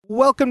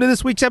Welcome to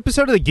this week's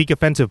episode of the Geek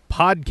Offensive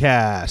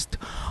Podcast.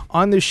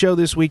 On the show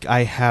this week,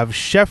 I have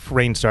Chef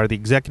Rainstar, the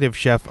executive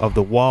chef of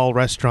the Wall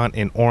Restaurant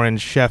in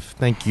Orange. Chef,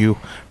 thank you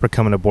for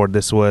coming aboard.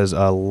 This was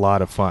a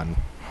lot of fun.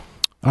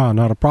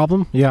 Not a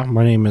problem. Yeah,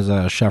 my name is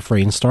Chef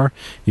Rainstar.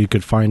 You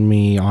could find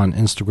me on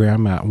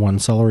Instagram at One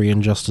Celery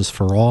and Justice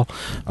for All.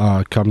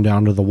 Come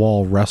down to the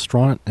Wall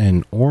Restaurant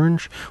in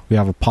Orange. We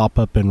have a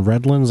pop-up in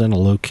Redlands and a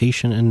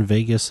location in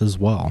Vegas as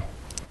well.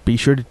 Be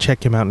sure to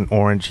check him out in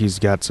Orange. He's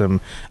got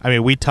some...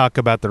 we talk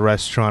about the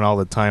restaurant all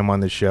the time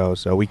on the show,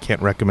 so we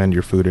can't recommend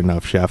your food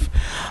enough, Chef.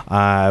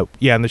 On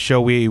the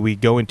show, we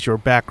go into your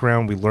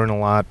background. We learn a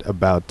lot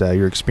about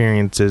your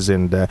experiences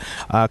and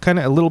kind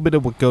of a little bit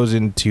of what goes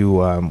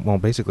into,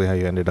 basically how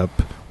you ended up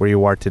where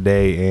you are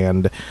today,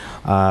 and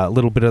a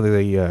little bit of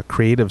the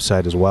creative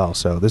side as well.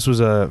 So this was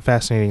a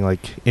fascinating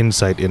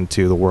insight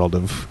into the world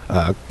of...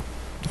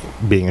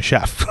 being a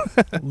chef.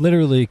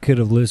 Literally could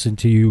have listened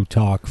to you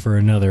talk for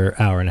another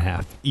hour and a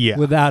half. Yeah.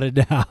 Without a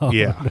doubt.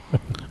 Yeah.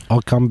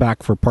 I'll come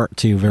back for part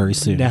 2 very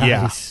soon.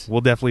 Nice. Yeah.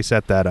 We'll definitely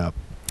set that up.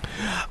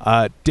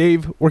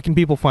 Dave, where can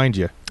people find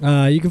you?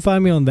 You can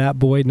find me on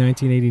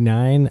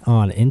ThatBoyd1989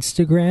 on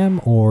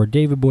Instagram or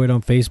David Boyd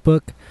on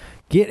Facebook.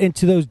 Get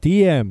into those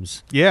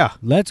DMs. Yeah.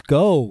 Let's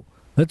go.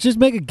 Let's just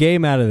make a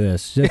game out of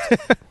this.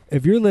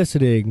 If you're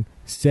listening,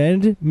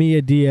 send me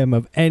a DM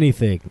of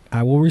anything.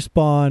 I will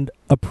respond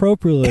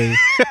appropriately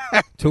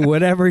to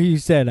whatever you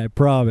said, I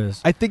promise.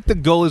 I think the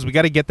goal is we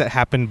got to get that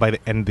happen by the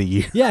end of the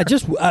year. Yeah,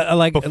 just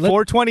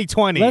before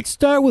 2020. Let's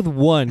start with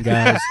one,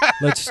 guys.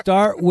 Let's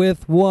start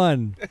with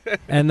one,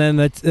 and then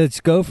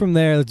let's go from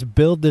there. Let's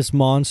build this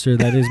monster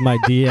that is my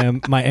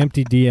DM, my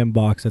empty DM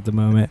box at the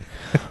moment.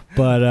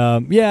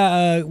 But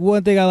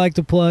one thing I like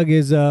to plug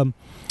is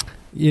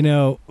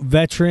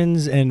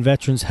veterans and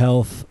veterans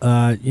health,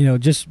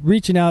 just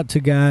reaching out to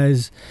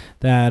guys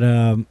that,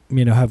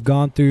 have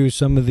gone through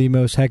some of the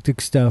most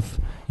hectic stuff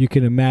you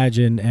can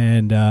imagine.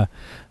 And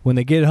when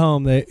they get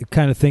home, they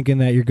kind of thinking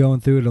that you're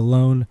going through it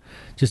alone.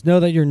 Just know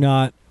that you're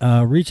not.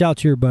 Reach out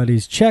to your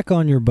buddies. Check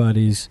on your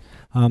buddies.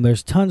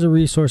 There's tons of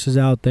resources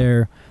out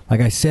there. Like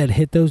I said,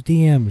 hit those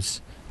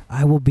DMs.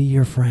 I will be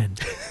your friend.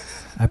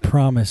 I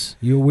promise.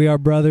 We are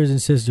brothers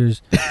and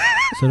sisters.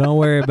 So don't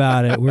worry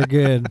about it. We're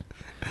good.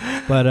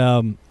 But,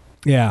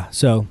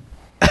 so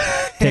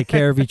take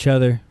care of each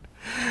other.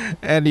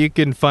 And you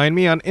can find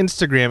me on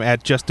Instagram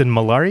at Justin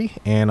Mallari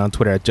and on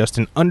Twitter at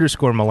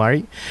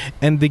Justin_Mallari.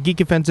 And the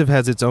Geek Offensive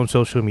has its own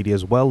social media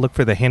as well. Look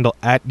for the handle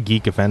at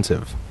Geek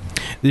Offensive.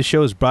 This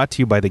show is brought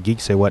to you by the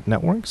Geek Say What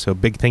Network. So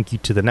big thank you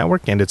to the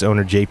network and its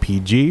owner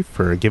JPG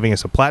for giving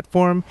us a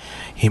platform.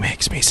 He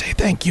makes me say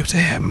thank you to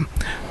him.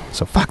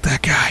 So fuck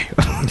that guy.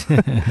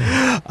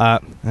 I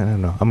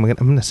don't know. I'm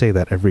gonna say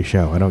that every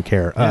show. I don't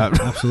care. Yeah,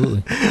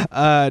 absolutely.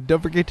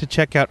 Don't forget to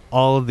check out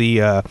all of the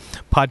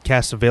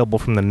podcasts available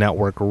from the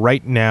network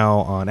right now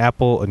on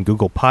Apple and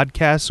Google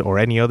Podcasts or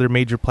any other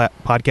major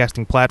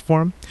podcasting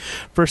platform.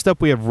 First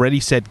up, we have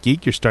Ready, Set,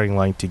 Geek, your starting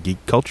line to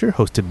geek culture,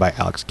 hosted by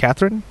Alex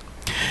Catherine.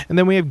 And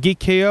then we have Geek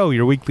KO,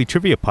 your weekly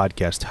trivia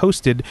podcast,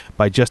 hosted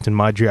by Justin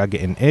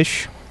Madriaga and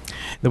Ish.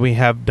 Then we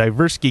have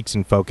Diverse Geeks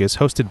in Focus,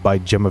 hosted by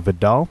Gemma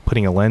Vidal,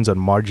 putting a lens on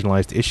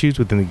marginalized issues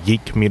within the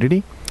geek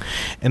community.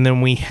 And then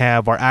we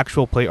have our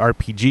actual play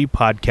RPG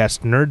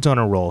podcast, Nerds on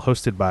a Roll,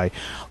 hosted by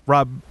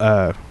Rob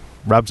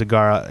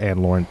Zagara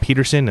and Lauren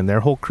Peterson and their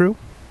whole crew.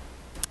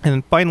 And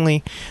then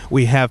finally,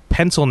 we have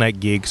Pencil Neck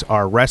Geeks,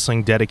 our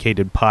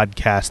wrestling-dedicated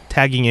podcast,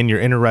 tagging in your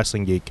inner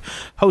wrestling geek,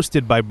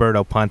 hosted by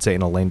Berto Ponce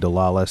and Elaine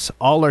Delalas.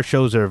 All our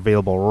shows are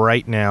available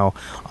right now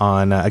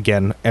on,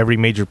 again, every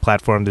major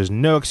platform. There's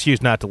no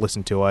excuse not to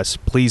listen to us.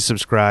 Please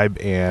subscribe,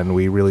 and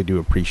we really do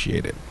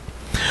appreciate it.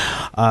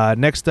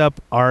 Next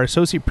up, our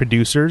associate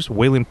producers,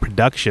 Wayland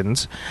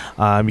Productions.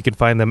 You can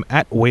find them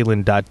at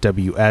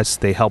wayland.ws.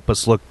 They help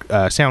us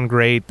sound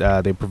great.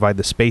 They provide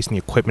the space and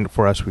the equipment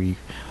for us. We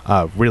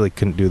really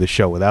couldn't do the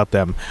show without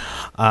them.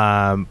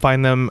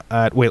 Find them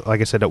at, like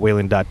I said, at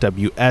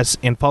wayland.ws,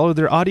 and follow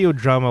their audio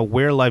drama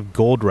Where Life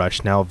Gold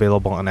Rush, now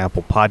available on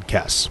Apple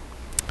Podcasts.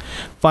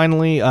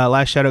 Finally,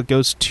 last shout out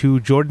goes to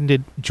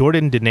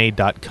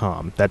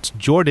JordanDene.com. That's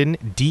Jordan,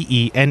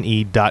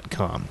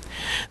 DENE.com.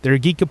 They're a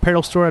geek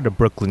apparel store out of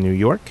Brooklyn, New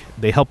York.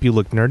 They help you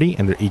look nerdy,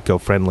 and they're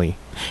eco-friendly.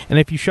 And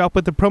if you shop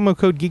with the promo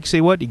code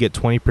GeekSayWhat, you get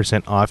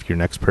 20% off your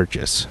next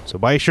purchase. So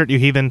buy a shirt, you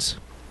heathens.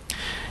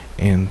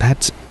 And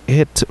that's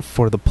it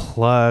for the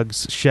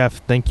plugs.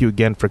 Chef, thank you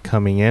again for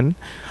coming in.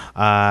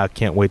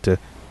 Can't wait to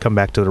come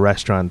back to the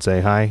restaurant and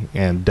say hi,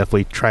 and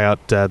definitely try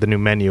out the new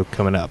menu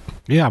coming up.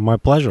 Yeah, my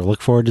pleasure.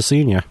 Look forward to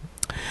seeing you.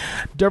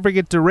 Don't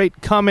forget to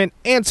rate, comment,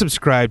 and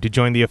subscribe to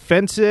join the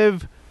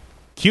offensive.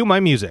 Cue my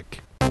music.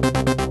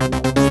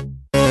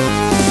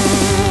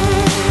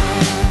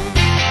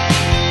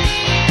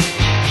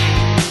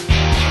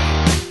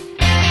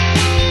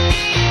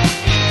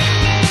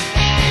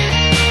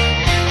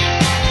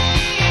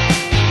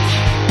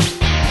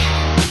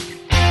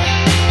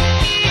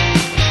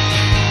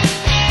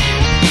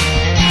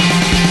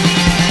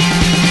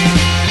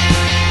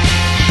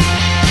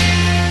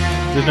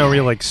 No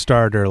real like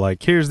starter.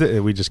 Like here's the.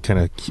 We just kind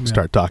of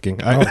start talking.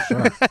 Oh,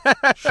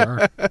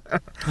 sure.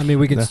 I mean,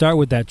 we can start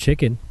with that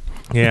chicken.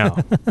 Yeah.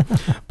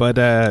 But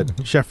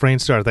Chef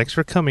Rainstar, thanks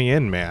for coming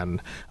in,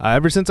 man.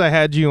 Ever since I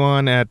had you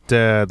on at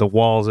the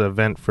Walls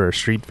event for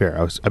Street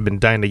Fair, I've been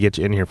dying to get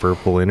you in here for a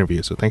full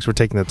interview. So thanks for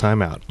taking the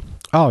time out.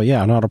 Oh,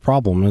 yeah, not a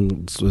problem.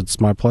 And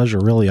it's my pleasure,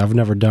 really. I've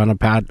never done a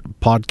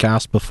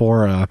podcast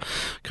before.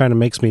 Kind of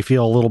makes me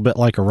feel a little bit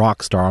like a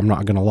rock star, I'm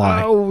not going to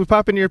lie. Oh, we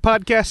pop in your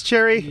podcast,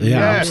 Cherry?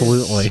 Yeah, yes.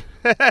 Absolutely.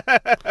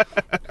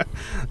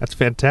 That's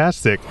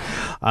fantastic.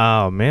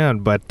 Oh, man.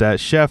 But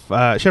Chef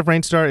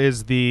Rainstar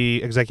is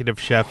the executive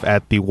chef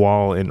at The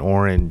Wall in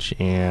Orange.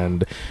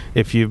 And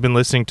if you've been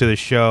listening to the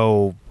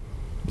show,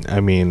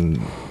 I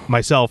mean,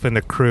 myself and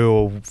the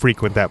crew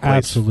frequent that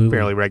place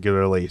fairly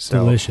regularly. So.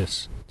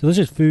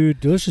 Delicious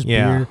food, delicious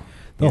beer.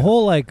 The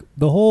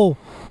whole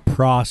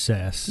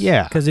process.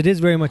 Yeah. Because it is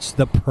very much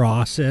the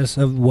process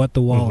of what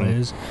the Wall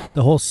is.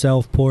 The whole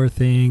self-pour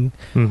thing,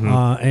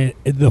 and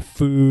the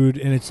food.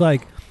 And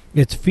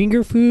it's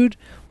finger food,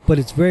 but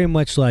it's very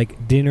much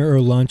like dinner or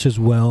lunch as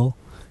well.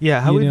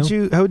 Yeah, how would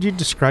you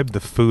describe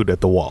the food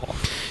at the Wall?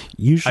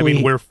 Usually, I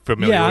mean, we're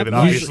familiar with it,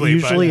 obviously.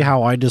 Usually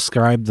how I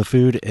describe the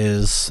food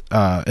is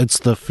it's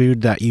the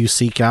food that you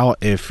seek out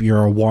if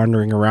you're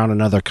wandering around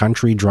another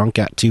country drunk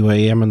at 2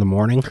 a.m. in the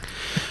morning.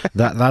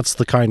 That's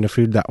the kind of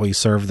food that we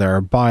serve there.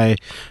 By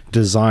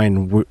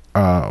design,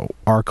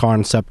 our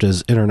concept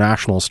is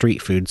international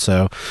street food.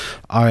 So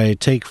I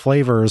take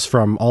flavors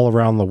from all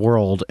around the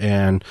world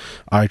and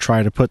I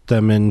try to put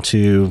them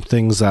into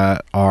things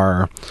that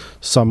are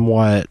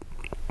somewhat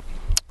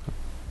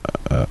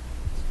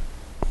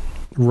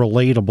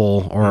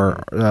relatable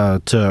or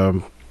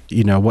to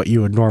what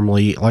you would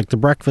normally eat. Like the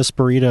breakfast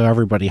burrito,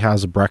 everybody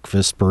has a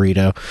breakfast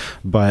burrito,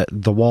 but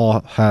the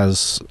Wall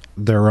has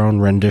their own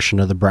rendition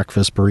of the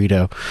breakfast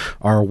burrito.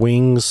 Our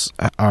wings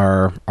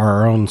are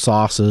our own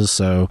sauces,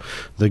 so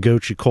the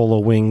gochu cola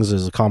wings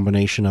is a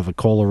combination of a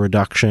cola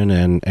reduction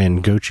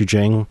and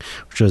gochujang,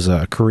 which is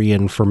a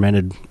Korean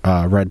fermented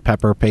red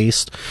pepper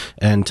paste,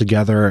 and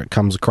together it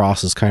comes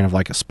across as kind of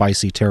like a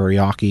spicy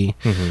teriyaki.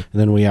 And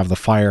then we have the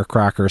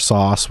firecracker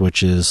sauce,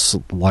 which is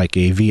like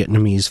a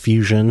Vietnamese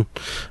fusion.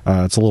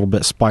 It's a little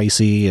bit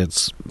spicy.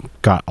 It's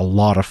got a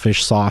lot of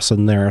fish sauce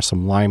in there,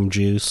 some lime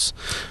juice.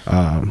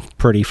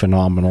 Pretty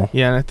phenomenal.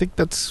 Yeah, and I think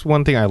that's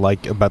one thing I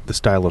like about the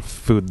style of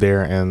food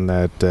there, and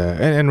that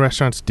and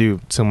restaurants do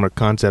similar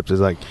concepts, is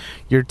like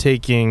you're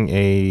taking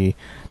a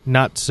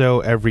not so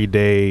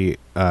everyday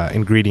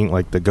ingredient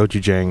like the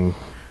gochujang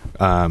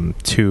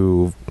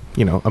to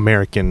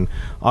American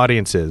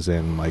audiences,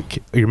 and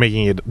like you're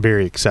making it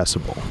very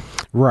accessible.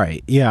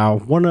 Right. Yeah.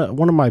 One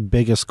of my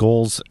biggest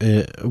goals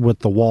with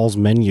the Walls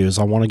menu is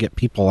I want to get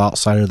people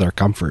outside of their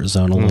comfort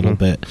zone a little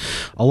bit.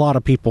 A lot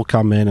of people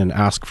come in and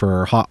ask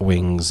for hot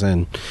wings,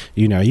 and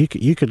you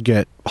could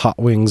get hot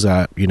wings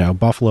at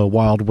Buffalo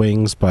Wild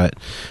Wings, but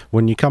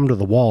when you come to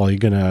the Wall, you're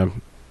gonna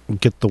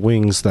get the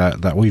wings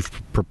that we've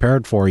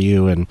prepared for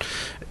you, and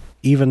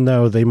even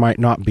though they might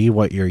not be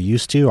what you're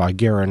used to, I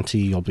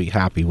guarantee you'll be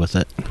happy with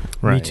it.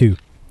 Right. Me too.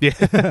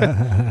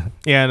 Yeah.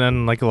 Yeah, and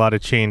then like a lot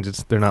of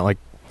chains, they're not like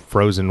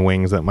frozen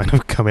wings that might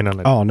have come in on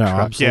a Oh, no, truck.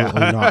 absolutely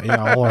not.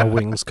 Yeah, all our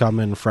wings come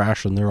in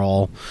fresh and they're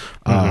all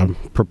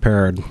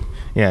prepared.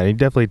 Yeah, you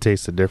definitely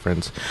taste the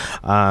difference.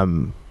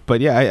 But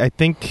yeah, I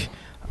think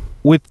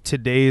with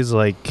today's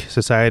like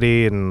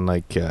society and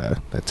like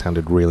that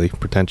sounded really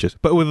pretentious,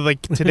 but with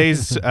like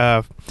today's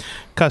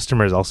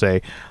customers, I'll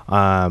say,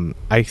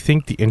 I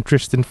think the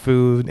interest in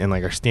food and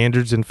like our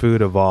standards in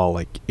food have all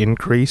like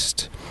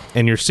increased,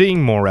 and you're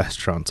seeing more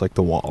restaurants like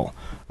the Wall.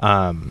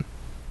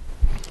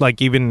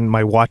 Like even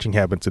my watching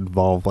habits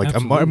involve like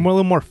I'm a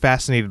little more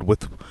fascinated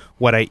with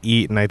what I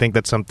eat, and I think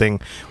that's something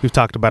we've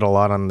talked about a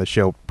lot on the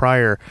show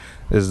prior,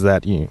 is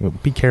that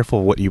be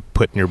careful what you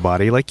put in your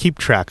body, like keep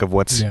track of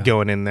what's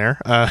going in there.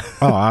 Oh,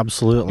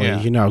 absolutely.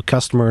 Yeah.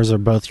 Customers are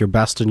both your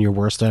best and your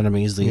worst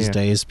enemies these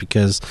days,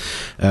 because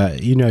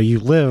you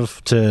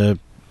live to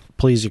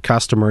please your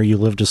customer, you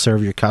live to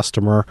serve your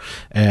customer,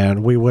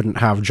 and we wouldn't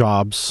have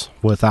jobs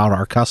without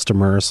our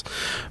customers.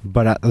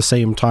 But at the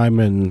same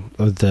time, in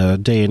the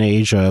day and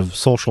age of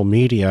social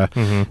media,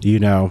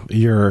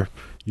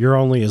 you're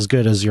only as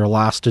good as your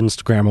last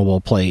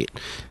Instagrammable plate.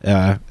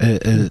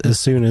 As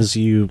soon as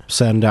you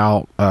send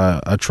out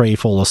a tray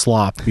full of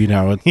slop,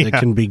 it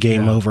can be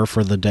game over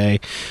for the day,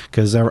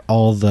 because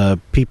all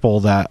the people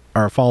that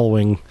are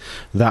following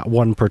that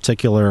one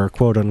particular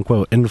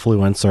quote-unquote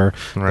influencer,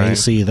 they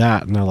see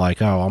that and they're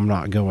like, oh, I'm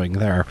not going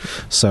there.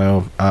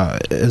 So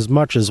as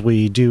much as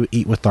we do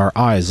eat with our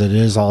eyes, it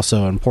is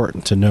also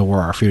important to know where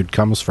our food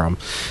comes from.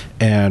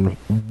 And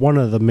one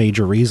of the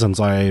major reasons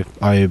I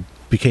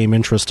became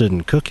interested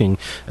in cooking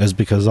is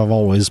because I've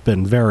always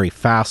been very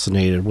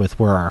fascinated with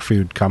where our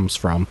food comes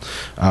from.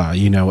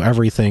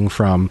 Everything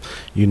from,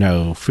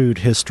 food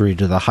history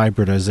to the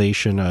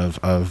hybridization of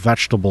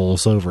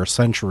vegetables over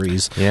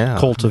centuries,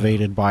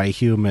 cultivated by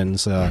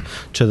humans,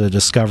 to the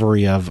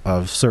discovery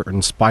of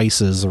certain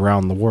spices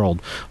around the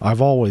world.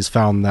 I've always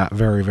found that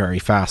very, very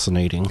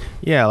fascinating.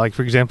 Yeah, like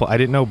for example, I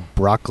didn't know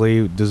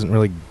broccoli doesn't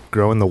really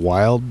grow in the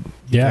wild.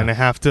 Yeah. You kind of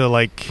have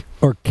to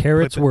or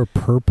carrots were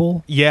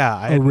purple.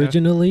 Yeah,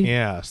 originally.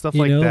 Stuff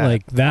like that.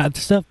 Like that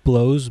stuff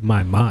blows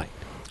my mind.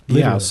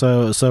 Literally.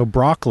 Yeah, so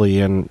broccoli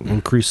and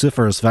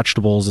cruciferous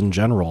vegetables in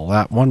general,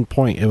 at one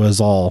point it was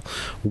all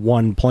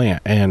one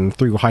plant, and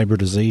through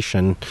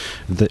hybridization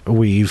that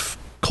we've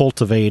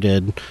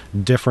cultivated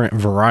different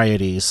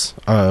varieties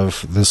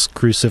of this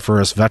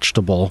cruciferous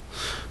vegetable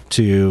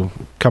to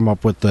come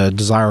up with the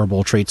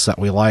desirable traits that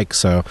we like.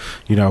 So,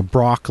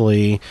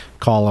 broccoli,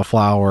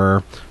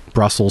 cauliflower,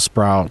 Brussels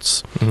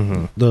sprouts,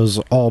 those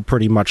all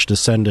pretty much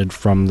descended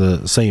from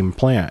the same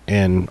plant,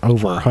 and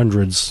over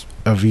hundreds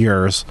of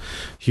years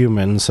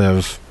humans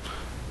have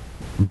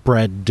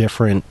bred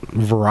different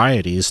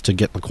varieties to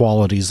get the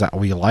qualities that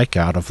we like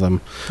out of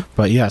them.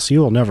 But yes, you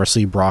will never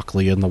see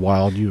broccoli in the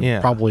wild. You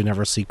probably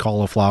never see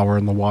cauliflower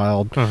in the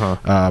wild.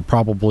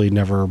 Probably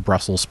never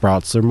Brussels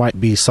sprouts. There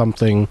might be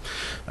something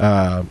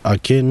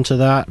akin to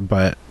that,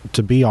 but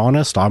to be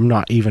honest, I'm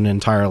not even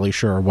entirely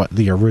sure what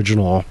the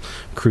original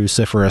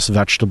cruciferous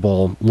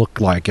vegetable looked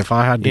like. If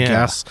I had to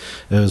guess,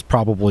 it was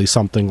probably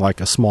something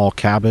like a small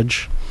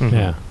cabbage.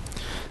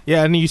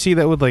 Yeah, and you see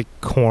that with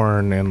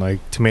corn and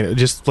tomato,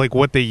 just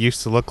what they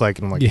used to look like,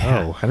 and I'm like,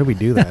 oh, how did we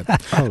do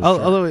that?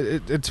 Although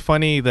it's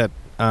funny that,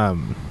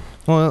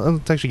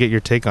 let's actually get your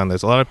take on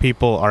this. A lot of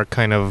people are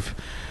kind of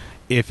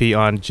iffy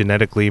on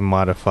genetically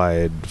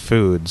modified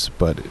foods,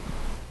 but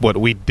what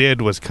we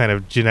did was kind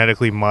of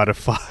genetically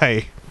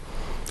modify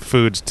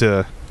foods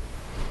to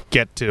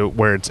get to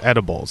where it's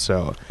edible.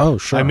 So,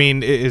 I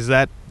mean, is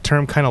that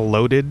term kind of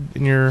loaded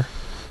in your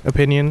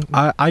opinion?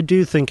 I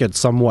do think it's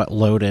somewhat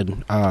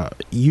loaded.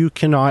 You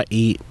cannot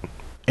eat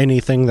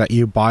anything that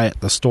you buy at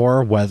the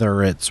store,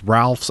 whether it's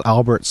Ralph's,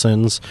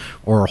 Albertsons,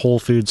 or Whole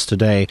Foods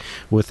today,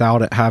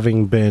 without it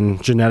having been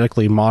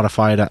genetically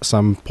modified at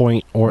some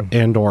point or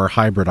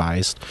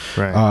hybridized.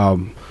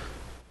 Right.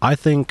 I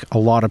think a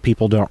lot of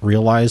people don't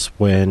realize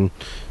when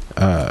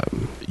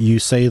you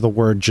say the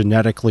word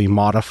genetically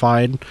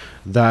modified,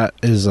 that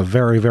is a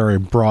very, very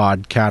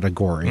broad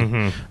category.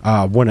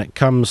 When it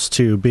comes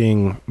to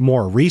being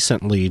more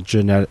recently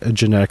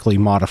genetically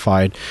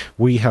modified,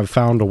 we have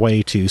found a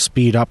way to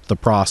speed up the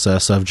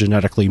process of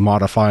genetically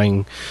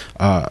modifying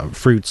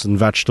fruits and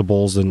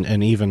vegetables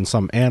and even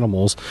some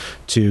animals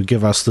to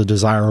give us the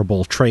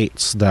desirable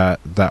traits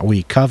that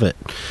we covet.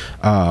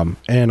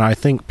 And I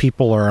think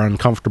people are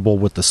uncomfortable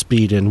with the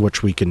speed in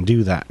which we can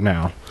do that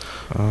now.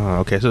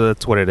 Okay, so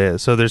that's what it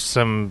is. So there's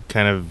some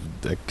kind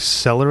of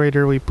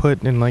accelerator we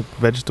put in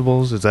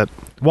vegetables? Is that...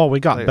 Well, we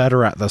got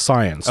better at the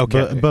science.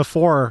 Okay.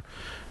 Before,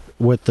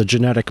 with the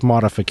genetic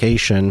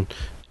modification,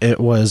 it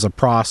was a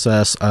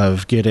process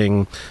of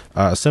getting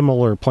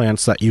similar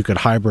plants that you could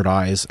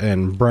hybridize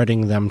and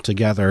breeding them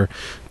together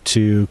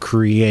to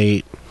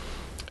create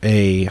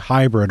a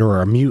hybrid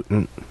or a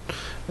mutant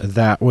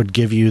that would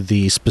give you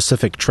the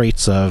specific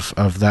traits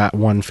of that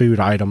one food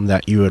item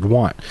that you would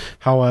want.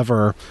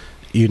 However,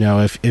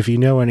 if you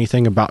know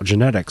anything about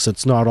genetics,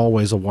 it's not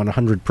always a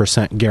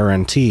 100%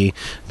 guarantee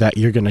that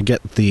you're going to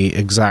get the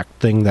exact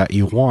thing that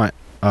you want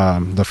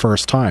the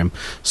first time.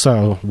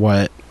 So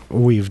what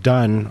we've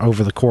done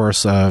over the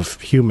course of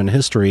human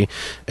history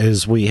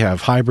is we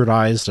have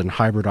hybridized and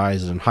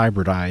hybridized and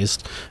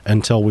hybridized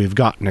until we've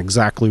gotten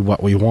exactly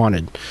what we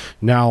wanted.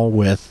 Now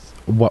with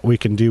what we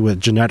can do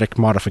with genetic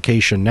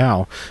modification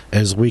now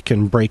is we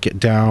can break it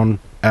down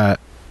at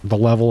the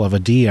level of a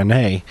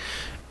DNA,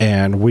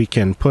 and we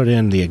can put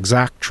in the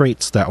exact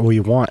traits that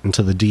we want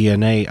into the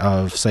DNA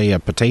of, say, a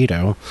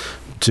potato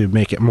to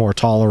make it more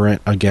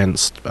tolerant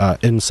against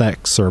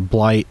insects or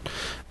blight.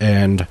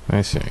 And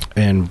I see.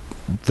 And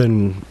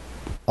then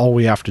all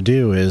we have to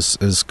do is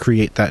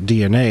create that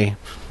DNA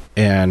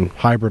and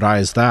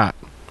hybridize that,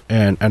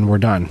 and we're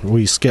done.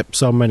 We skip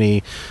so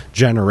many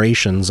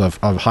generations of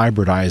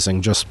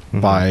hybridizing just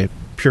by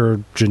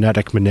pure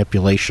genetic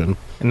manipulation.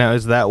 Now,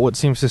 is that what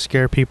seems to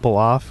scare people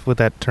off with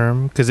that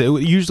term? Because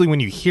usually when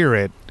you hear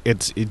it,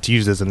 it's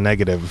used as a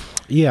negative.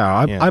 Yeah,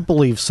 I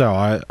believe so.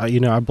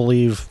 I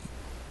believe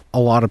a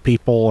lot of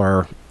people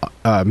are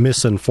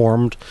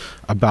misinformed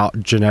about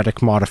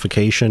genetic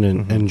modification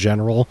in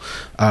general.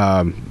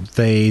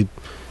 They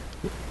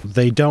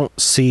don't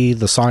see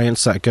the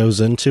science that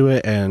goes into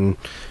it, and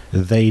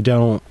they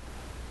don't.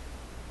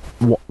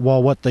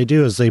 Well, what they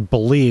do is they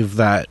believe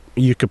that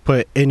you could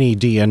put any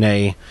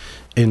DNA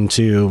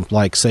into,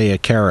 say, a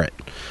carrot,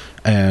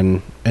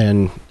 and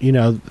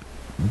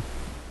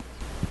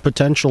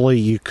potentially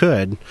you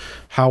could.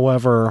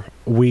 However,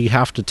 we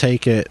have to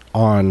take it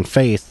on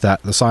faith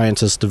that the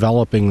scientists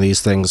developing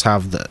these things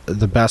have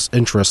the best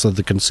interests of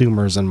the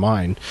consumers in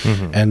mind,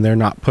 and they're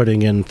not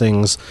putting in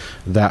things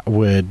that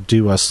would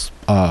do us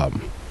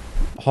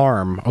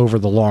harm over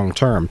the long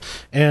term.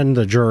 And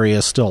the jury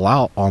is still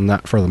out on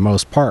that for the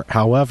most part.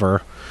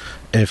 However,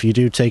 if you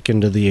do take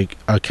into the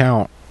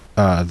account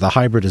the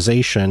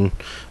hybridization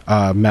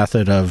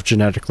method of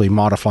genetically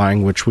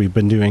modifying, which we've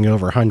been doing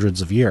over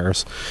hundreds of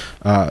years,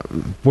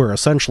 we're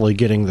essentially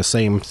getting the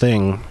same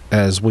thing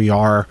as we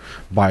are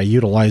by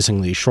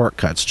utilizing these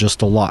shortcuts,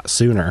 just a lot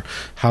sooner.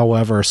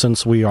 However,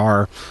 since we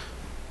are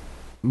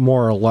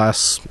more or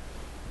less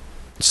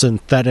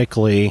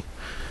synthetically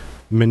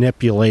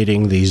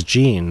manipulating these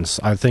genes,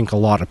 I think a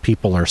lot of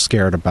people are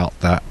scared about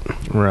that.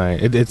 Right.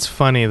 It's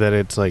funny that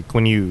it's like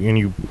when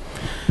you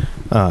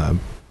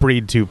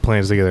breed two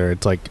plants together,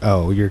 it's like,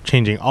 oh, you're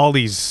changing all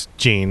these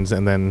genes,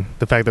 and then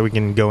the fact that we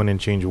can go in and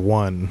change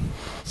one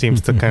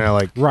seems to kind of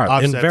like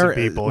offset to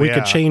people. We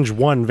could change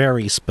one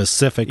very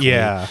specifically.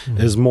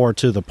 Is more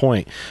to the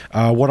point.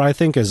 What I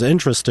think is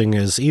interesting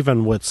is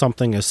even with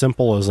something as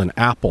simple as an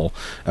apple,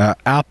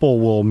 apple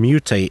will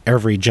mutate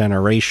every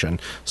generation.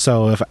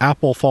 So if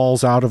apple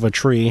falls out of a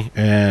tree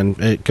and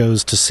it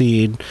goes to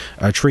seed,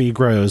 a tree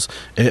grows,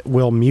 it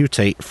will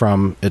mutate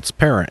from its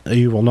parent.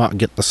 You will not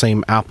get the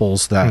same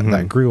apples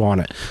that grew on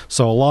it.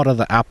 So a lot of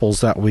the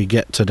apples that we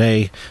get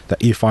today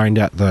that you find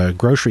at the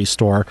grocery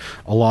store,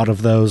 a lot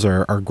of those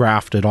are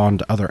grafted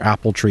onto other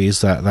apple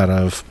trees that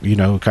have,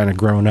 kind of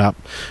grown up,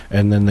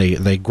 and then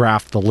they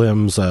graft the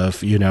limbs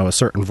of, a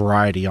certain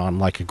variety on,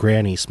 like a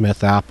Granny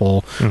Smith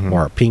apple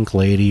or a Pink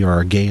Lady or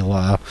a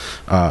Gala.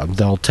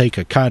 They'll take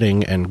a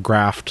cutting and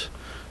graft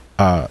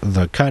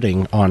the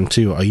cutting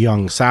onto a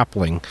young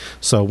sapling,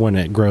 so when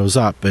it grows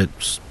up,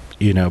 it's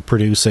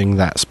producing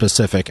that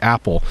specific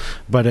apple.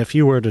 But if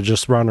you were to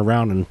just run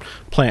around and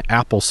plant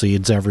apple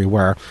seeds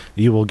everywhere,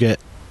 you will get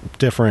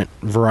different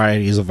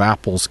varieties of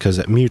apples because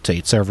it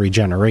mutates every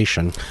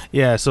generation.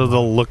 Yeah, so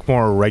they'll look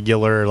more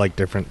regular, like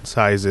different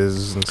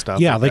sizes and stuff.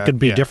 Yeah, like they that. could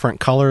be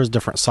different colors,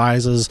 different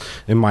sizes.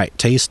 It might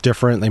taste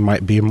different. They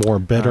might be more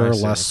bitter,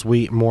 less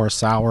sweet, more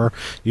sour.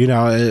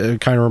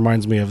 It kind of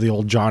reminds me of the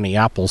old Johnny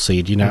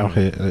Appleseed,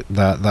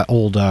 that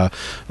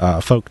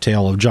old folk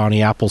tale of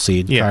Johnny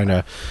Appleseed, kind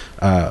of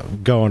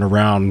going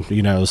around,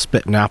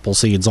 spitting apple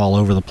seeds all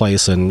over the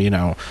place. And,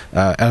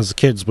 as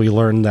kids, we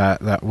learned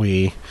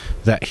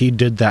that he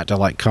did that to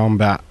like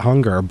combat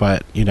hunger,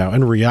 but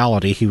in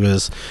reality he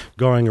was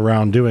going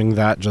around doing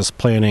that, just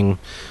planting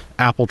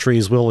apple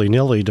trees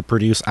willy-nilly to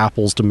produce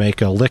apples to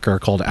make a liquor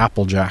called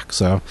Applejack.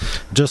 So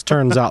it just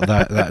turns out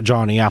that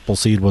Johnny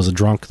Appleseed was a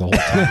drunk the whole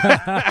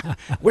time.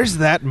 Where's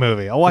that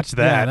movie? I'll watch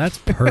that. Yeah, that's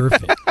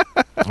perfect.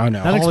 I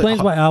know. That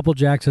explains why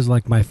Applejacks is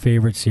like my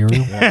favorite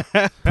cereal.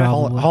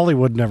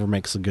 Hollywood never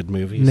makes a good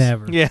movies.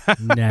 Never. Yeah.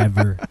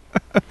 Never.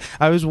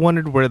 I always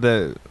wondered where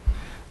the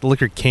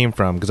liquor came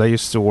from, because I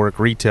used to work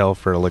retail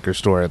for a liquor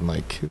store, and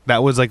like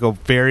that was like a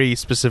very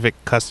specific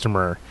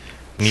customer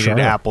needed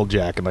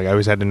Applejack, and like I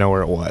always had to know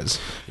where it was.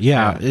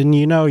 Yeah, and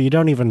you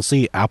don't even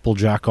see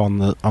Applejack on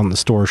the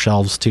store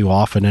shelves too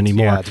often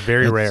anymore. Yeah, it's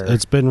very rare.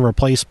 It's been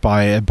replaced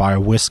by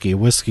whiskey.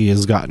 Whiskey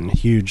has gotten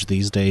huge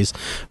these days,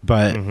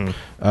 but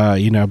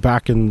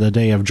back in the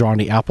day of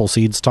Johnny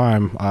Appleseed's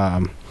time,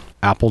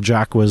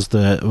 Applejack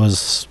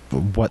was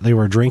what they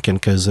were drinking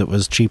because it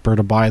was cheaper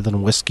to buy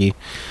than whiskey.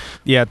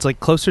 Yeah, it's like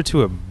closer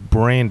to a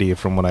brandy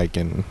from what I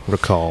can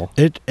recall.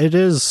 It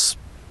is.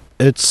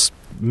 It's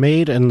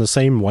made in the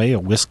same way a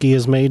whiskey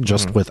is made,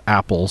 just with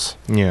apples.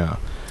 Yeah.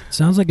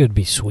 Sounds like it would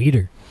be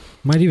sweeter.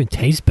 Might even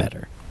taste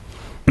better.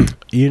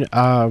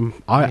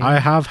 I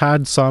have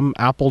had some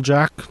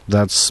Applejack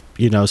that's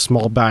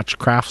small batch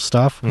craft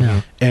stuff,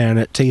 and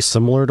it tastes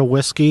similar to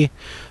whiskey.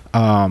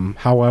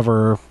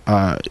 However,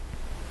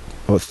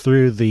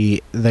 through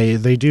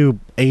they do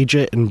age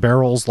it in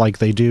barrels like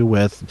they do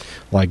with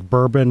like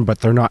bourbon, but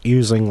they're not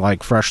using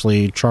like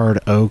freshly charred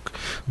oak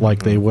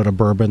like they would a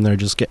bourbon. They're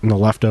just getting the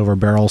leftover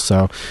barrel,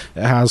 so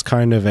it has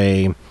kind of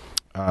a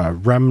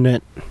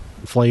remnant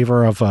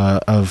flavor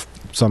of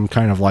some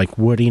kind of like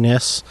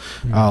woodiness,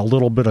 a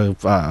little bit of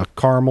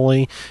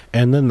caramely,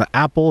 and then the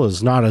apple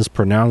is not as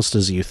pronounced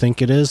as you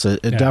think it is.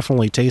 It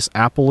definitely tastes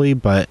appley,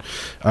 but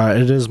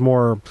it is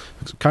more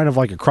kind of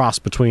like a cross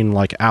between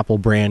like apple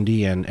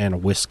brandy and a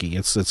whiskey.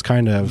 It's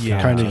kind of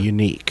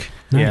unique.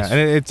 Nice. Yeah,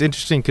 and it's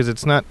interesting because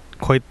it's not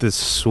quite the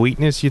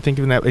sweetness you think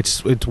of that.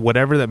 It's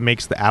whatever that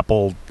makes the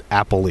apple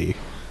appley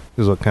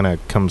is what kind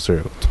of comes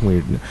through. It's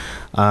weird.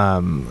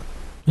 Interesting.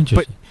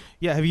 But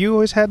yeah, have you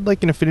always had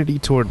like an affinity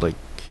toward like?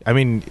 I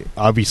mean,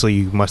 obviously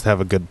you must have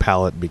a good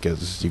palate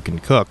because you can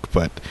cook,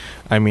 but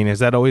I mean, has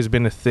that always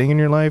been a thing in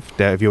your life?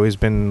 Have you always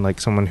been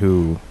like someone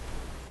who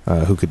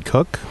could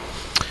cook?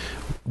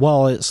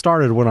 Well, it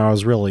started when I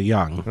was really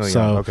young.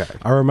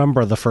 I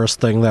remember the first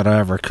thing that I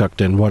ever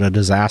cooked and what a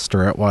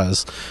disaster it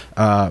was.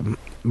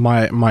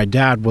 my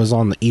dad was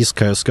on the East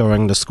Coast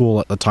going to school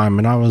at the time,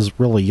 and I was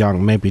really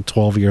young, maybe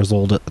 12 years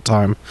old at the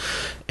time.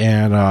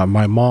 And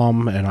my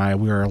mom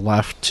and we were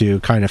left to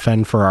kind of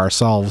fend for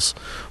ourselves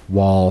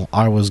while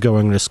I was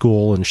going to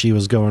school and she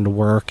was going to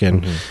work.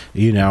 And,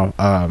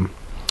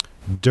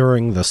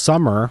 during the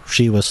summer,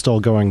 she was still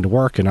going to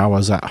work and I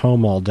was at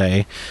home all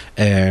day,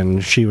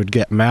 and she would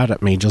get mad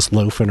at me just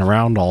loafing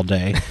around all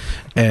day.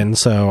 And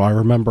so I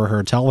remember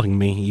her telling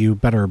me, you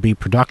better be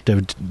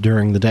productive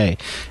during the day.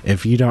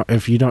 If you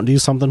don't do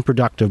something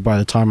productive by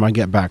the time I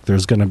get back,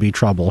 there's going to be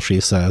trouble, she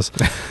says.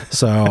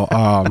 So,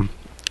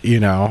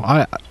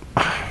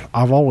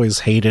 I've always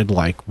hated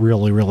like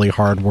really, really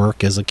hard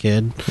work as a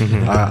kid.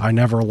 I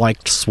never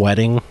liked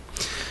sweating.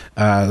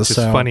 It's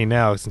funny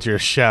now since you're a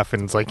chef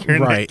and it's like you're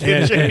right.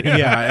 in the kitchen.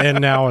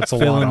 And now it's a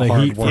lot of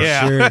hard work.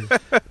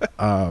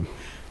 Yeah.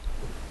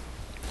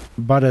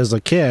 But as a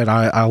kid,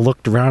 I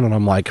looked around and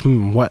I'm like,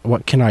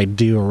 what can I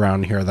do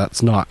around here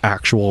that's not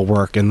actual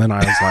work? And then I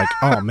was like,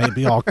 oh,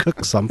 maybe I'll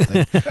cook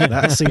something.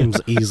 That seems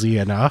easy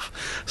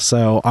enough.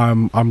 So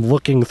I'm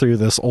looking through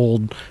this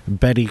old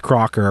Betty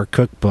Crocker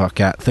cookbook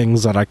at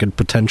things that I could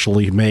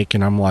potentially make,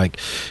 and I'm like,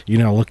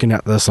 looking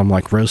at this, I'm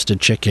like,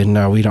 roasted chicken.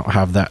 No, we don't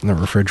have that in the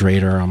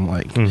refrigerator. I'm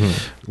like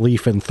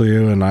leafing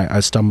through, and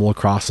I stumble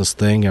across this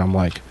thing, and I'm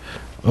like,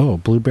 oh,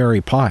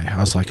 blueberry pie. I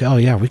was like, oh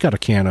yeah, we got a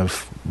can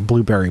of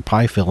blueberry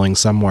pie filling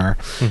somewhere.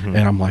 And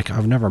I'm like,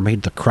 I've never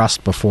made the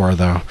crust before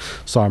though.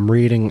 So I'm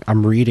reading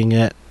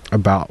it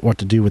about what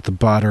to do with the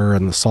butter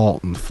and the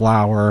salt and the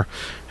flour,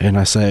 and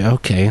I say,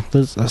 okay,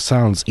 that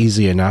sounds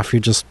easy enough.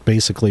 You're just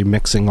basically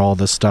mixing all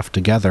this stuff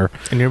together.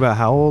 And you're about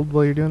how old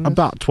while you're doing this?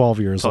 About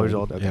 12 years 12 old. years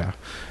old, okay. Yeah.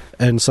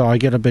 And so I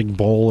get a big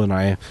bowl and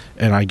I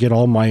get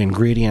all my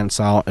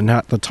ingredients out. And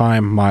at the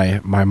time, my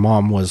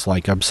mom was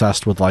like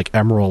obsessed with like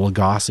Emeril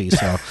Lagasse.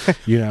 So,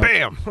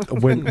 Bam!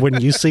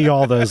 when you see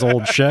all those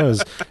old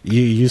shows,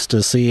 you used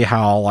to see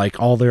how like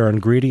all their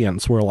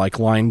ingredients were like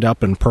lined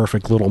up in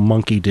perfect little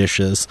monkey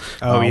dishes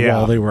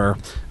while they were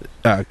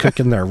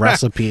cooking their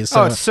recipes.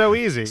 So, it's so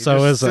easy.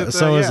 So as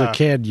a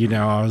kid,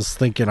 I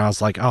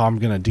was like, oh, I'm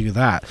gonna do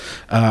that.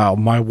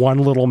 My one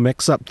little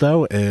mix up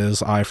though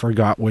is I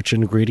forgot which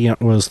ingredient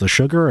was the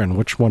sugar and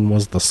which one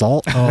was the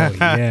salt. Oh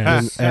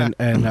yes.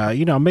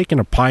 and making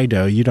a pie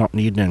dough, you don't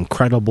need an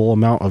incredible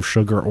amount of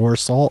sugar or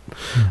salt,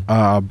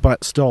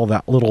 but still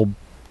that little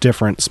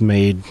difference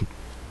made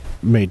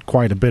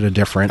quite a bit of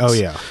difference. Oh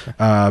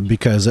yeah.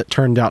 Because it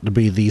turned out to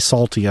be the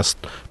saltiest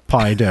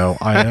pie dough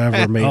I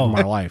ever made in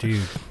my life.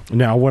 Dude.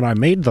 Now, when I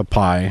made the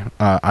pie,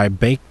 I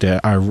baked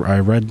it. I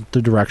read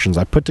the directions.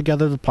 I put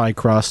together the pie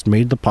crust,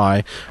 made the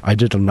pie. I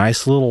did a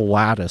nice little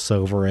lattice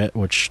over it,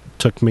 which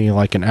took me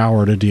like an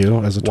hour to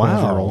do as a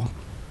 12-year-old.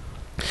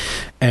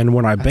 And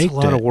when I baked it,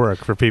 that's a lot of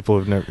work for people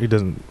who've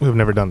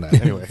never done that.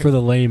 Anyway, for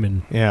the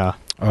layman. Yeah.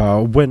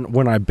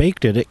 When I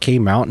baked it, it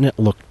came out and it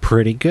looked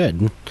pretty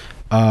good.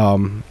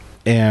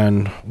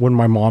 And when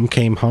my mom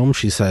came home,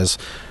 she says,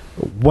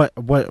 "What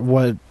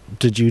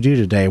did you do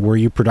today? Were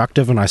you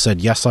productive?" And I said,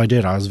 yes, I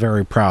did. I was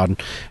very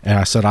proud. And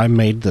I said, I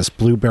made this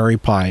blueberry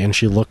pie. And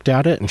she looked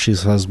at it and she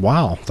says,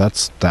 wow,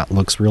 that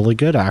looks really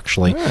good,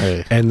 actually.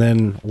 Hey. And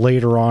then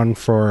later on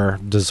for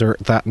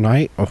dessert that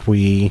night,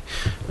 we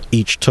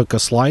each took a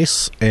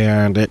slice,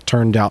 and it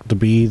turned out to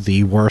be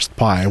the worst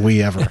pie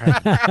we ever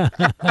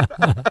had.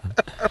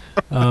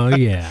 Oh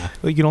yeah.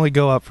 Well, you can only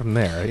go up from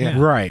there. Yeah.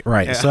 Right.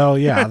 Yeah. So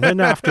yeah,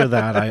 then after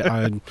that,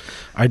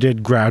 I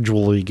did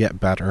gradually get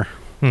better.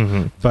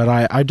 But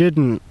I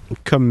didn't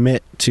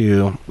commit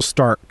to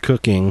start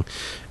cooking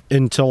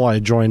until I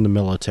joined the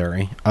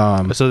military.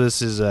 So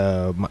this is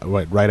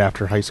right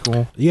after high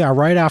school? Yeah,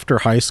 right after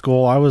high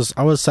school. I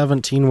was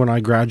 17 when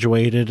I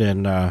graduated,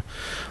 and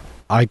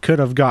I could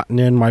have gotten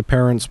in. My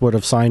parents would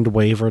have signed a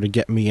waiver to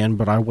get me in,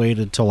 but I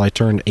waited till I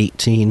turned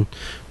 18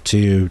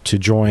 to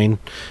join.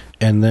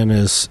 And then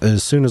as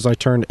soon as I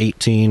turned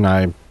 18,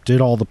 I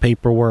did all the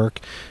paperwork,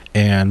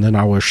 and then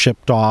I was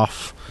shipped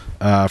off.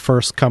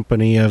 First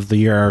company of the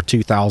year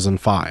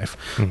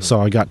 2005.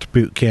 So I got to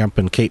boot camp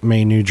in Cape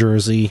May, New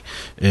Jersey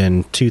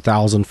in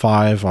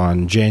 2005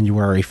 on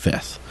January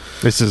 5th.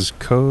 This is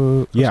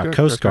Coast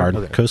Guard?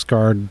 Okay. Coast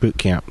Guard boot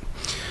camp.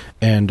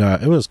 And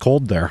it was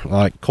cold there,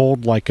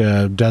 cold like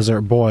a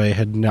desert boy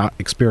had not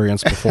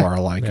experienced before.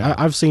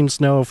 I've seen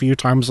snow a few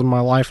times in my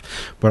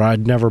life, but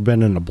I'd never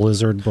been in a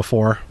blizzard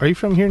before. Are you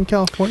from here in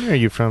California? Or are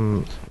you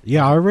from...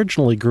 Yeah, I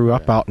originally grew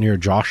up out near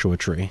Joshua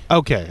Tree.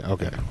 Okay.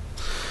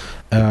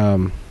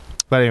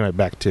 But anyway,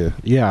 back to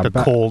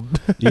the cold.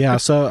 Yeah,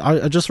 so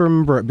I just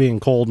remember it being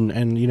cold,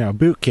 and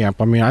boot camp.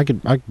 I mean, I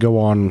could go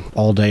on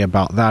all day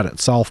about that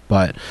itself,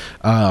 but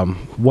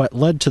what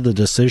led to the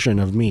decision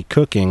of me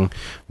cooking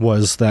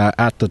was that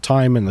at the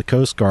time in the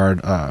Coast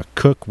Guard,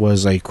 cook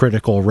was a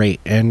critical rate,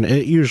 and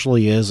it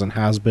usually is and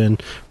has been,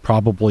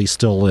 probably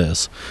still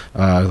is.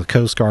 The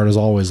Coast Guard is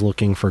always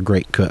looking for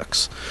great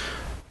cooks.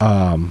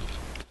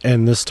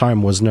 and this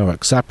time was no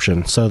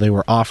exception. So they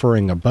were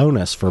offering a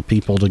bonus for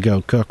people to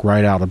go cook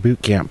right out of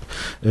boot camp.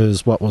 It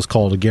was what was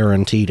called a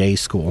guaranteed A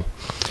school,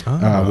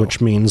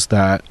 which means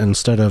that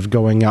instead of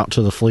going out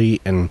to the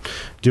fleet and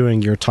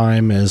doing your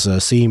time as a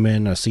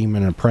seaman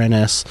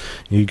apprentice,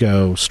 you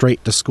go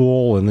straight to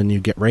school and then you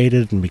get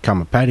rated and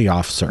become a petty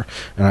officer.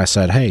 And I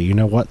said, hey, you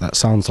know what? That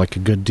sounds like a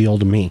good deal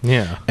to me.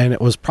 Yeah. And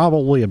it was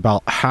probably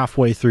about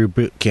halfway through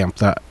boot camp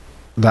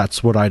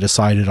that's what I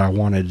decided I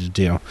wanted to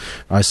do.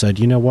 I said,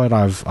 you know what?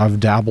 I've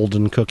dabbled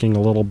in cooking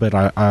a little bit.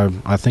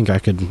 I think I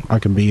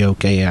could be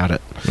okay at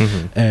it.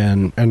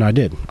 And I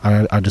did.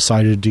 I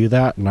decided to do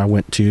that, and I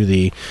went to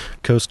the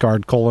Coast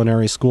Guard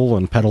Culinary School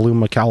in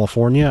Petaluma,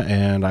 California,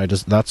 and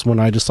that's when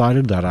I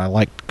decided that I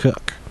liked to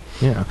cook.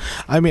 Yeah.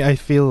 I mean, I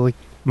feel like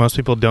most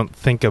people don't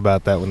think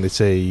about that when they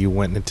say you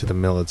went into the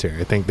military.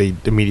 I think they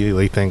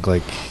immediately think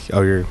like,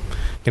 oh, you're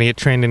gonna get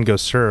trained and go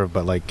serve,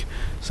 but like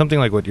something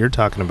like what you're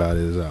talking about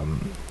is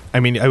I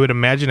mean, I would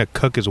imagine a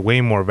cook is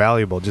way more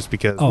valuable just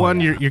because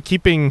you're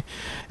keeping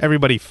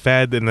everybody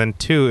fed, and then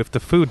two, if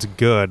the food's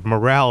good,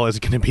 morale is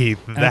going to be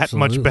that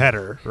much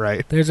better,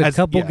 right? There's a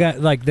couple guys,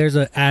 like there's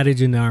an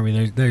adage in the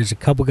Army, there's a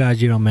couple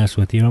guys you don't mess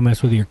with. You don't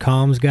mess with your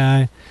comms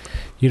guy,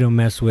 you don't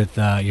mess with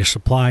your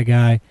supply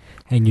guy,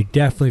 and you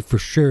definitely for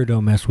sure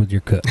don't mess with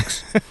your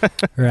cooks,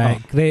 right?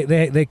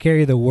 They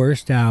carry the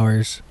worst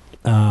hours.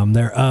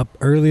 They're up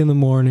early in the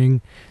morning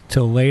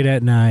till late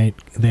at night.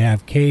 They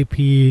have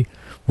KP,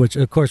 which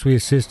of course we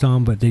assist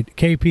on, but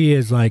KP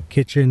is like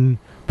kitchen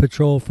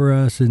patrol for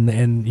us,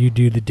 and you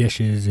do the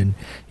dishes and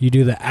you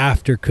do the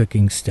after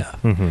cooking stuff,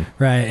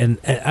 right? And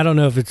I don't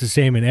know if it's the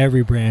same in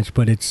every branch,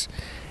 but it's,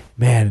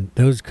 man,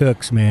 those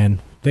cooks, man,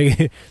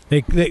 they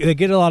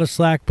get a lot of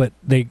slack, but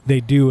they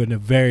do a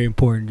very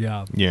important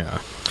job.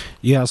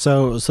 Yeah,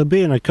 so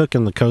being a cook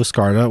in the Coast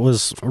Guard, that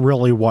was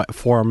really what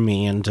formed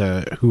me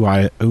into who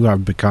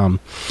I've become.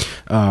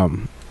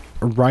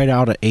 Right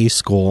out of A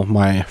school,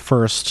 my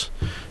first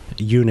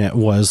unit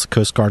was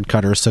Coast Guard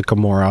Cutter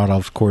Sycamore out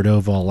of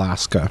Cordova,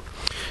 Alaska.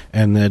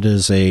 And it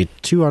is a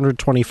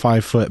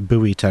 225-foot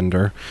buoy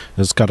tender.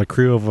 It's got a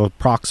crew of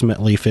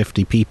approximately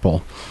 50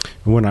 people.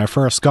 When I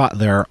first got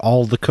there,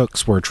 all the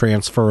cooks were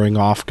transferring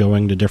off,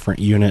 going to different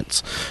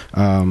units.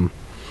 And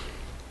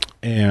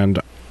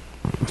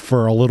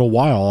for a little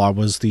while, I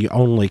was the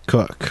only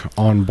cook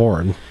on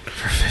board.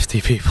 For 50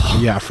 people.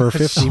 Yeah, for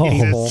 50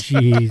 people.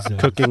 Jesus.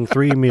 Cooking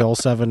 3 meals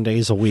 7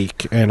 days a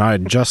week. And I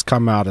had just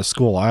come out of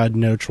school. I had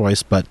no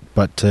choice but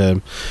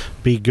to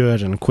be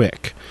good and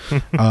quick.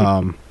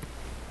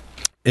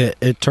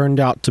 It turned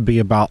out to be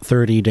about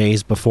 30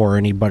 days before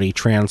anybody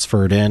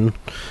transferred in.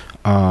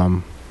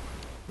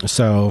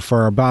 So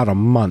for about a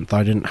month,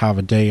 I didn't have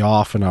a day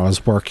off, and I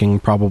was working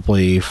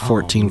probably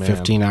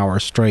 15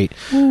 hours straight.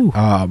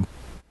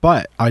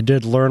 But I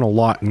did learn a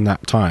lot in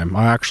that time.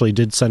 I actually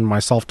did send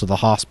myself to the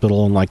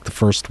hospital in like the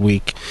first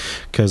week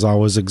because I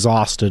was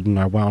exhausted, and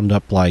I wound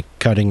up like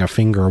cutting a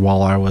finger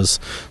while I was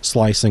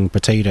slicing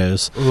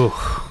potatoes.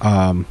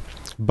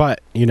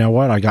 But you know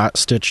what? I got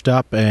stitched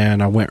up,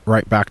 and I went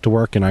right back to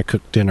work, and I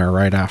cooked dinner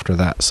right after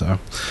that. So,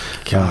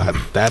 God,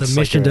 that's the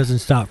mission doesn't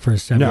stop for a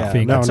seven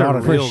finger. That's not a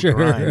real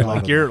grind.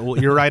 Like you're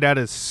right out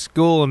of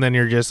school, and then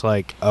you're just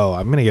like, oh,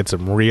 I'm gonna get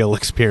some real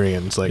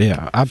experience. Like,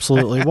 yeah,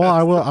 absolutely. Well,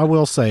 I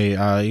will say,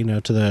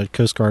 to the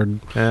Coast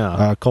Guard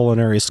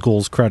culinary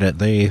school's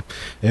credit,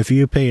 if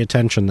you pay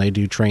attention, they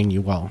do train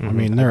you well. I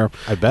mean,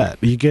 I bet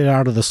you get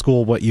out of the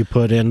school what you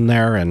put in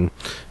there, and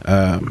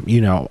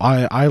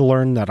I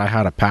learned that I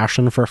had a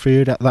passion for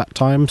food at that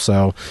time,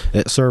 so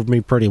it served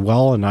me pretty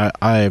well, and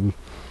I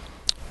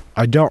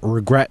don't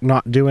regret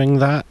not doing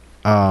that.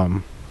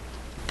 I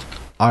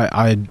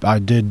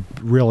did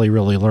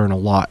really learn a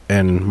lot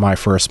in my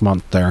first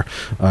month there.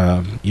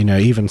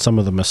 Even some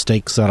of the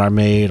mistakes that I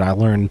made, I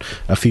learned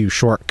a few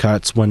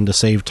shortcuts, when to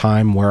save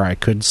time, where I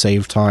could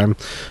save time,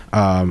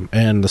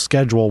 and the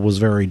schedule was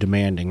very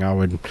demanding. I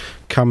would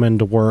come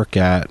into work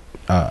at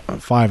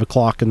 5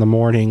 o'clock in the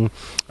morning,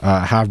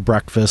 have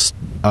breakfast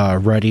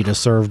ready to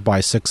serve by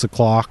 6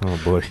 o'clock. Oh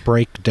boy!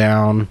 Break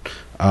down.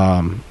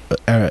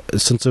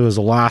 Since it was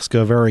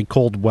Alaska, very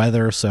cold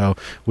weather, so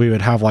we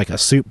would have like a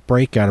soup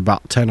break at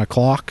about 10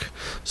 o'clock.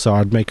 So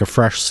I'd make a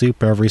fresh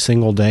soup every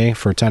single day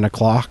for 10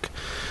 o'clock.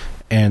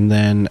 And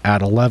then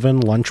at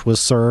 11, lunch was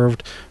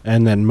served.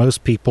 And then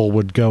most people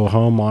would go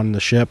home on the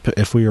ship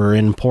if we were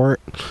in port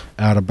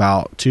at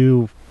about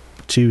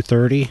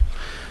 2:30.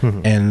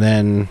 And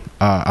then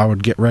I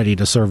would get ready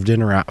to serve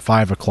dinner at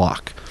 5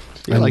 o'clock.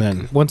 And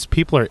then once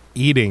people are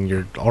eating,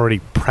 you're already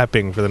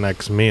prepping for the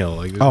next meal.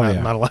 Like, there's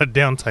not a lot of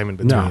downtime in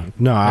between.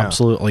 No,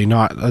 absolutely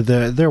not.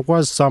 There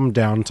was some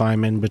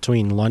downtime in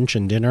between lunch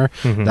and dinner.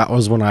 That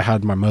was when I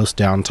had my most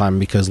downtime,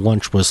 because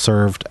lunch was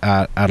served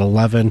at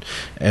 11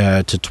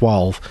 to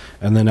 12,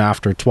 and then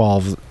after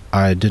 12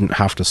 I didn't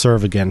have to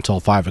serve again until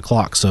 5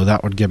 o'clock, so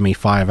that would give me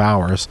 5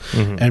 hours.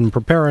 And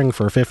preparing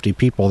for 50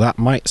 people, that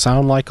might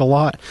sound like a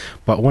lot,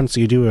 but once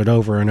you do it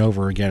over and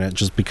over again, it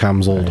just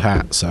becomes old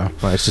hat. So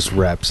it's just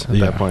reps at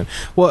that point.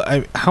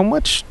 Well, how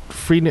much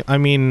freedom? I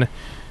mean,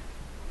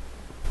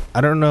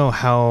 I don't know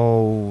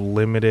how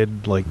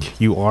limited like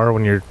you are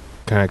when you're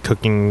kind of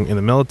cooking in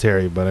the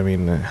military, but I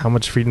mean, how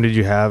much freedom did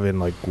you have in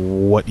like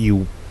what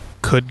you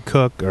could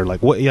cook, or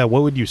like what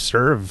would you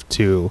serve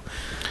to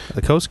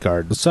the Coast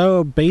Guard?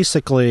 So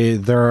basically,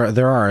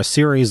 there are a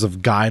series of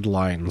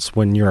guidelines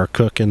when you're a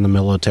cook in the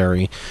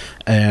military,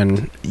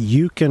 and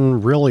you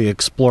can really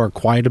explore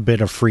quite a bit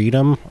of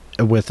freedom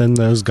within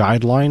those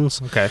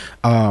guidelines. Okay.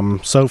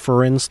 So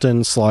for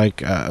instance, like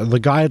the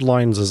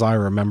guidelines as I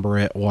remember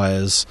it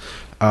was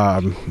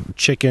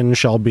chicken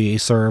shall be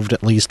served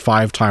at least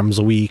 5 times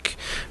a week,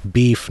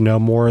 beef no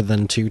more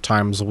than 2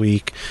 times a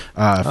week,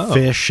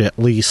 fish at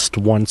least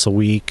once a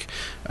week,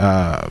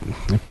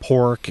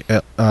 pork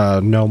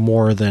no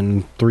more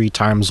than 3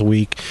 times a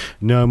week,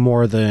 no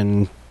more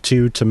than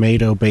 2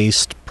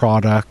 tomato-based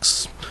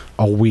products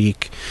a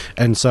week.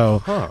 And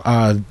so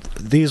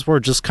these were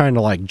just kind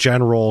of like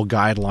general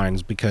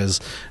guidelines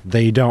because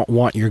they don't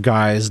want your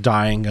guys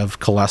dying of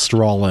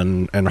cholesterol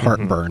and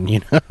heartburn.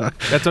 You know,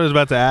 that's what I was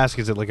about to ask.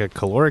 Is it like a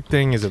caloric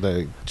thing? Is it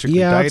a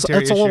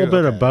dietary it's a little issue?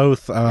 bit of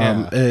both.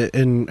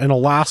 In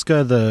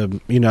Alaska,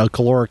 the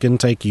caloric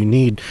intake you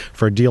need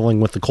for dealing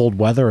with the cold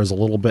weather is a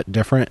little bit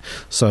different.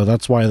 So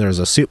that's why there's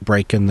a soup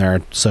break in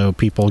there, so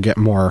people get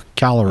more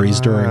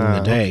calories during the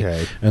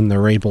day, and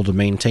they're able to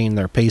maintain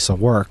their pace of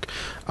work.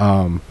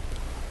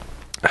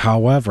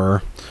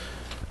 However,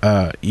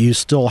 you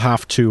still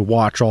have to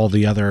watch all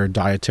the other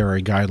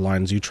dietary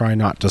guidelines. You try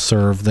not to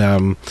serve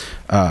them,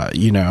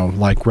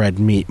 like red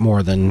meat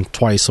more than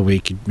twice a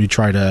week. You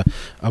try to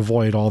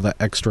avoid all the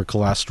extra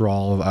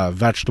cholesterol.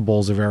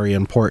 Vegetables are very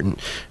important.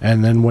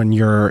 And then when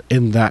you're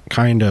in that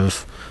kind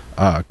of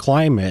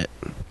climate,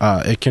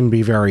 it can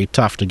be very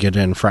tough to get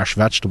in fresh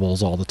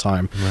vegetables all the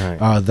time.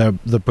 Right.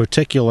 The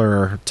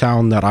particular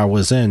town that I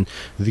was in,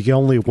 the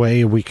only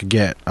way we could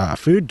get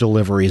food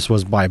deliveries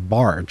was by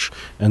barge,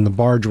 and the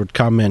barge would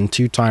come in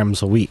 2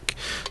 times a week.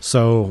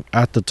 So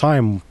at the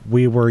time,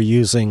 we were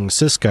using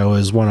Cisco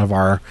as one of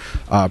our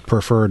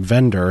preferred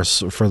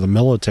vendors for the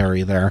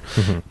military there.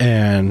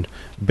 And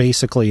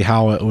basically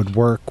how it would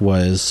work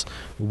was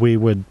we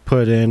would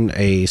put in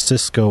a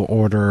Cisco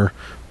order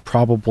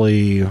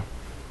probably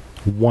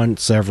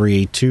once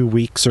every 2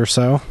 weeks or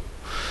so,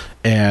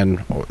 and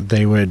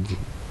they would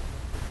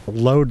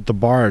load the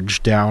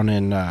barge down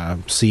in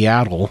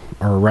Seattle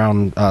or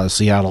around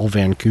Seattle,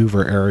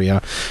 Vancouver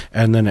area,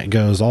 and then it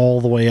goes all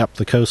the way up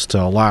the coast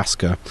to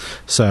Alaska.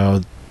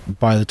 So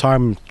by the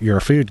time your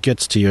food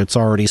gets to you, it's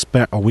already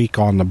spent a week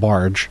on the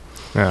barge.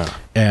 Yeah.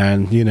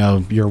 And,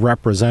 your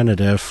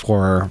representative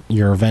for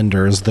your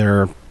vendors,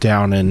 they're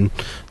down in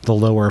the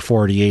lower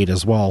 48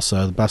 as well.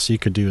 So the best you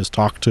could do is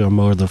talk to them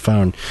over the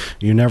phone.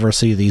 You never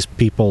see these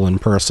people in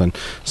person.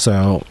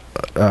 So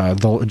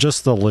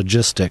just the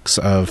logistics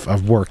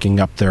of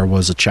working up there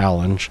was a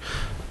challenge.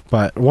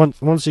 But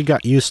once you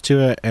got used to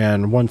it,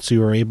 and once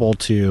you were able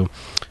to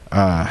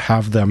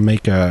have them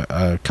make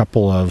a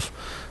couple of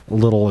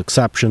little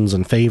exceptions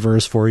and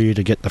favors for you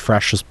to get the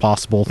freshest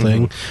possible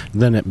thing,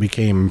 then it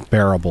became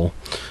bearable,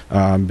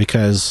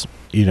 because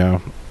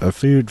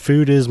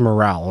food is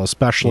morale,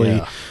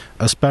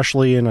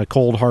 especially in a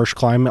cold, harsh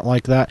climate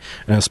like that,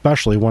 and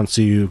especially once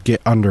you get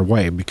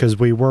underway, because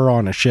we were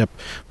on a ship,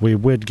 we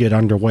would get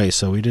underway,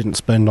 so we didn't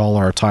spend all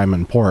our time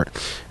in port,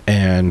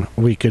 and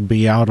we could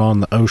be out on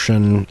the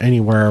ocean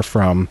anywhere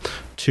from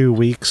 2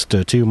 weeks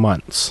to 2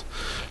 months.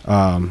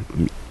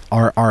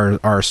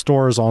 Our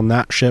stores on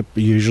that ship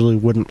usually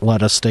wouldn't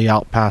let us stay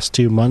out past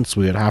 2 months.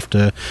 We would have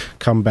to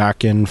come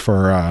back in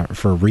for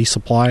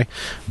resupply,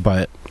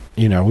 but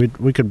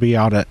we could be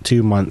out at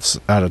 2 months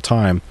at a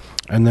time,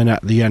 and then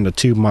at the end of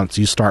 2 months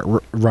you start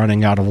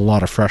running out of a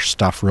lot of fresh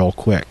stuff real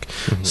quick.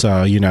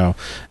 So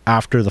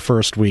after the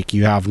first week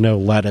you have no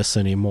lettuce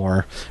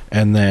anymore,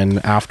 and then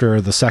after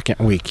the second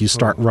week you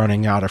start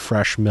running out of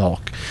fresh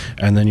milk,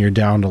 and then you're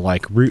down to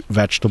like root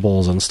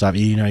vegetables and stuff.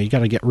 You got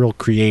to get real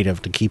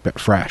creative to keep it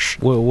fresh.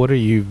 Well, what are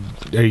you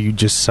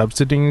just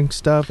substituting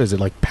stuff? Is it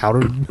like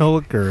powdered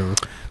milk, or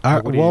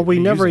we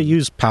never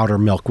used powder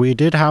milk. We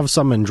did have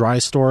some in dry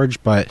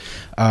storage, but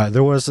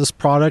there was this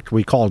product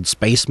we called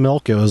space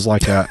milk. It was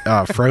like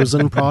a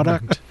frozen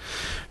product,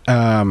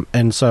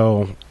 and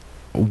so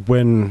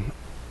when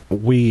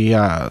we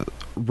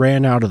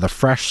ran out of the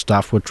fresh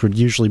stuff, which would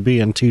usually be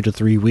in 2 to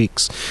 3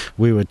 weeks,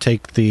 we would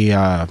take the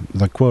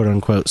quote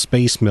unquote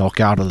space milk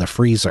out of the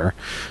freezer,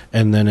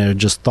 and then it would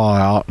just thaw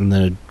out, and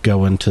then it'd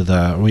go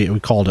into we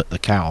called it the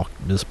cow.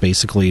 It's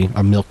basically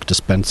a milk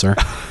dispenser.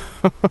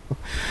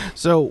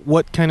 So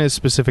what kind of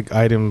specific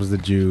items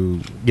did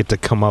you get to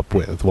come up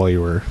with while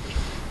you were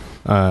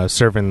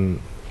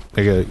serving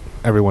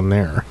everyone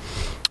there?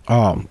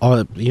 A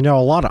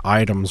lot of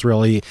items,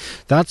 really.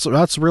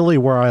 That's really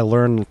where I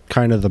learned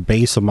kind of the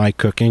base of my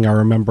cooking. I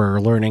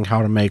remember learning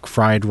how to make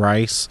fried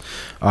rice.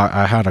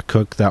 I had a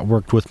cook that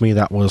worked with me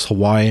that was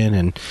Hawaiian,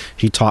 and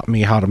he taught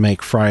me how to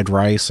make fried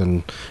rice,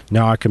 and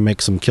now I can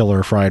make some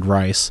killer fried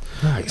rice.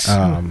 Nice.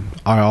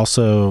 I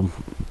also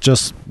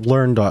just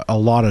learned a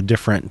lot of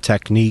different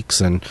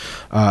techniques, and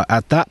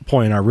at that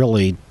point I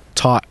really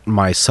taught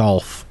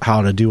myself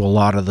how to do a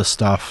lot of the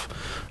stuff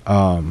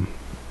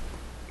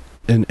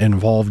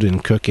involved in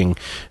cooking.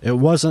 It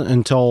wasn't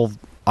until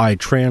I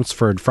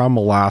transferred from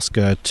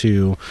Alaska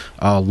to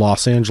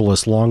Los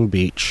Angeles, Long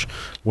Beach,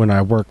 when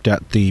I worked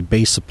at the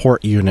Base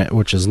Support Unit,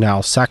 which is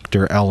now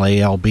Sector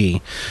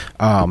LALB.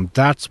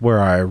 That's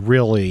where I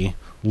really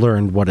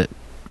learned what it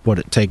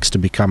takes to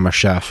become a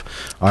chef.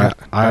 I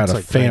had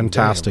a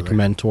fantastic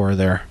mentor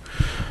there,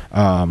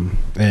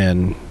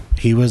 and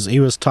he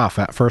was tough.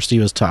 At first, he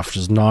was tough,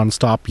 just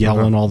nonstop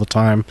yelling all the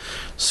time,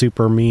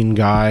 super mean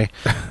guy.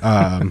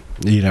 But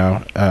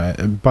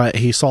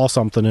he saw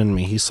something in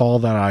me. He saw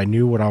that I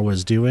knew what I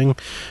was doing,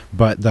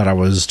 but that I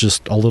was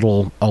just a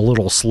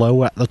little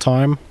slow at the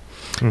time.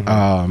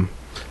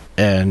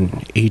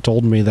 And he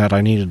told me that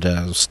I needed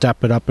to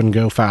step it up and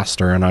go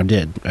faster, and I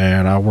did.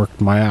 And I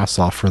worked my ass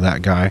off for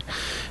that guy.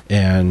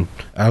 And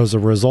as a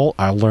result,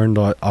 I learned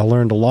a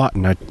lot,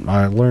 and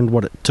I learned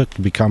what it took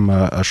to become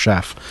a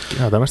chef.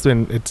 Yeah, that must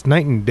have been, it's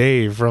night and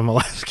day from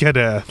Alaska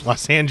to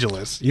Los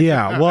Angeles.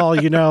 Yeah, well,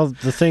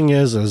 the thing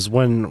is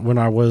when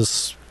I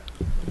was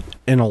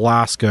in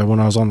Alaska, when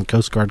I was on the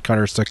Coast Guard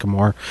Cutter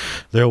Sycamore,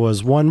 there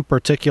was one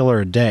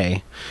particular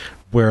day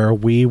where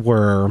we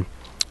were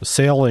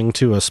sailing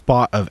to a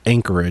spot of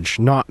anchorage,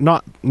 not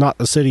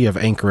the city of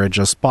Anchorage,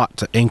 a spot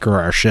to anchor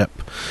our ship,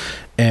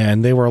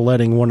 and they were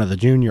letting one of the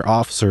junior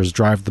officers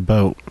drive the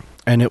boat,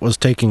 and it was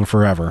taking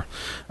forever.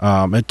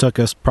 It took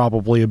us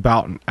probably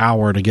about an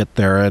hour to get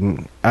there,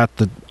 and at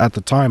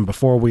the time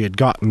before we had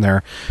gotten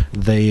there,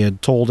 they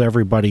had told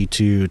everybody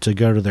to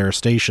go to their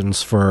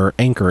stations for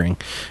anchoring,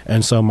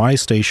 and so my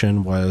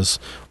station was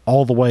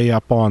all the way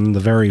up on the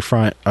very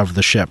front of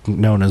the ship,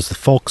 known as the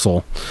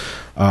forecastle.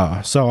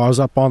 So I was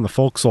up on the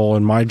forecastle,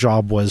 and my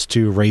job was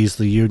to raise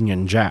the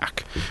Union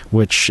Jack,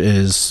 which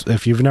is,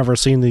 if you've never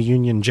seen the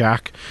Union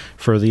Jack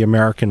for the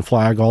American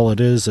flag, all it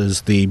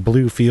is the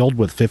blue field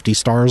with 50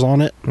 stars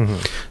on it.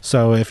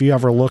 So if you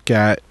ever look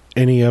at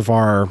any of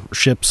our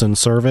ships in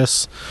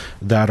service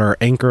that are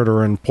anchored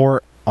or in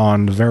port,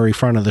 on the very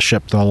front of the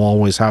ship, they'll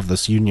always have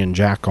this Union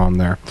Jack on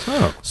there.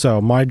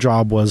 So my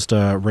job was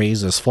to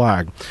raise this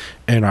flag,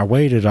 and I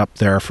waited up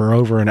there for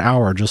over an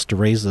hour just to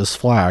raise this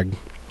flag.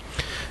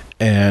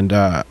 And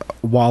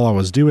while I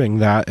was doing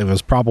that, it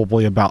was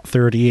probably about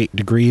 38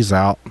 degrees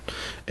out,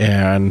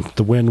 and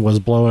the wind was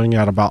blowing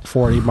at about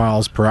 40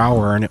 miles per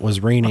hour, and it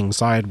was raining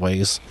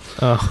sideways.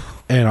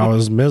 And I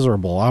was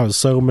miserable. I was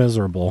so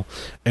miserable.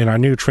 And I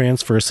knew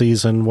transfer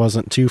season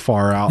wasn't too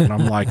far out, and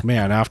I'm like,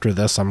 man, after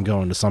this, I'm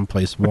going to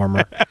someplace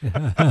warmer.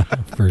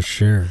 For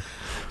sure.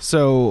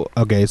 So,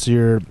 okay, so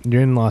you're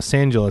in Los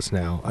Angeles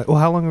now. Well,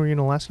 how long were you in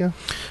Alaska?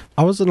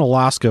 I was in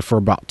Alaska for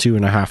about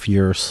 2.5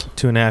 years.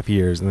 2.5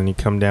 years, and then you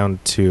come down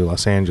to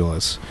Los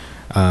Angeles.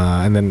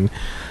 And then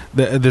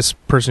this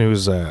person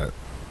who's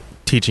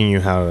teaching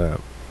you how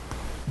to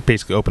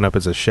basically open up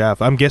as a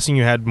chef, I'm guessing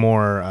you had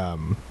more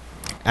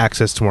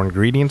access to more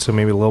ingredients, so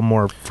maybe a little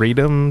more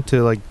freedom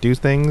to like do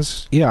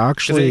things. Yeah,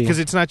 actually, because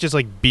it's not just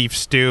like beef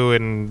stew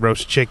and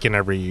roast chicken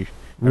every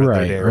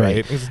day,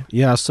 right?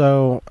 Yeah,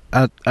 so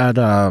at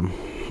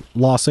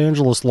Los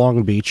Angeles,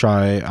 Long Beach,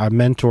 I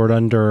mentored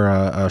under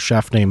a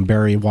chef named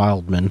Barry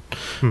Wildman.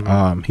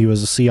 He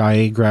was a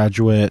CIA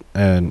graduate,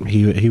 and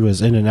he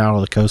was in and out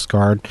of the Coast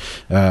Guard.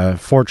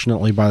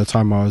 Fortunately, by the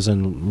time I was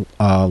in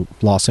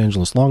Los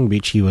Angeles, Long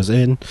Beach, he was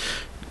in,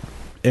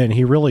 and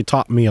he really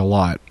taught me a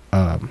lot.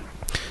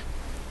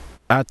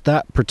 At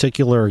that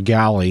particular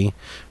galley,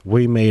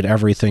 we made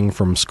everything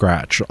from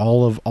scratch.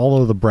 All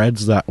of the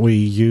breads that we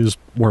used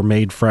were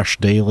made fresh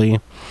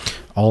daily.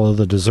 All of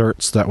the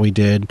desserts that we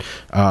did,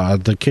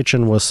 the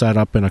kitchen was set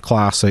up in a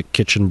classic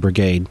kitchen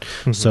brigade.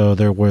 So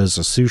there was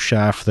a sous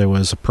chef, there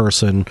was a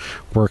person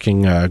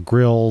working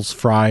grills,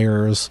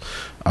 fryers,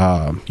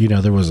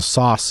 there was a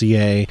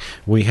saucier.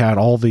 We had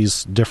all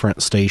these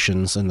different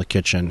stations in the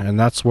kitchen, and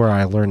that's where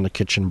I learned the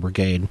kitchen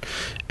brigade.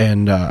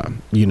 And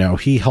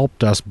he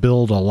helped us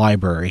build a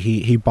library.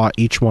 He bought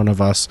each one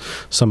of us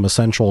some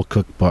essential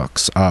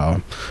cookbooks.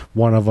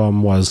 One of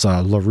them was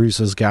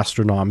LaRusse's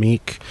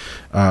Gastronomique.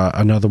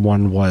 Another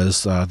one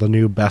was the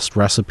new best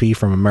recipe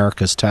from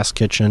America's Test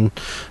Kitchen.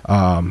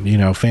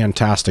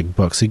 Fantastic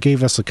books. He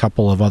gave us a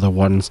couple of other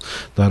ones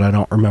that I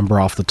don't remember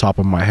off the top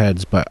of my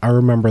head, but I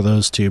remember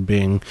those two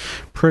being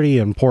pretty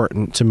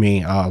important to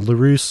me.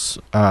 LaRusse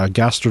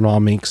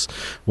Gastronomiques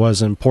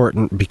was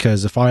important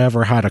because if I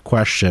ever had a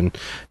question,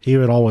 he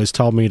would always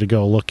tell me to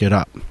go look it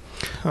up.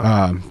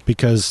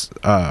 Because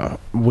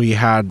we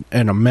had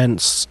an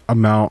immense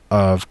amount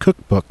of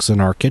cookbooks in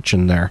our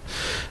kitchen there,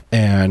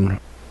 and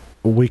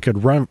we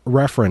could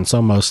reference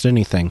almost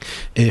anything.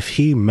 If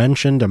he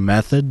mentioned a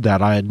method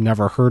that I had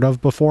never heard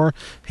of before,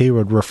 he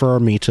would refer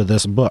me to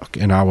this book,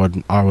 and I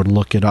would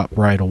look it up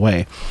right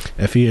away.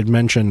 If he had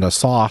mentioned a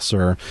sauce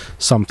or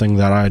something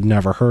that I had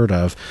never heard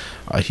of,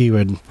 he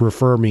would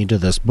refer me to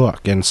this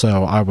book, and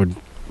so I would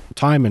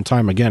time and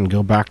time again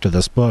go back to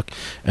this book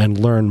and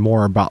learn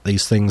more about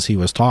these things he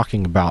was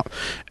talking about.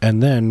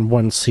 And then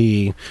once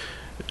he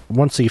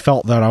he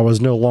felt that I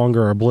was no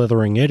longer a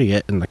blithering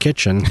idiot in the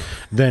kitchen,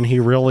 then he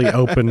really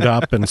opened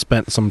up and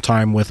spent some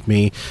time with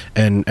me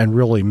and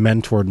really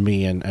mentored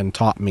me and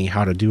taught me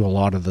how to do a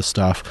lot of the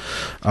stuff.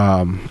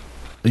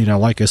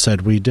 Like I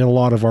said, we did a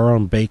lot of our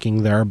own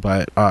baking there,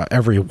 but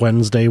every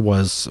Wednesday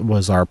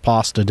was our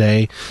pasta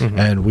day,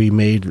 and we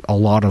made a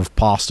lot of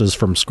pastas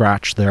from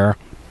scratch there.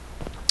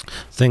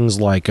 Things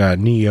like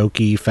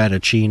gnocchi,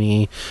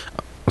 fettuccine,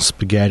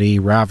 spaghetti,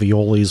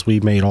 raviolis, we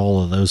made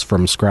all of those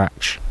from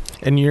scratch.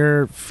 And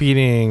you're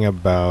feeding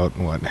about,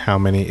 how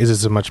many? Is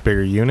this a much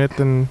bigger unit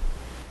than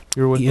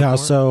you were with before?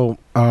 So...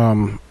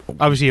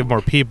 obviously you have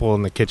more people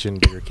in the kitchen,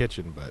 bigger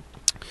kitchen, but...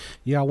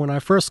 Yeah, when I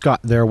first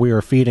got there, we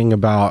were feeding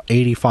about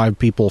 85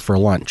 people for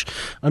lunch.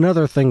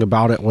 Another thing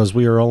about it was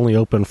we were only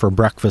open for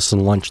breakfast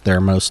and lunch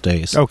there most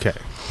days. Okay.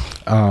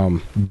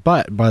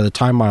 But by the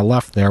time I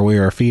left there, we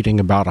were feeding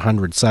about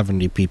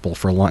 170 people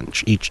for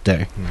lunch each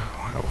day.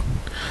 Wow.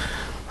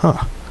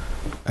 Huh.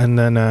 And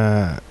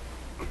then,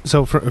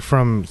 so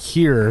from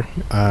here,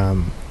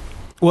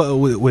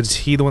 was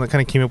he the one that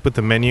kind of came up with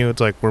the menu?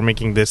 It's like, we're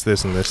making this,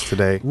 and this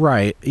today.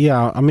 Right.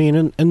 Yeah. I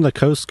mean, in the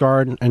Coast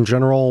Guard in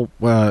general,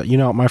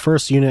 my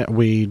first unit,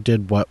 we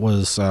did what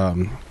was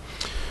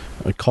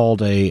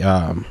called a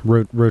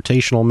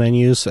rotational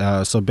menus.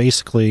 So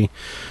basically,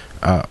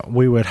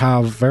 we would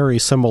have very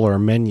similar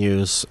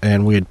menus,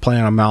 and we'd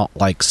plan them out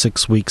like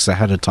 6 weeks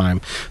ahead of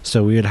time.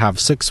 So we would have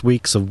 6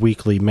 weeks of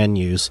weekly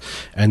menus,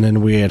 and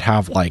then we'd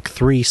have like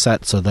 3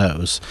 sets of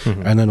those,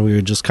 and then we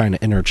would just kind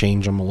of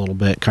interchange them a little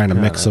bit, kind of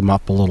mix them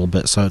up a little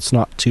bit, so it's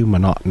not too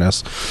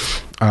monotonous.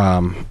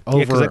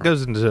 Because that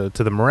goes into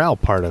the morale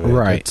part of it.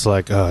 Right. It's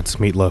like, oh, it's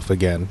meatloaf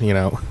again.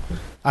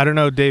 I don't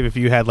know, Dave, if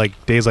you had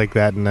like days like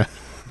that.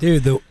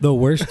 Dude, the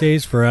worst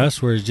days for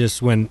us were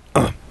just when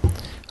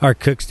our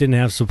cooks didn't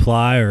have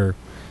supply, or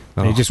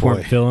they just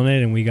weren't filling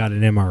it, and we got an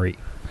MRE.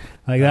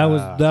 Like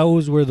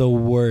those were the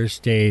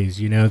worst days,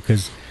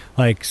 because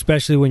like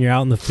especially when you're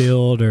out in the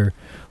field or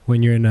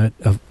when you're in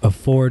a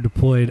forward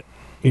deployed,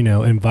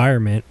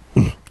 environment,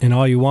 and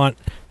all you want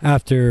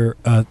after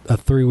a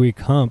 3-week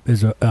hump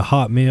is a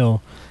hot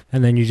meal,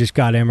 and then you just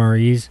got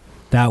MREs.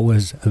 That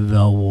was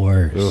the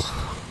worst.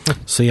 Ugh.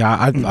 See,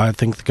 I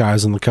think the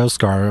guys in the Coast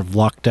Guard have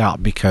lucked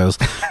out, because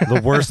the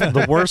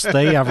worst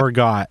they ever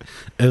got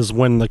is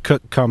when the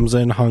cook comes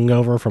in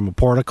hungover from a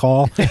port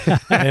call,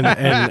 and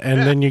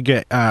then you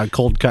get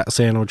cold cut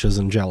sandwiches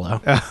and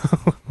Jello.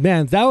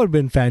 Man, that would have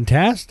been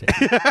fantastic.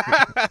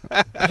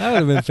 That would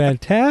have been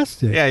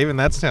fantastic. Yeah, even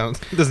that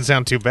doesn't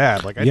sound too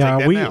bad. Like, take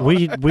that now.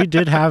 we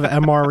did have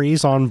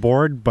MREs on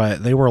board,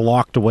 but they were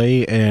locked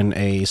away in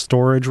a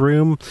storage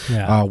room,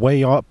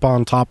 way up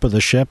on top of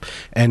the ship,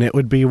 and it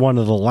would be one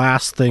of the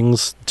last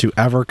things to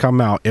ever come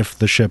out if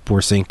the ship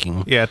were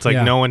sinking. Yeah, it's like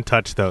no one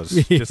touched those.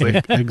 Just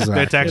like,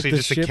 exactly. It's actually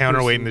just a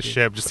counterweight in the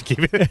ship, just to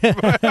keep it.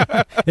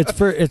 It's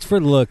for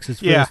looks.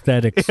 It's for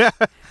aesthetics. Yeah.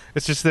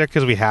 It's just there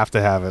because we have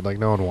to have it. Like,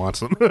 no one wants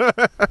them.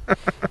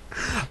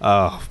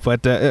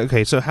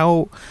 Okay. So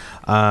how,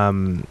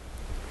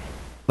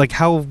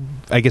 how,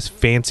 I guess,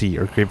 fancy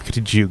or creative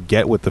did you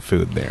get with the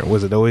food there?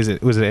 Was it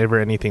ever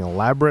anything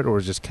elaborate, or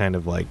was it just kind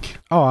of like?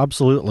 Oh,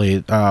 absolutely.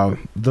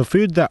 The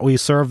food that we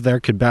served there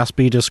could best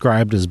be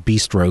described as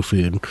bistro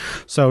food.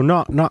 So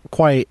not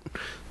quite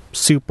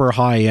super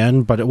high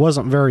end, but it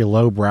wasn't very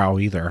lowbrow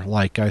either.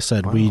 Like I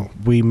said,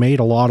 we made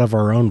a lot of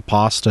our own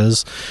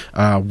pastas.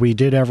 We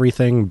did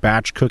everything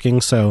batch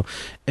cooking. So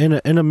in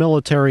a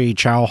military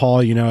chow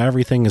hall,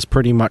 everything is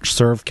pretty much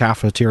served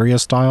cafeteria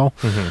style.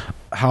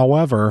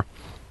 However,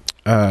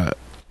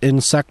 in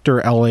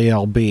Sector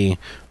LALB,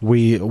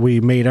 we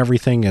made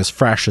everything as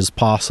fresh as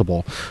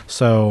possible.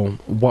 So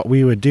what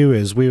we would do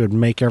is we would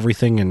make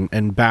everything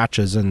in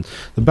batches, and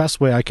the best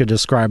way I could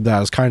describe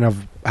that is kind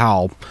of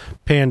how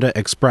Panda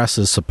Express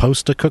is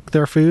supposed to cook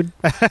their food.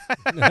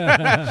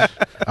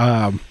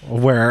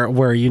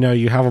 Where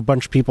you have a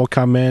bunch of people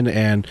come in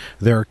and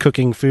they're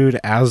cooking food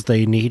as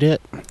they need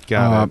it.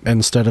 Got it.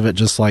 Instead of it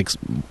just like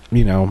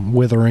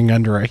withering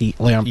under a heat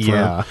lamp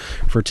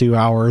for 2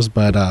 hours.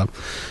 But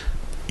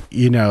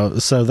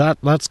so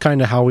that's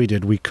kind of how we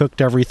did. We cooked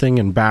everything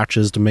in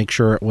batches to make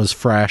sure it was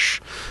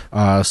fresh.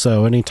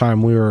 So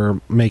anytime we were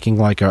making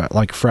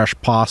like fresh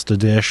pasta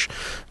dish,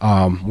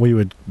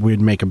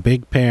 we'd make a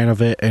big pan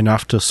of it,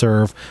 enough to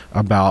serve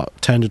about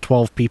 10 to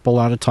 12 people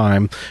at a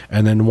time.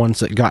 And then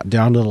once it got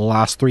down to the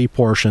last 3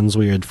 portions,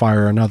 we would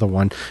fire another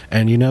one.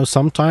 And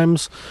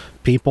sometimes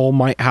people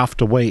might have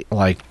to wait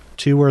like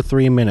 2 or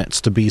 3 minutes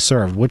to be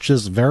served, which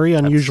is very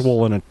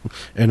unusual in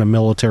a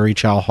military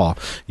chow hall.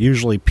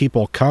 Usually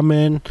people come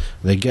in,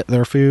 they get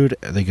their food,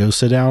 they go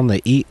sit down,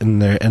 they eat,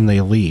 and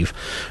they leave.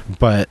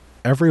 But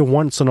every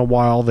once in a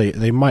while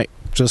they might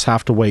just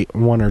have to wait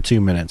 1 or 2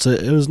 minutes.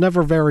 It was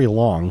never very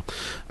long,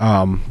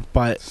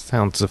 but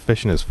sounds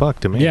efficient as fuck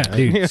to me. Yeah,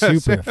 dude,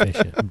 super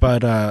efficient.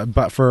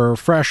 But for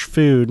fresh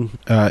food,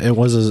 it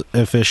was as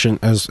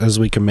efficient as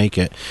we can make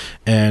it,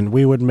 and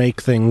we would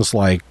make things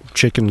like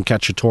chicken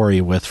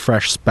cacciatore with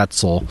fresh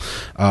spetzel.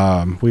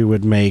 We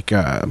would make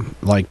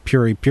like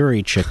puri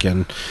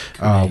chicken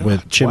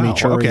with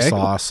chimichurri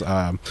sauce.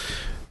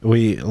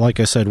 Like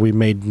I said, we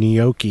made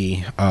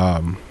gnocchi.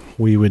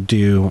 We would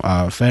do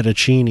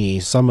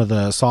fettuccine. Some of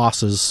the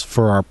sauces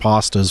for our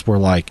pastas were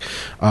like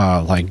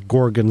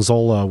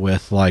gorgonzola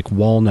with like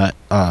walnut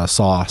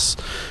sauce.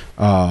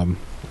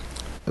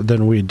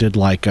 Then we did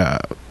like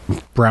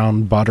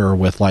brown butter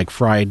with like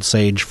fried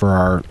sage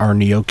for our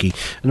gnocchi,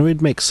 and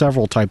we'd make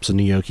several types of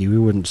gnocchi. We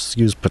wouldn't just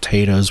use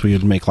potatoes. We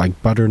would make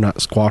like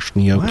butternut squash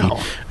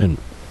gnocchi and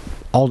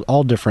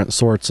all different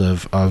sorts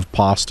of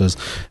pastas,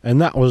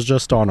 and that was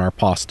just on our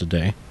pasta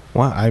day.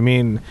 Wow, I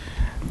mean,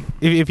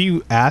 if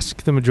you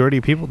ask the majority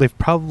of people, they've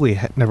probably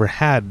never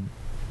had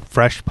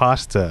fresh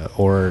pasta,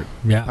 or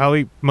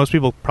probably most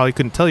people probably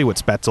couldn't tell you what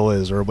spetzel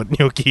is or what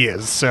gnocchi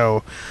is.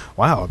 So,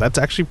 wow, that's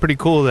actually pretty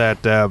cool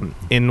that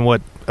in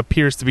what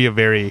appears to be a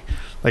very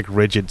like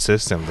rigid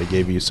system, they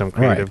gave you some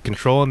creative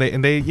control, and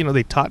they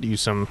they taught you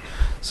some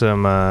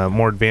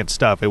more advanced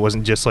stuff. It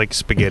wasn't just like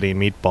spaghetti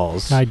and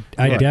meatballs.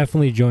 I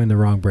definitely joined the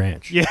wrong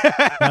branch. Yeah,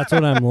 that's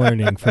what I'm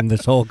learning from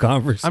this whole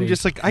conversation. I'm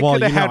just like, I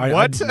could have had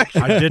what?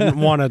 I didn't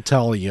want to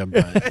tell you,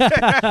 but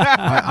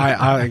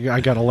I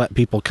got to let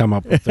people come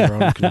up with their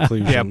own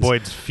conclusions. Yeah,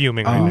 Boyd's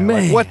fuming right now.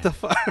 Like, what the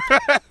fuck?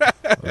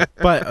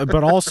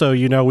 But also,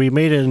 we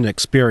made it an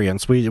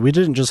experience. We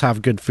didn't just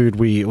have good food.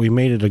 We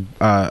made it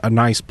a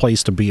nice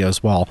place to be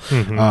as well.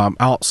 Mm-hmm.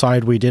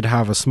 Outside, we did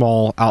have a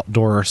small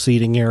outdoor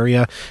seating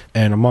area,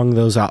 and among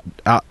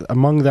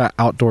that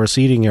outdoor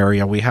seating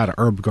area, we had an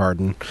herb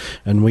garden,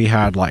 and we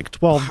had like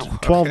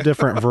 12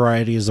 different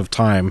varieties of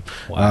thyme,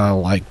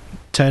 like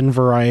 10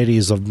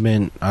 varieties of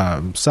mint,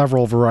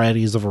 several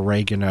varieties of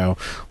oregano,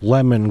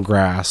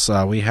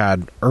 lemongrass. We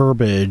had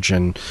herbage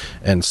and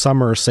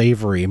summer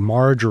savory,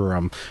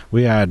 marjoram.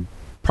 We had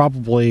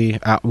probably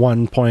at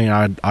one point,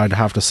 I'd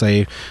have to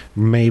say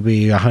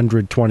maybe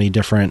 120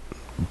 different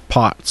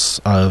pots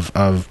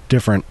of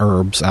different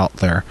herbs out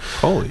there.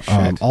 Holy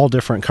shit. All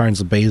different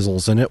kinds of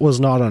basils, and it was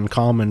not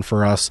uncommon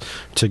for us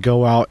to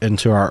go out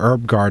into our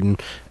herb garden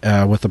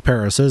with a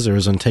pair of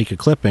scissors and take a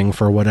clipping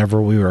for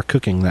whatever we were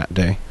cooking that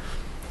day.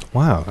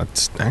 Wow,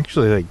 that's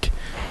actually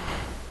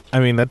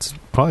that's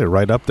probably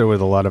right up there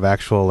with a lot of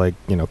actual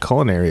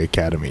culinary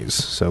academies.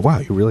 So wow,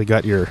 you really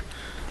got your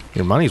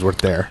money's worth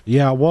there.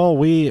 Yeah, well,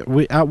 we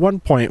at one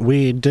point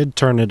we did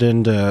turn it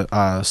into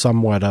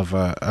somewhat of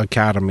a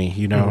academy.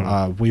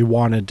 We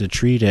wanted to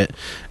treat it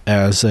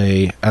as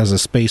a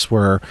space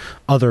where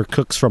other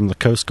cooks from the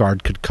Coast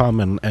Guard could come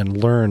and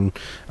learn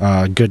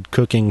good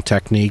cooking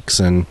techniques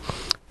and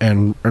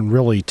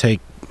really take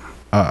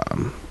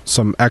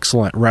some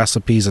excellent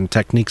recipes and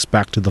techniques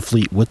back to the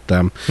fleet with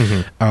them.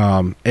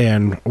 Mm-hmm.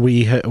 And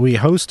we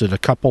hosted a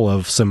couple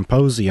of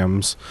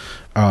symposiums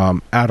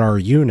at our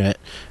unit,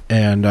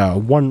 and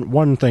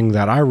one thing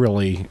that I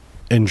really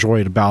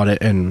enjoyed about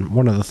it, and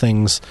one of the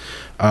things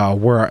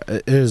where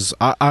is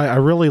I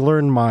really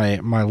learned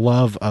my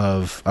love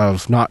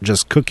of not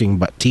just cooking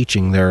but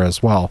teaching there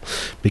as well,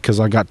 because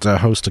I got to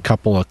host a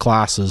couple of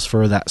classes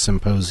for that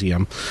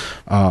symposium.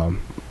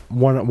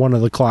 One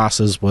of the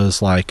classes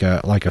was like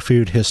a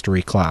food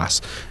history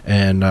class,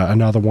 and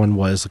another one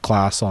was a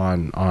class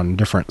on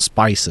different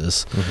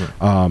spices.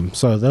 Mm-hmm.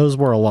 So those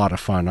were a lot of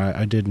fun.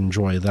 I did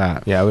enjoy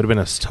that. Yeah, I would have been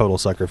a total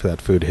sucker for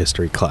that food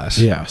history class.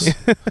 Yes.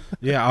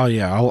 Yeah. Oh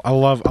yeah. I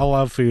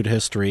love food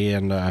history,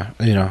 and I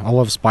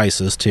love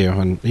spices too.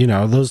 And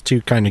those two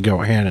kind of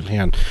go hand in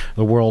hand.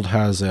 The world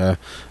has a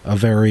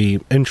very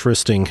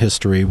interesting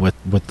history with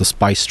the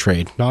spice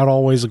trade. Not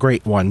always a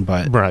great one,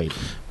 but right.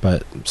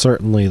 But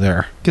certainly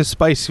there. Because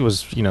spice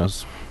was,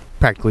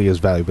 practically as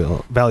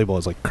valuable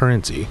as like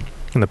currency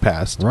in the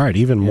past. Right,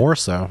 even more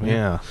so.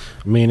 Yeah.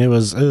 I mean, it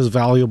was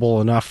valuable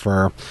enough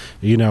for,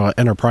 an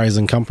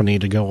enterprising company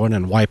to go in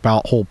and wipe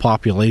out whole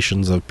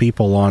populations of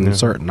people on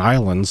certain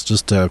islands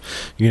just to,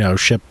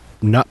 ship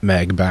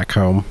nutmeg back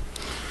home.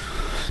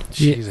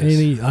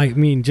 Jesus.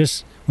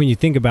 Just when you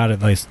think about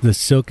it, like the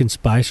silk and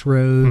spice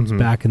roads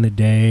back in the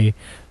day,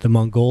 the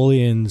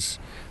Mongolians,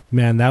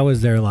 man, that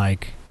was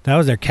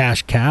their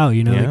cash cow.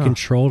 They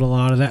controlled a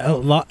lot of that.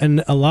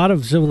 A lot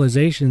of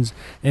civilizations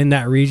in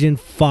that region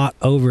fought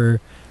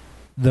over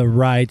the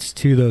rights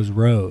to those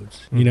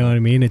roads. You know what I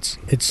mean? It's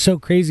so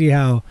crazy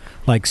how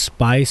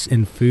spice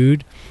and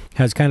food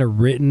has kind of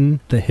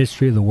written the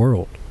history of the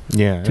world.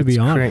 Yeah, to be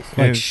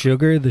honest,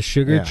 sugar, the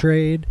sugar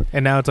trade,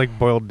 and now it's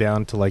boiled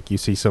down to you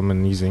see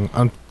someone using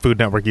on Food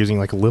Network using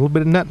a little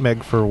bit of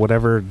nutmeg for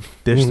whatever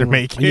dish they're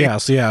making.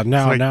 Yes, yeah.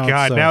 Now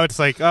it's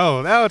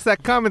it's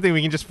that common thing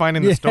we can just find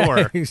in the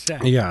store.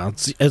 Exactly. Yeah,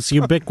 it's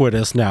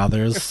ubiquitous now.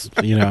 There's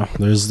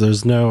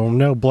there's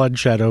no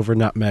bloodshed over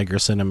nutmeg or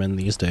cinnamon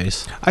these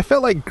days. I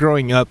felt like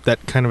growing up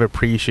that kind of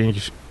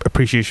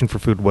appreciation for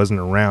food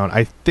wasn't around.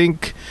 I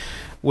think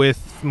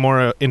with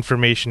more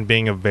information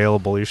being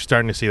available, you're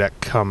starting to see that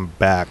come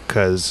back.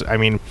 Because I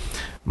mean,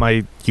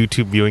 my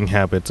YouTube viewing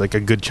habits, like a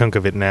good chunk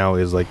of it now,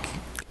 is like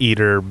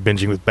Eater,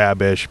 Binging with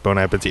Babish, Bon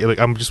Appetit. Like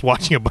I'm just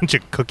watching a bunch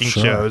of cooking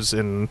shows,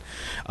 and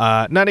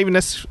not even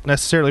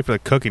necessarily for the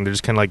cooking. They're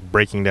just kind of like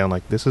breaking down,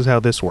 like, this is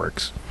how this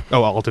works.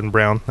 Oh, Alton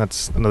Brown,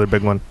 that's another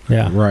big one.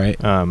 Yeah, right.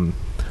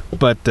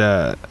 But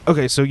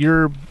okay, so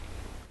you're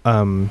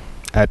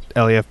at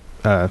LALB?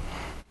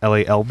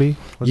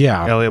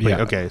 Yeah, LALB. yeah.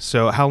 Okay,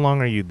 so how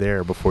long are you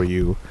there before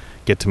you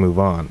get to move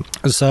on?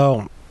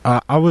 So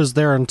I was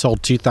there until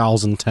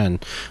 2010.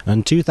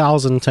 In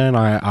 2010,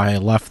 I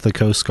left the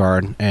Coast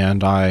Guard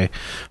and I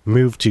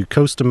moved to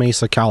Costa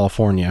Mesa,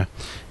 California.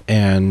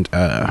 And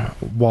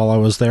while I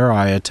was there,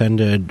 I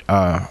attended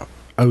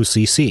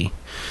OCC,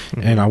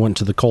 and I went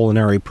to the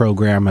culinary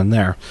program in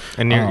there.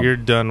 And you're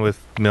done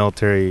with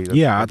military?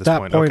 At that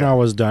point okay. I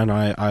was done.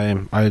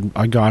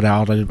 I got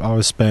out. I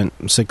was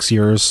spent 6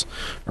 years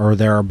or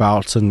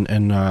thereabouts in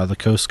the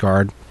Coast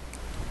Guard.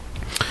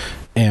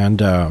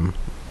 And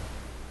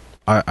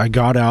I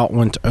got out,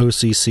 went to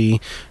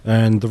OCC,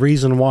 and the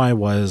reason why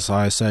was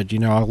I said,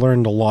 I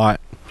learned a lot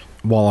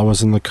while I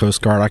was in the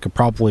Coast Guard. I could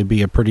probably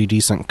be a pretty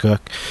decent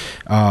cook,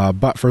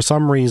 but for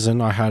some reason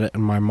I had it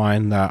in my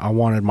mind that I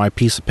wanted my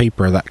piece of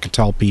paper that could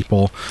tell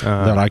people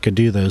that I could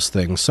do those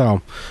things.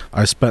 So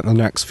I spent the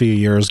next few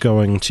years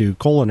going to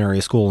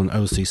culinary school in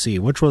OCC,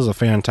 which was a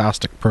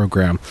fantastic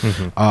program.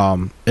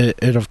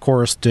 It of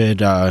course did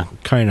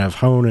kind of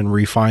hone and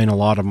refine a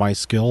lot of my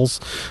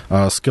skills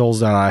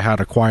that I had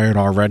acquired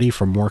already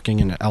from working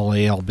in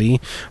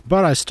LALB,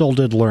 but I still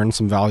did learn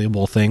some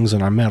valuable things,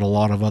 and I met a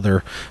lot of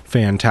other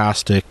fantastic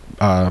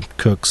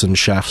cooks and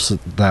chefs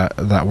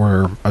that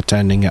were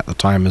attending at the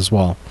time as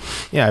well.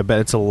 Yeah, I bet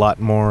it's a lot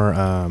more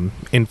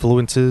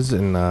influences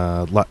and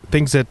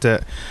things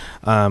that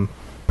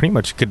pretty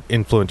much could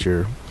influence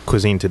your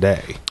cuisine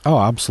today. Oh,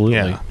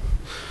 absolutely. Yeah.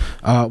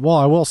 Well,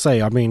 I will say,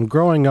 I mean,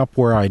 growing up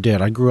where I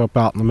did, I grew up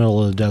out in the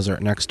middle of the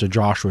desert next to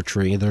Joshua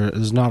Tree. There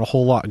is not a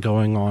whole lot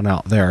going on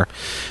out there.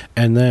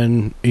 And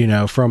then,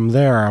 from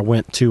there, I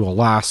went to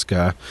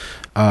Alaska.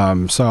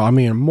 So, I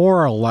mean,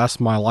 more or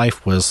less, my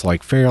life was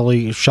like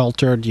fairly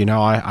sheltered.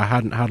 I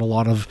hadn't had a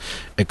lot of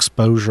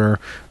exposure.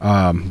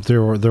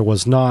 There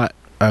was not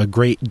a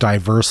great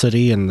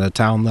diversity in the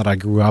town that I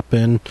grew up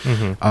in.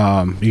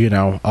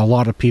 A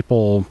lot of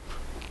people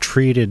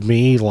treated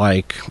me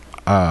like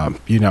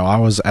I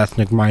was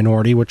ethnic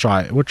minority, which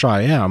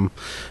I am,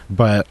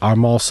 but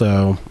I'm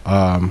also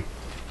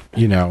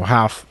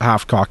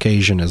half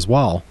Caucasian as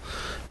well.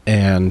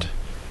 And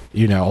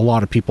a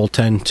lot of people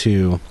tend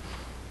to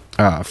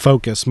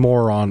focus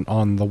more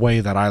on the way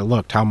that I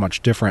looked, how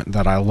much different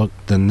that I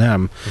looked than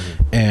them.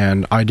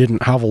 And I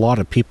didn't have a lot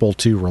of people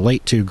to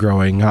relate to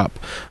growing up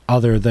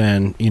other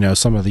than,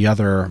 some of the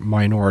other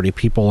minority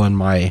people in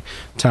my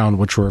town,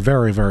 which were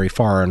very, very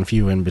far and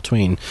few in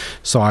between.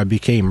 So I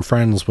became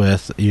friends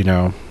with,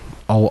 a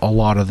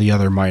lot of the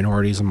other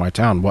minorities in my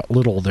town, what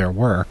little there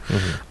were.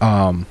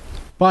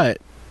 But,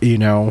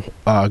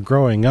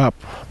 growing up,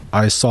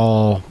 I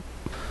saw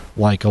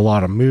like a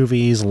lot of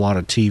movies, a lot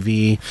of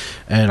TV,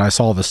 and I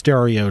saw the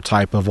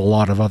stereotype of a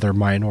lot of other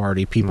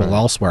minority people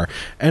elsewhere,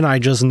 and I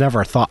just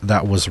never thought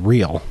that was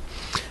real.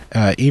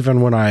 Even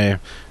when I,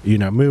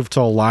 moved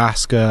to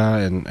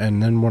Alaska,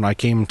 and then when I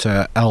came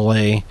to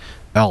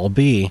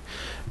LALB,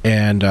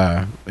 and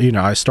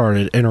I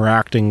started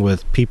interacting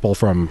with people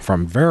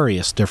from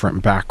various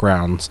different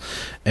backgrounds,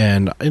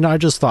 and I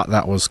just thought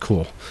that was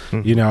cool.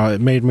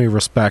 It made me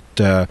respect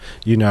the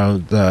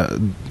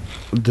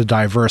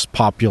diverse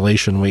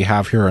population we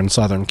have here in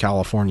Southern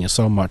California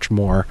so much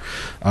more.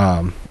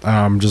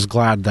 I'm just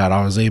glad that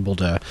I was able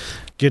to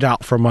get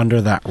out from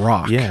under that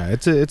rock. Yeah,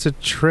 it's a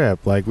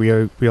trip. Like we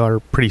are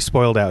pretty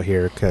spoiled out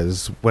here,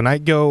 because when I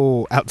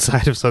go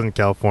outside of Southern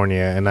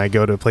California and I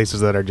go to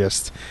places that are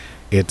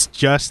it's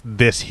just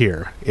this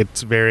here,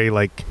 it's very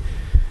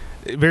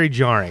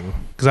jarring,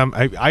 because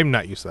I'm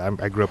not used to that.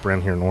 I grew up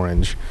around here in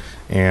Orange,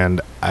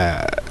 and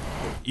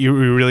you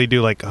really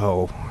do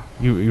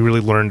you really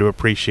learn to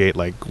appreciate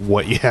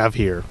what you have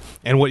here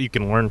and what you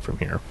can learn from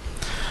here.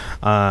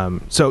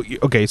 So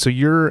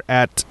you're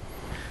at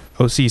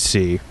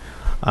OCC.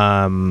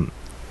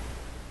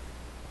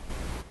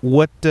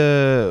 What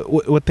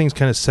things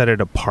kind of set it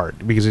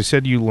apart? Because you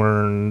said you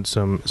learned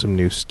some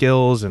new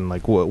skills, and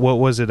what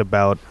was it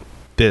about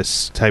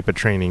this type of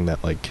training that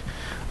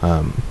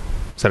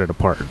set it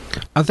apart?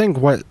 I think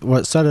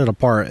what set it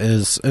apart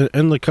is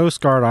in the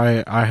Coast Guard,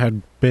 I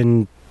had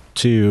been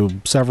to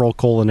several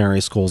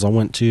culinary schools. I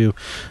went to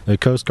the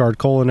Coast Guard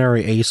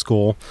Culinary A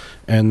School,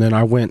 and then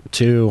I went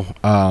to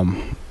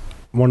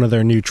one of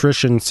their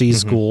nutrition C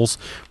schools,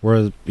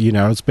 where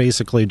it's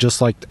basically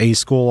just like the A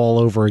school all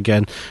over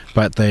again,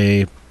 but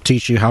they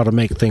teach you how to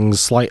make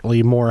things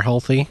slightly more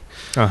healthy.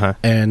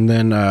 And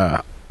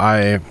then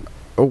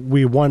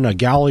we won a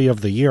Galley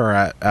of the Year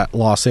at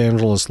Los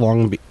Angeles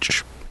Long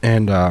Beach,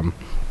 and the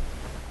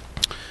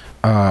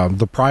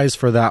prize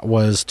for that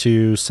was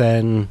to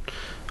send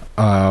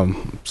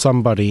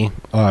somebody,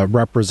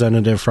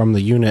 representative from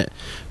the unit,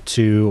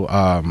 to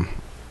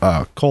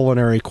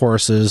culinary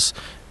courses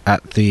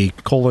at the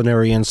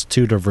Culinary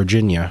Institute of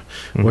Virginia,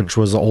 which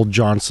was the old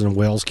Johnson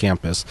Wales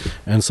campus.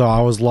 And so I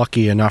was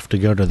lucky enough to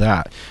go to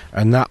that.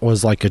 And that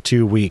was like a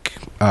 2-week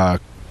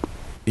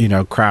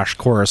crash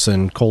course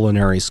in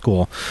culinary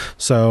school.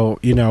 So,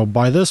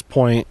 by this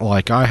point,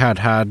 like, I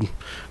had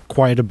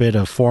quite a bit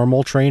of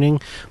formal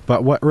training,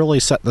 but what really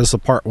set this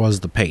apart was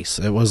the pace.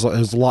 It was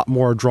a lot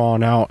more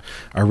drawn out.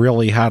 I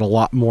really had a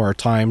lot more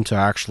time to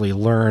actually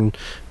learn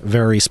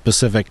very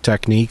specific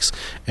techniques,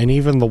 and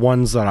even the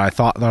ones that I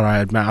thought that I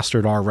had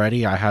mastered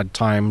already, I had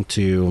time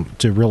to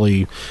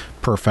really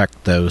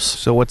perfect those.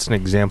 So what's an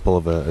example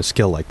of a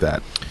skill like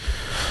that?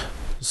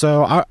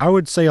 So I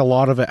would say a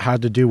lot of it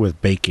had to do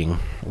with baking.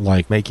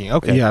 Like Baking,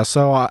 okay. Yeah,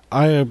 so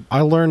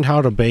I learned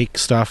how to bake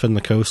stuff in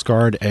the Coast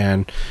Guard,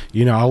 and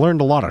I learned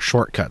a lot of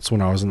shortcuts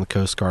when I was in the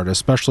Coast Guard,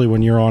 especially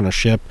when you're on a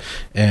ship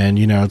and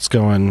it's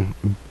going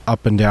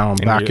up and down,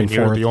 back and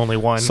forth, the only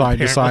one, side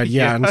to side.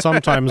 Yeah, and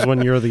sometimes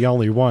when you're the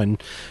only one,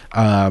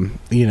 a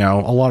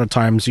lot of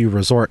times you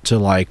resort to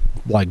like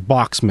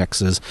box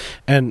mixes,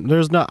 and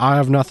I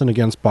have nothing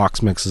against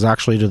box mixes.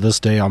 Actually, to this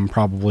day, I'm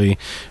probably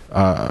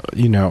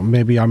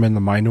maybe I'm in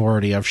the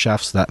minority of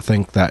chefs that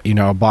think that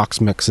a box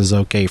mix is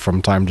okay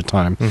from time to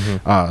time.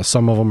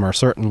 Some of them are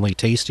certainly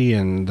tasty,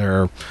 and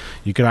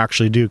you could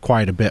actually do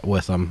quite a bit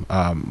with them,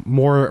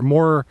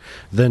 more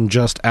than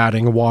just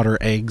adding water,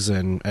 eggs,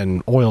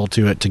 and oil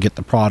to it to get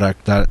the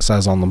product that it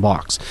says on the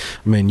box.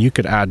 I mean, you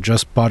could add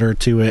just butter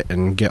to it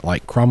and get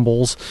like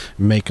crumbles,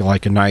 make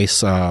like a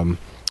nice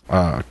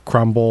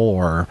crumble,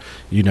 or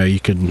you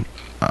could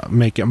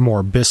make it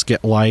more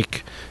biscuit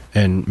like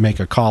and make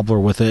a cobbler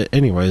with it.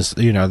 Anyways,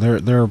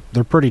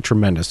 they're pretty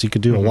tremendous. You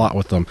could do a lot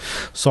with them.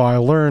 So I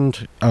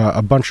learned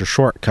a bunch of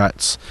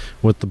shortcuts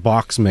with the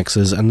box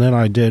mixes, and then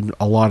I did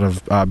a lot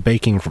of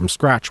baking from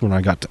scratch when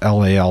I got to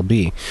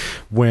LALB.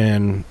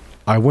 When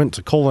I went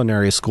to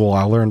culinary school,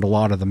 I learned a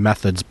lot of the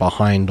methods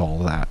behind all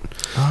that.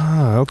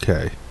 Ah,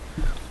 okay.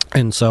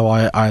 And so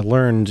I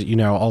learned,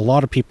 a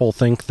lot of people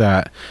think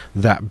that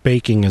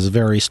baking is a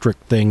very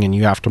strict thing and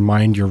you have to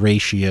mind your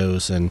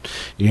ratios, and,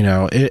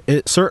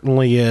 it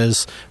certainly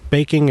is.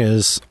 Baking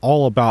is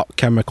all about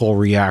chemical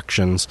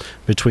reactions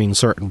between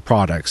certain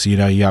products. You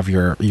have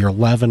your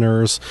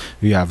leaveners,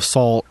 you have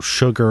salt,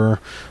 sugar,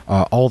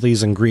 all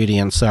these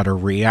ingredients that are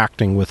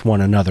reacting with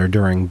one another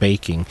during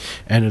baking.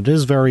 And it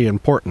is very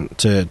important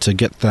to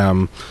get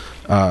them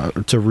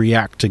to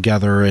react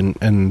together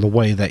in the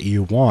way that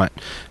you want.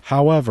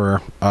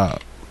 However,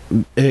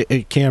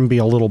 it can be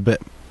a little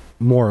bit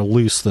more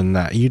loose than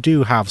that. You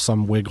do have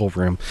some wiggle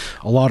room.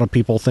 A lot of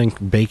people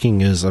think baking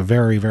is a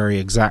very, very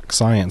exact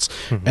science,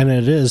 and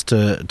it is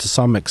to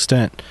some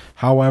extent.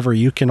 However,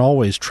 you can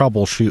always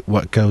troubleshoot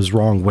what goes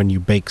wrong when you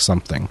bake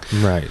something.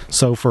 Right.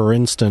 So, for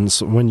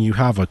instance, when you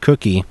have a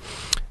cookie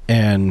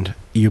and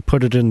you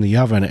put it in the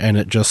oven and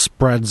it just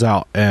spreads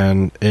out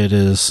and it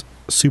is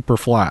super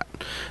flat,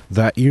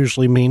 that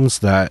usually means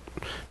that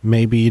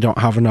maybe you don't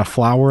have enough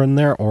flour in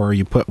there, or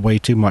you put way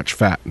too much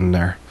fat in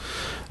there.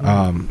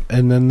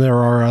 And then there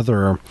are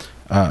other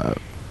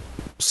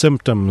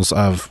symptoms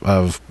of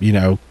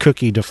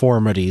cookie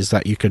deformities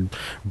that you could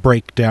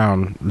break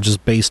down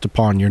just based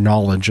upon your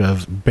knowledge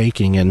of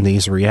baking and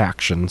these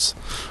reactions.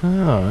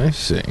 Oh, I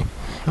see.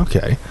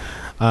 Okay.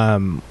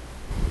 And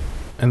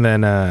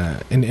then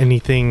in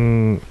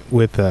anything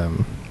with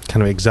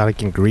kind of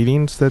exotic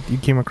ingredients that you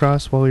came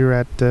across while you were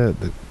at the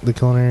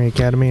Culinary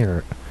Academy,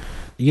 or?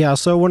 Yeah,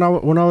 so when I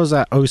was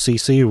at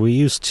OCC, we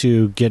used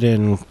to get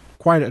in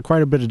quite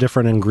a bit of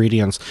different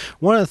ingredients.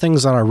 One of the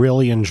things that I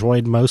really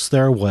enjoyed most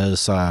there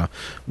was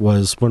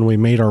when we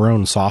made our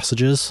own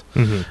sausages,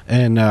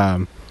 and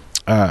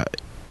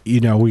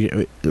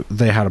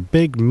they had a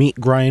big meat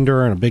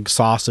grinder and a big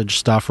sausage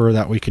stuffer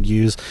that we could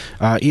use.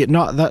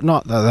 Not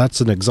that that's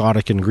an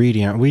exotic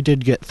ingredient. We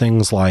did get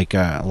things like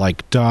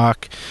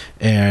duck,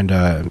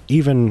 and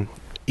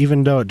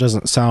even though it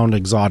doesn't sound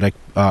exotic,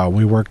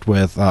 we worked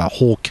with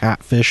whole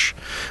catfish,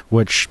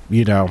 which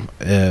not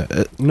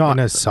in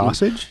a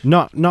sausage,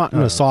 not in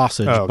a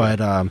sausage, okay.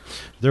 But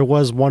there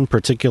was one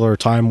particular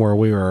time where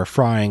we were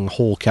frying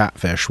whole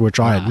catfish, which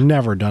I had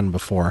never done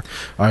before.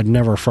 I'd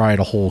never fried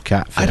a whole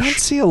catfish. I don't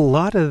see a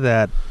lot of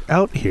that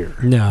out here.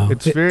 No,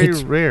 it's very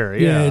rare.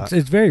 Yeah,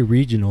 it's very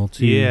regional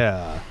too.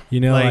 Yeah.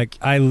 Like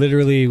I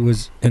literally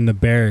was in the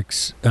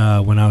barracks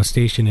when I was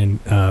stationed in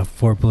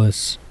Fort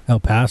Bliss, El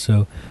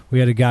Paso. We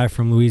had a guy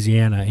from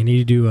Louisiana, and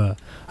he'd do a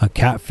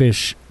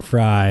catfish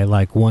fry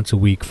like once a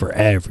week for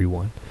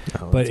everyone.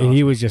 But awesome.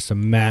 He was just a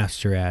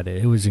master at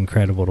it. It was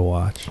incredible to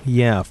watch.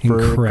 Yeah,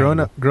 for growing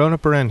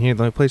up around here,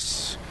 the only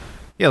place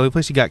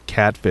you got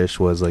catfish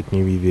was like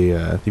maybe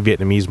the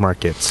Vietnamese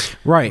markets,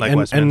 right?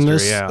 Like and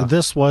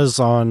this was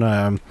on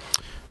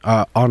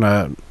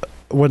a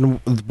when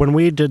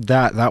we did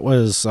that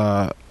was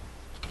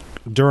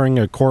during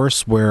a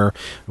course where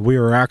we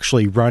were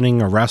actually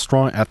running a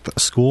restaurant at the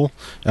school.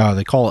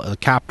 They call it a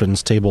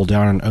captain's table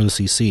down in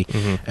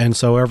OCC. And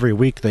so every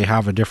week they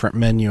have a different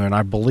menu, and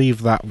I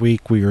believe that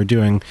week we were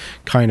doing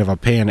kind of a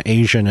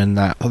Pan-Asian, and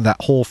that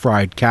whole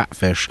fried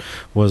catfish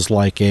was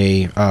like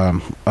a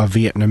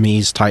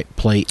Vietnamese type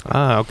plate.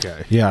 Ah,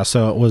 okay. Yeah,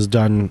 so it was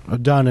done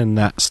in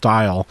that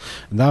style.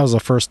 And that was the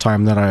first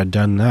time that I had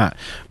done that.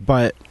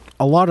 But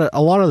a lot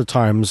of the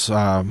times,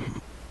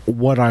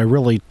 what I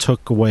really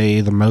took away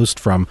the most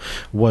from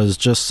was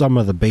just some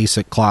of the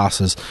basic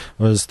classes.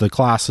 Was the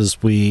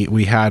classes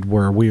we had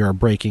where we are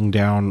breaking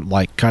down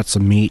like cuts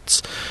of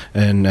meats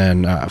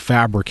and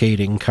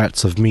fabricating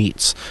cuts of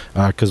meats,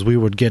 because we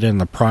would get in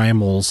the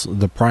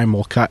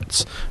primal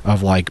cuts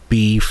of like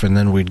beef, and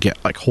then we'd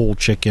get like whole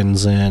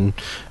chickens in,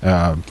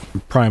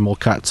 primal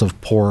cuts of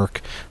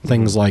pork,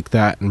 things like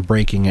that, and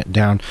breaking it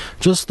down.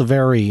 Just the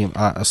very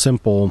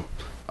simple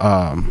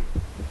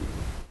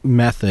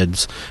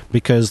methods,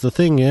 because the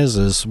thing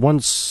is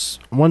once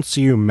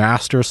you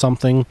master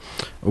something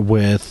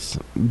with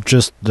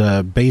just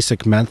the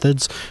basic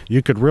methods,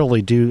 you could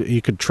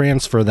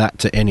transfer that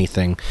to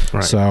anything.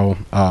 Right. So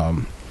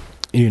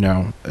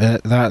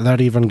that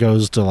even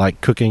goes to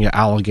like cooking an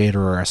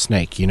alligator or a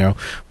snake.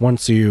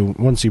 Once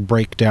you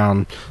break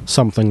down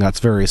something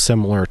that's very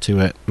similar to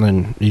it,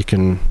 then you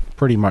can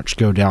pretty much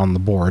go down the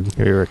board.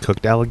 Have you ever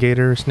cooked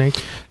alligator or snake?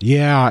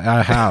 Yeah,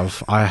 I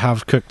have. I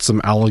have cooked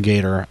some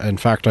alligator. In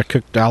fact, I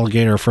cooked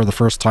alligator for the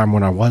first time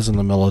when I was in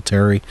the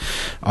military.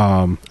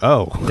 Oh,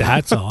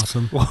 that's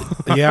awesome.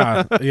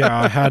 Yeah.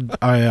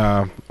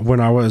 When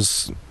I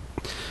was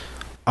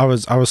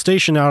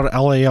stationed out at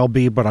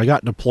LALB, but I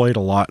got deployed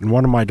a lot, and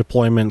one of my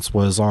deployments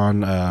was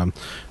on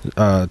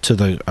to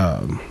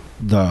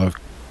the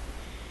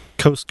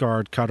Coast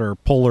Guard cutter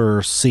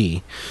Polar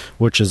Sea,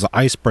 which is an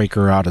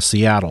icebreaker out of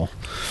Seattle.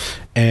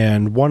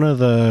 And one of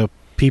the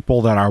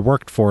people that I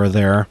worked for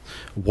there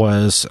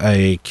was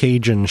a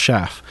Cajun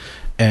chef,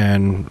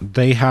 and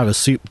they had a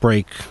soup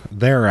break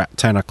there at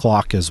 10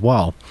 o'clock as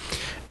well.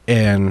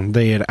 And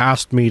they had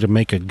asked me to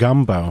make a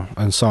gumbo,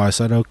 and so I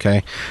said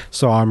okay.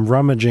 So I'm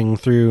rummaging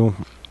through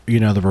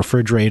the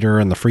refrigerator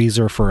and the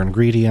freezer for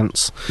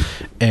ingredients,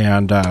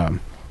 and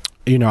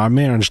I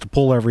managed to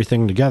pull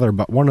everything together.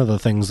 But one of the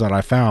things that I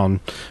found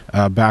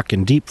back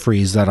in deep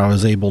freeze that I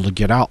was able to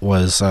get out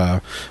was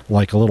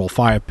like a little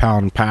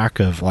 5-pound pack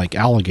of like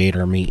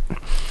alligator meat.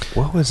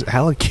 What was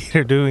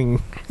alligator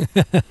doing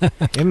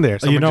in there?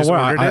 You know what?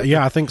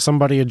 I think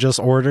somebody had just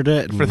ordered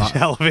it for the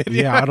hell of it.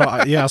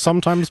 Yeah,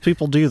 sometimes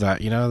people do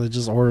that. They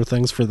just order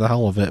things for the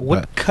hell of it.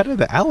 What cut of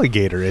the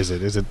alligator is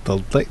it? Is it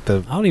the?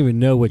 I don't even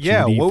know what you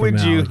need from an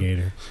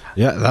alligator.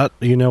 Yeah,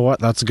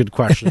 that's a good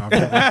question.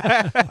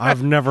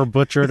 I've never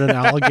butchered an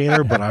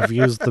alligator, but I've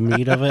used the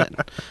meat of it.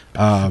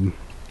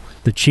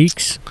 The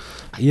cheeks?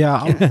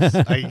 Yeah,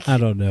 I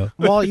don't know.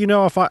 Well,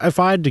 if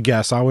I had to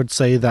guess, I would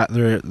say that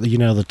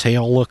the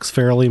tail looks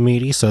fairly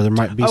meaty, so there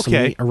might be some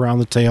meat around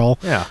the tail.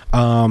 Yeah.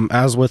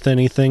 As with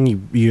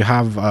anything, you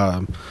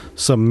have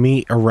some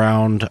meat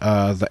around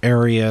the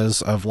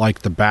areas of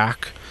like the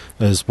back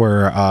is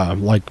where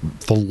like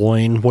the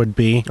loin would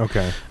be.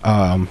 Okay.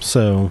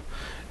 So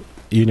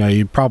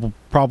you'd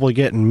probably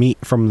getting meat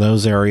from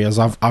those areas.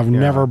 I've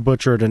never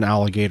butchered an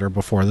alligator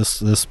before.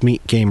 This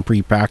meat came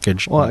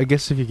prepackaged. Well, I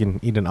guess if you can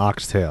eat an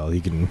oxtail, you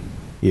can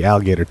eat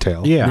alligator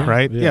tail. Yeah,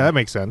 right. Yeah, that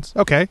makes sense.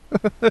 Okay.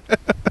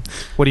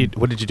 What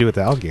did you do with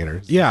the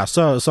alligator? Yeah,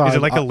 so is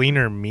it like a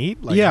leaner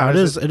meat? Like, yeah, it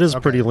is. It is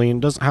pretty lean.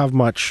 It doesn't have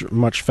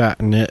much fat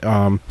in it.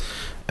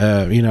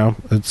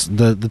 It's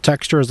the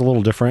texture is a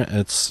little different.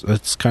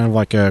 It's kind of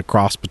like a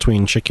cross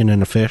between chicken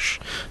and a fish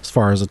as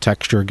far as the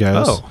texture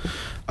goes.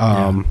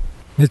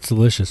 It's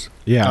delicious.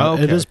 Yeah,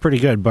 It is pretty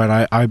good,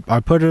 but I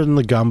put it in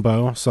the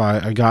gumbo, so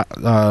I got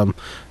the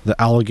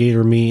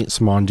alligator meat,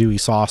 some andouille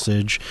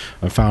sausage.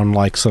 I found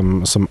like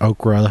some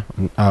okra,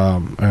 and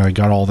I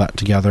got all that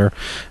together.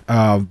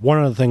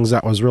 One of the things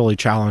that was really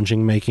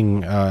challenging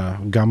making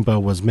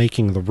gumbo was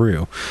making the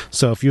roux.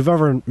 So if you've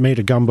ever made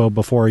a gumbo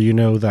before, you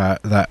know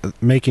that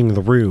making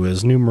the roux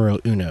is numero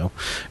uno.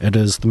 It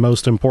is the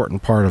most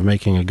important part of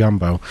making a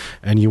gumbo,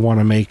 and you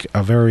want to make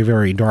a very,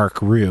 very dark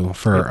roux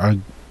for a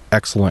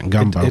excellent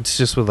gumbo. It's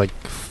just with like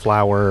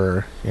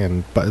flour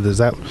and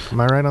am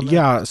I right on that?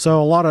 Yeah,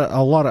 so a lot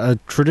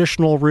of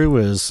traditional roux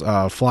is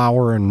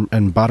flour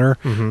and butter.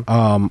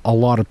 Mm-hmm. A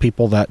lot of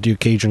people that do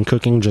Cajun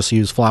cooking just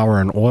use flour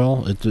and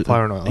oil.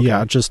 Flour and oil. Okay.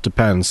 Yeah, it just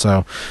depends.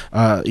 So,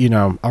 a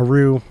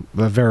roux,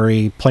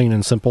 very plain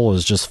and simple,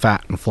 is just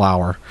fat and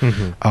flour.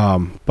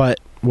 Mm-hmm.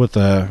 But with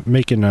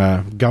making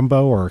a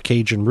gumbo or a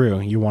Cajun roux,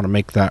 you want to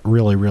make that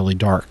really, really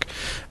dark.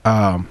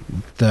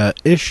 The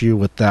issue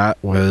with that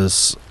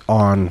was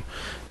on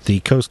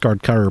the Coast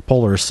Guard cutter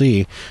Polar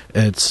Sea.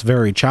 It's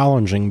very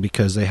challenging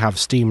because they have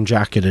steam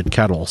jacketed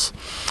kettles.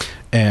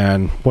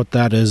 And what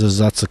that is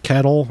that's a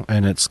kettle,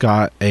 and it's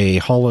got a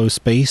hollow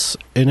space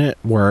in it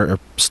where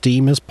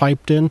steam is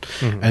piped in,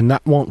 and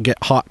that won't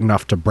get hot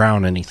enough to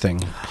brown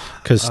anything.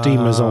 because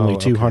steam is only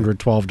okay.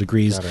 212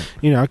 degrees. Got it.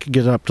 You know, I could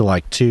get up to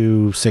like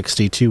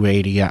 260,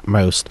 280 at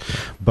most,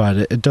 but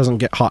it doesn't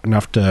get hot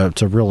enough to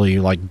really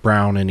like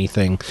brown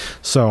anything.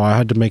 So I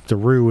had to make the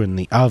roux in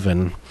the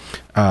oven.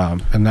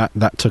 And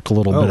that took a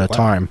little bit of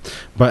time.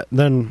 But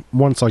then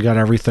once I got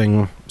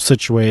everything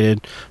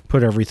situated,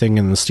 put everything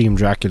in the steam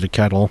jacketed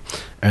kettle,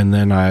 and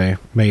then I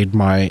made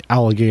my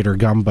alligator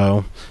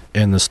gumbo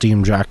in the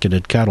steam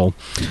jacketed kettle,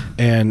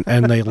 and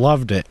they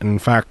loved it. In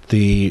fact,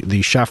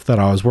 the chef that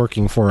I was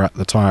working for at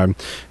the time,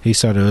 he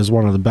said it was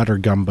one of the better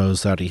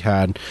gumbos that he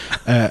had.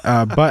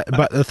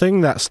 But the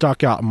thing that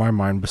stuck out in my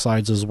mind,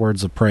 besides his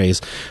words of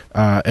praise,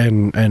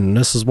 and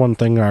this is one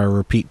thing I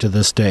repeat to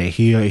this day,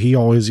 he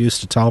always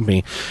used to tell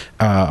me,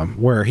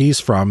 where he's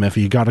from, if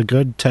you got a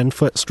good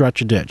 10-foot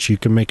stretch of ditch, you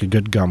can make a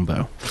good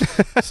gumbo.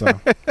 So,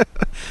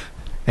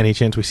 Any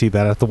chance we see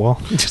that at the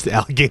wall? Just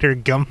alligator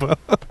gumbo.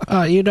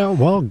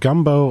 Well,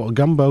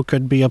 gumbo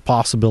could be a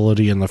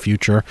possibility in the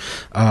future.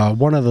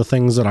 One of the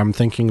things that I'm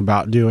thinking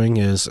about doing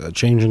is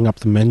changing up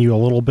the menu a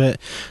little bit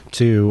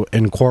to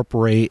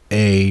incorporate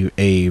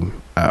a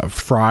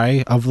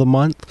fry of the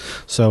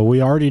month. So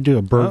we already do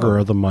a burger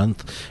of the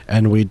month,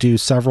 and we do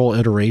several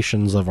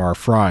iterations of our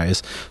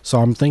fries.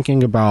 So I'm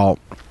thinking about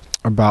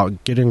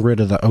getting rid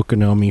of the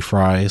okonomi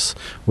fries,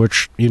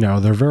 which,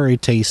 they're very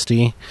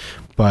tasty,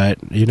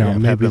 but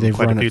maybe they've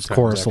run its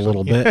course a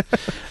little bit.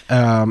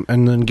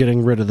 And then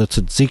getting rid of the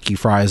tzatziki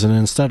fries, and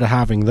instead of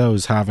having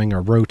those, having a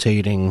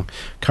rotating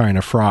kind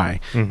of fry.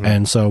 Mm-hmm.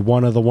 And so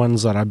one of the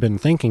ones that I've been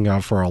thinking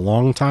of for a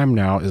long time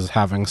now is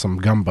having some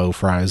gumbo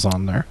fries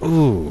on there.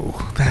 Ooh,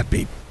 that'd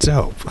be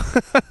dope.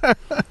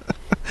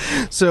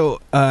 So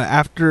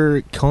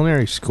after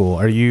culinary school,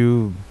 are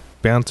you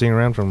bouncing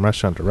around from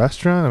restaurant to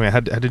restaurant? I mean,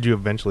 how did you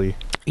eventually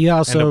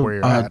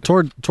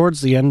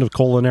towards the end of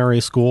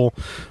culinary school,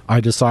 I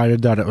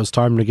decided that it was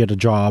time to get a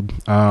job.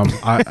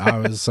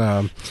 I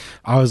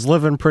was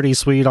living pretty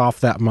sweet off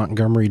that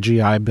Montgomery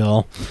GI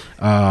Bill,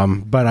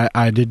 but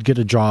I did get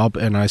a job,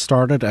 and I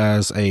started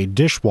as a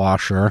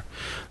dishwasher,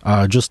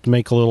 just to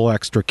make a little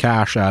extra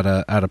cash at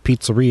a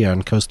pizzeria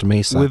in Costa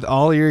Mesa. With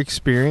all your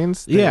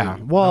experience? Yeah.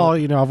 Well,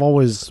 I've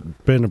always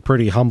been a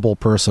pretty humble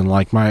person.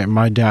 Like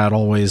my dad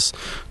always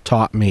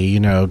taught me,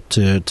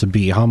 to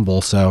be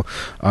humble. So,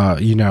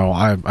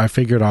 I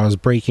figured I was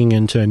breaking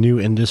into a new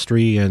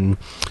industry in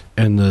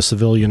the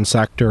civilian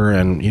sector,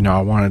 and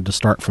I wanted to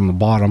start from the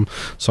bottom.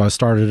 So I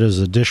started as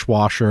a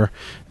dishwasher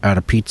at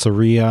a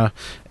pizzeria,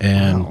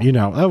 and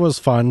that was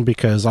fun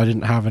because I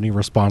didn't have any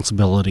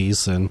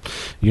responsibilities, and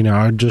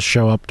I'd just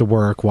show up to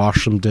work,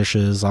 wash some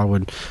dishes. I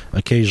would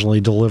occasionally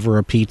deliver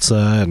a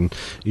pizza, and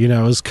it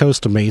was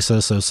Costa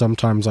Mesa, so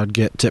sometimes I'd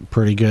get tipped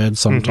pretty good,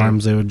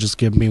 sometimes they would just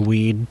give me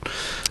weed.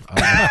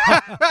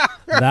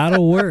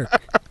 That'll work.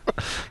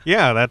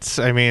 Yeah,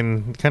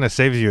 kind of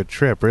saves you a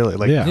trip, really.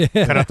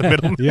 Cut out the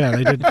middle. Yeah,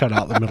 they did cut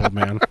out the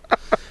middleman.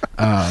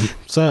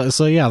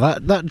 So yeah,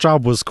 that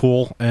job was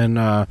cool. And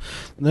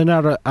then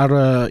at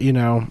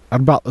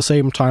about the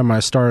same time, I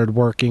started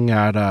working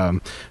at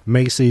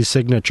Macy's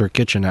Signature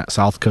Kitchen at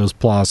South Coast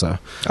Plaza.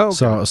 Oh,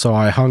 okay. So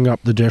I hung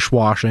up the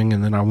dishwashing,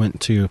 and then I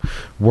went to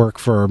work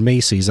for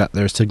Macy's at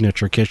their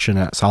Signature Kitchen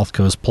at South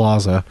Coast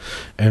Plaza,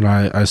 and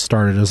I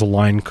started as a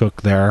line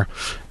cook there,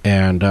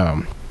 and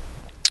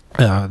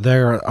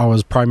there I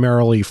was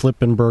primarily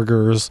flipping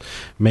burgers,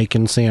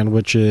 making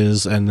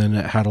sandwiches, and then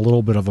it had a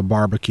little bit of a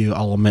barbecue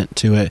element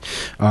to it.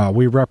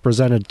 We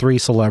represented 3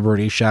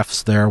 celebrity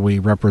chefs there. We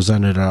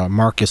represented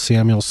Marcus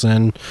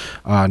Samuelson,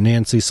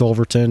 Nancy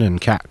Silverton, and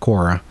Kat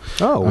Cora.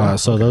 Oh, wow.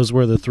 So those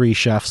were the 3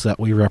 chefs that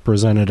we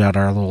represented at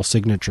our little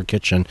signature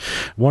kitchen.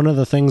 One of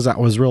the things that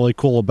was really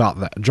cool about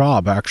that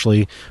job,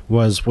 actually,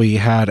 was we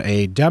had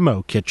a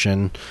demo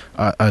kitchen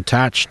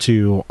attached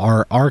to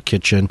our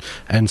kitchen,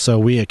 and so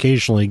we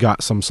occasionally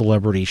got some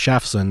celebrity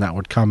chefs in that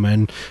would come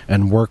in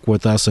and work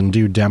with us and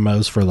do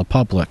demos for the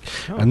public.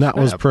 And that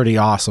was pretty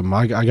awesome.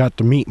 I got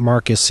to meet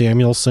Marcus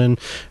Samuelson.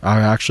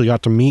 I actually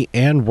got to meet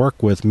and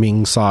work with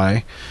Ming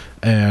Tsai,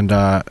 and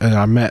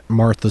I met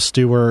Martha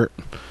Stewart,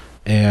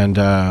 and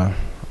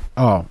and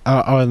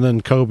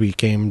then Kobe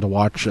came to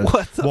watch it.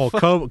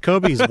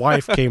 Kobe's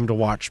wife came to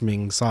watch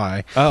Ming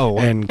Tsai. Oh,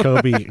 and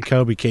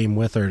Kobe came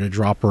with her to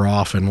drop her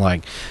off,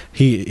 and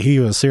he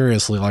was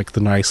seriously the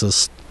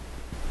nicest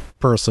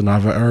person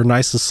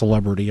nicest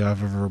celebrity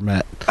I've ever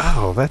met.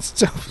 Oh, that's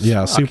so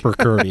yeah, super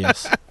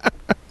courteous.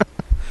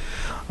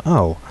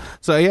 Oh,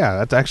 so yeah,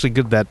 that's actually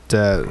good.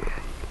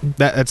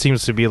 That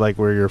seems to be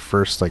where your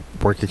first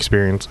work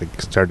experience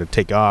started to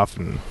take off.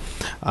 And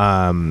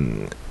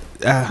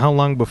how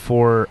long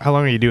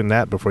are you doing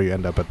that before you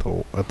end up at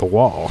the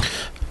wall?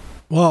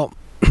 Well,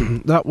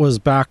 that was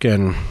back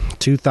in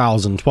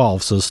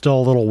 2012, so still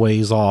a little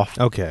ways off.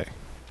 Okay.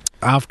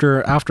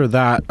 After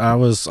that, I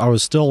was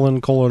still in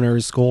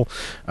culinary school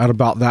at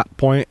about that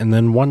point, and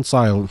then once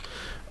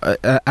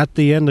at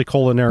the end of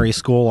culinary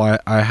school,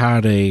 I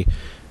had a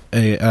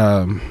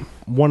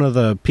one of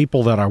the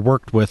people that I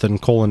worked with in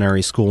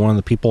culinary school, one of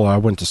the people I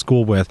went to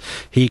school with,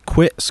 he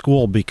quit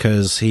school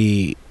because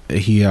he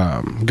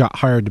got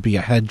hired to be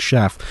a head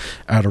chef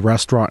at a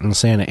restaurant in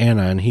Santa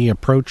Ana, and he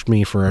approached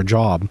me for a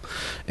job,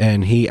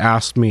 and he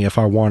asked me if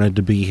I wanted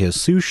to be his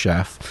sous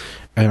chef.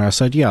 And I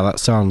said, yeah, that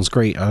sounds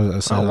great. I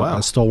said, Oh, wow. I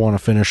still want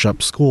to finish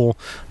up school,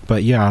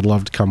 but yeah, I'd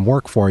love to come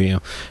work for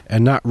you.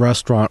 And that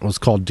restaurant was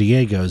called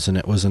Diego's, and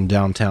it was in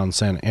downtown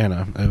Santa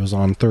Ana. It was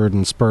on 3rd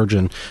and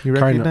Spurgeon. You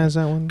recognize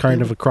that one?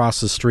 Kind of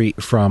across the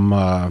street from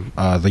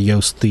the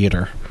Yost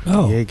Theater.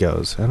 Oh,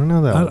 Diego's. I don't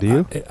know that one. Do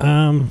you?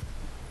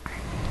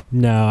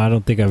 No, I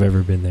don't think I've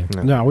ever been there.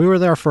 No, we were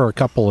there for a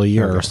couple of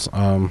years.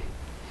 Okay.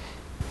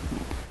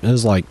 It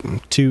was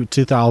like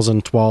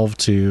 2012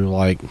 to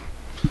like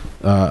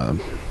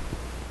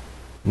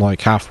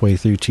halfway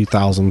through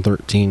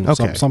 2013,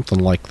 Okay. something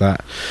like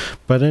that.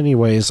 But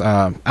anyways,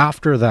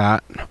 after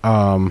that,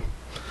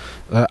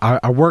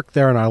 I worked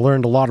there and I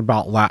learned a lot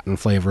about Latin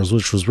flavors,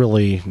 which was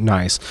really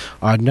nice.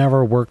 I'd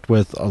never worked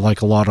with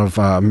like a lot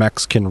of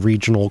Mexican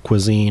regional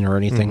cuisine or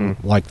anything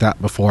like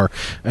that before,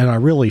 and I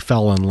really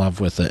fell in love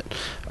with it.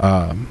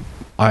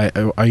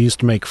 I used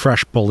to make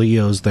fresh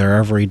bolillos there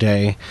every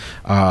day.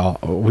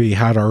 We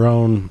had our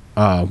own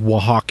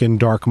Oaxacan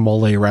dark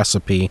mole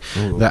recipe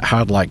that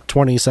had like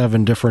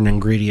 27 different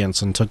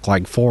ingredients and took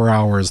like 4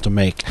 hours to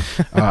make.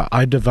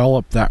 I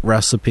developed that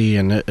recipe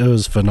and it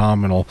was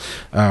phenomenal.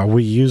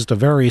 We used a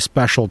very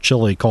special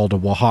chili called a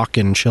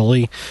Oaxacan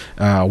chili,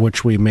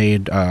 which we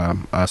made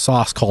a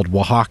sauce called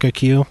Oaxaca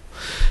Q.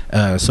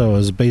 So it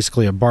was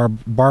basically a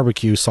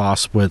barbecue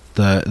sauce with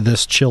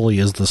this chili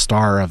as the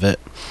star of it,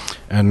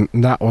 and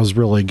that was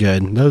really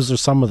good. Those are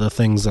some of the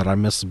things that I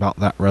miss about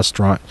that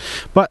restaurant,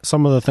 but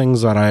some of the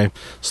things that I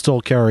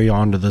still carry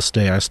on to this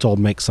day. I still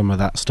make some of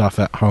that stuff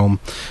at home,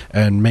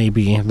 and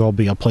maybe there'll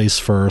be a place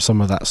for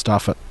some of that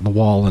stuff at the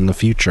wall in the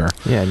future.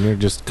 Yeah, and you're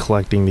just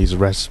collecting these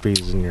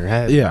recipes in your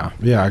head. Yeah,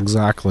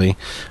 exactly.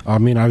 I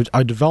mean,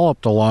 I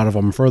developed a lot of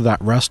them for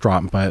that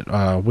restaurant,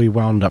 but we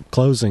wound up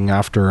closing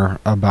after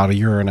about a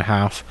year and a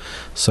half.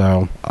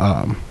 So,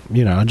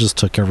 I just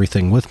took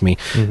everything with me.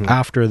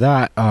 After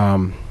that,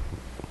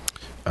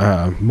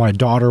 my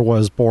daughter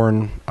was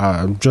born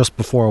just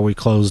before we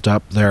closed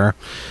up there.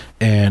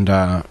 And,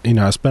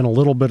 I spent a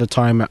little bit of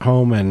time at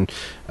home, and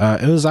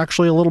it was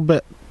actually a little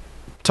bit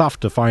tough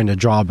to find a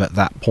job at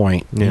that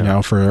point,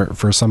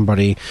 for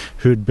somebody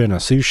who'd been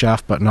a sous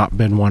chef but not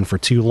been one for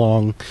too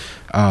long.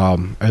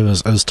 It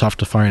was tough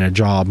to find a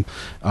job,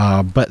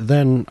 but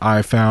then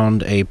I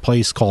found a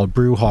place called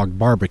Brew Hog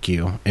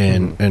Barbecue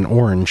in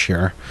Orange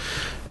here,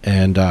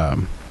 and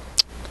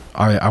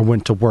I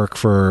went to work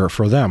for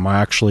them. I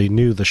actually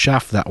knew the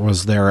chef that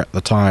was there at the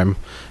time,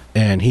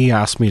 and he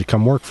asked me to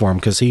come work for him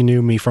because he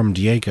knew me from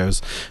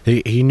Diego's.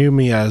 He knew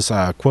me as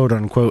quote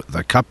unquote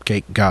the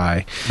cupcake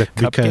guy. The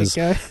cupcake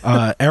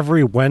guy?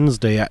 Every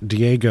Wednesday at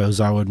Diego's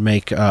I would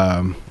make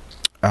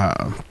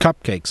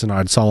cupcakes, and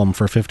I'd sell them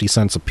for 50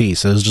 cents a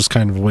piece. It was just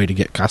kind of a way to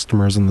get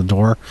customers in the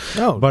door.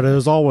 Oh, but it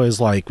was always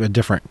like a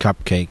different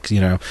cupcakes,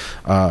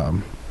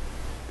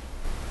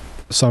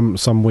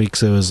 Some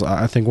weeks it was,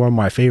 I think one of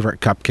my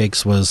favorite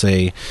cupcakes was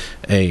a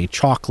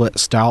chocolate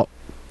stout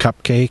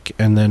cupcake,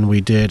 and then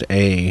we did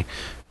a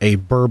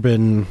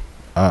bourbon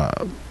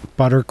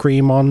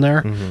buttercream on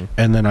there,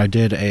 and then I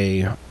did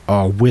a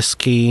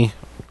whiskey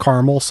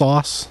caramel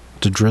sauce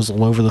to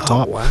drizzle over the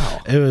top. Wow.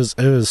 It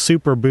was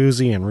super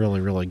boozy and really,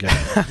 really good.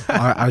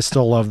 I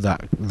still love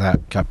that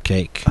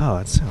cupcake. Oh,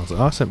 that sounds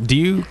awesome. Do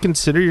you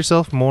consider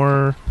yourself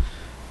more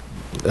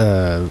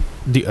do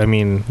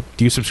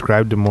you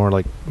subscribe to more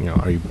like,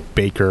 are you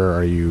baker?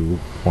 Are you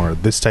more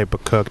this type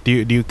of cook? Do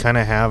you kind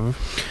of have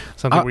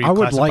something where you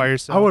classify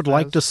yourself? I would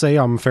like to say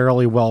I'm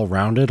fairly well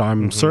rounded.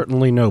 I'm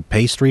certainly no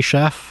pastry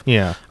chef.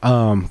 Yeah.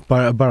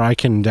 But I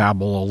can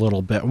dabble a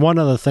little bit. One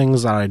of the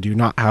things that I do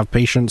not have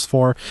patience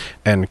for,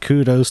 and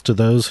kudos to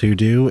those who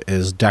do,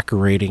 is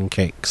decorating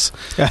cakes.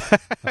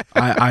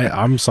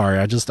 I'm sorry.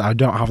 I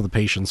don't have the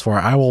patience for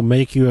it. I will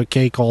make you a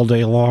cake all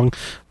day long.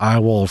 I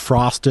will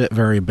frost it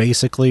very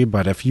basically,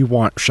 but if you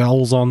want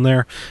shells on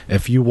there,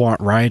 if you want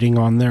writing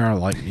on there,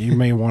 like, you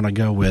may want to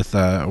go with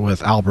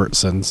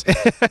Albertsons.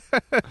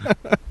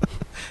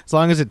 As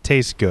long as it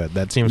tastes good,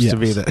 that seems to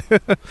be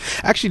the.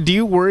 Actually, do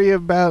you worry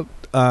about?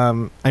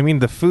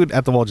 The food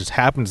at the wall just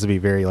happens to be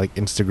very like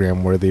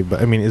Instagram worthy,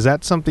 but is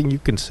that something you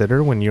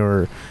consider when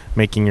you're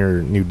making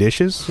your new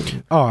dishes?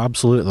 Oh,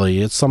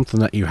 absolutely. It's something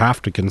that you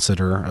have to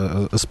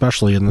consider,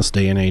 especially in this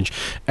day and age.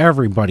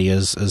 Everybody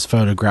is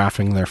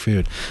photographing their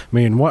food.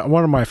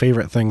 One of my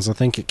favorite things, I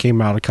think it came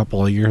out a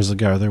couple of years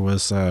ago, there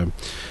was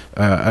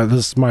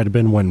this might have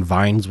been when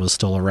Vines was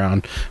still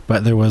around,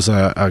 but there was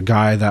a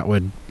guy that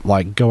would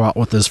like go out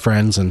with his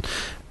friends, and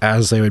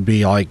as they would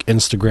be like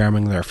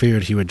Instagramming their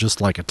food, he would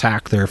just like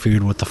attack their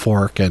food with the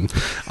fork, and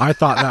I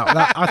thought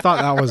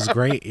that was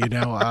great.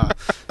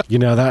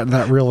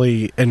 That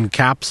really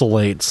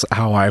encapsulates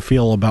how I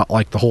feel about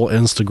like the whole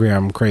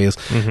Instagram craze.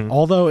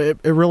 Although it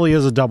really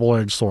is a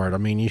double-edged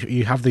sword.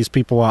 You have these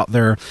people out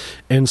there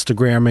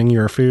Instagramming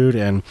your food,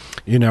 and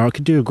it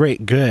could do a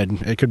great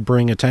good. It could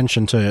bring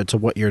attention to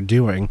what you're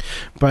doing,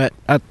 but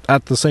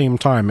at the same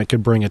time, it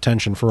could bring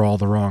attention for all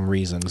the wrong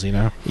reasons.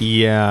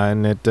 Yeah,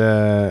 and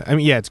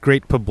it's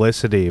great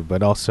publicity,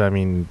 but also, I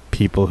mean,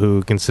 people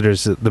who consider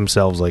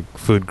themselves like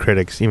food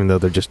critics, even though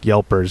they're just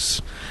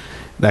Yelpers,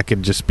 that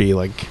could just be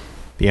like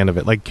the end of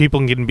it. Like,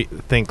 people can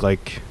think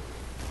like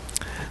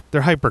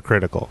they're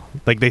hypercritical.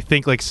 Like, they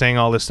think like saying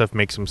all this stuff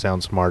makes them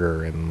sound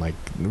smarter, and like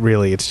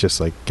really, it's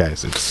just like,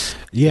 guys, it's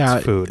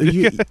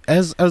food.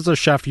 as a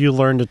chef, you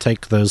learn to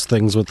take those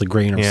things with a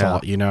grain of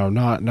salt. You know,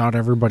 not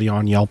everybody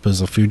on Yelp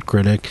is a food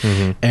critic,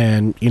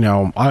 and you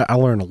know, I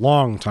learned a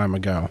long time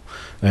ago,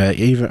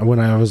 even when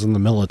I was in the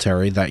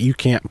military, that you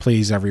can't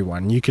please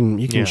everyone. You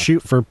can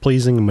shoot for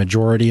pleasing the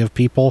majority of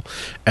people,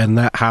 and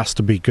that has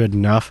to be good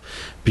enough,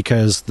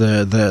 because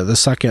the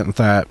second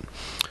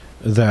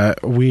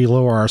that we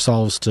lower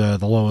ourselves to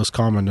the lowest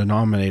common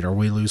denominator,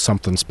 we lose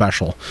something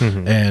special.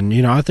 And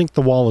you know, I think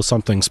the wall is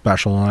something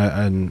special,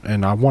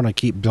 and I want to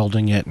keep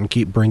building it and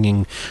keep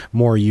bringing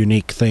more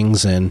unique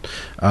things in,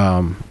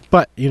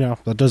 but you know,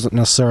 that doesn't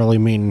necessarily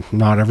mean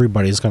not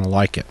everybody's going to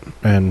like it,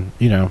 and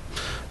you know,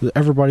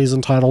 everybody's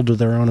entitled to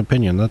their own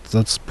opinion.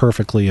 That's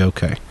perfectly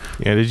okay.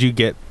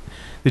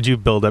 Did you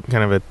build up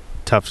kind of a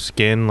tough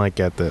skin like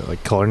at the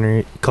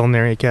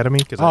culinary academy?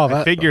 Because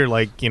I figure,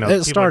 like, you know,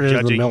 it started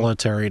in the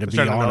military, to be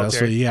honest.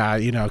 So, yeah,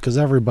 you know, because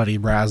everybody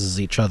razzes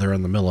each other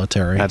in the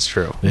military. That's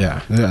true.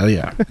 Yeah.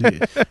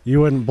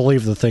 You wouldn't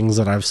believe the things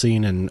that I've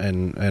seen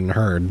and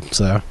heard.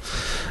 So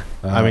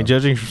I mean,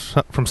 judging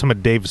from some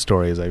of Dave's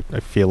stories, I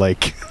feel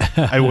like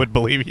I would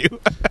believe you.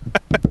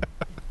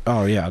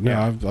 Oh yeah,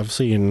 no, I've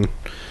seen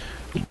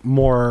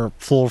more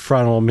full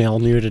frontal male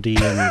nudity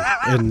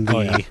in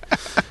the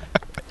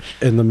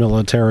in the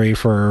military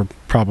for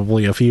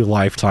probably a few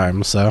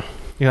lifetimes. So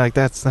you're like,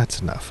 that's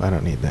enough. I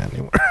don't need that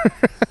anymore.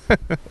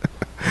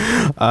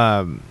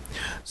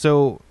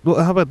 So,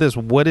 well, how about this?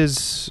 What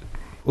does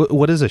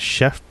a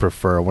chef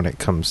prefer when it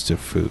comes to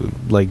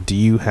food? Like, do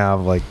you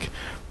have like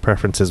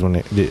preferences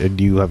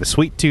do you have a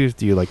sweet tooth?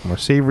 Do you like more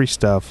savory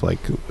stuff? Like,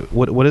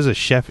 what does a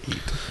chef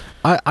eat?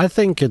 I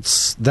think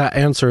that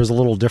answer is a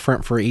little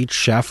different for each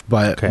chef,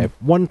 but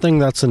one thing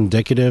that's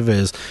indicative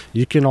is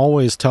you can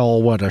always tell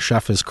what a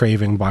chef is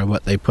craving by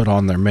what they put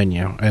on their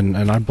menu, and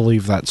I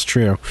believe that's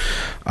true.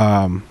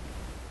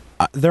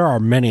 There are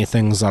many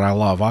things that I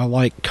love. I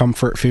like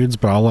comfort foods,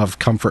 but I love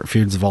comfort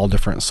foods of all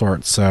different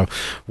sorts. So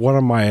one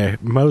of my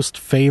most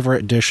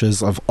favorite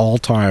dishes of all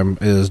time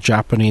is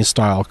Japanese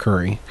style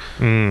curry,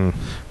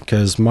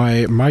 because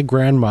my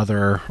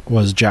grandmother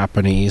was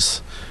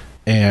Japanese,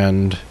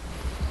 and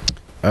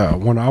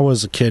when I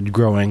was a kid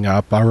growing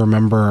up, I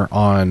remember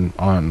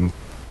on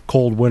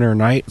cold winter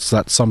nights,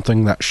 that's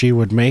something that she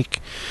would make,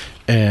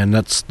 and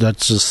that's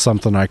just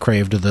something I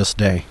crave to this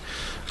day.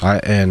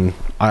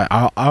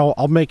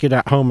 I'll make it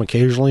at home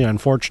occasionally.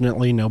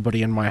 Unfortunately,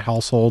 nobody in my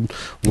household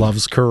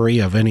loves curry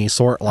of any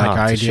sort like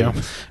I do.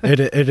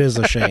 It is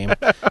a shame.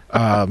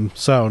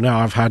 So now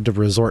I've had to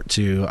resort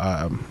to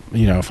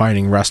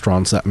finding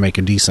restaurants that make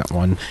a decent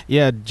one.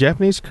 Yeah,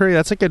 Japanese curry,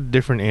 that's like a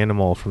different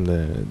animal from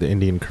the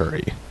Indian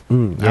curry.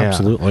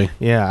 Absolutely.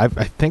 Yeah,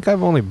 I think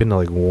I've only been to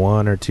like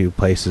one or two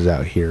places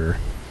out here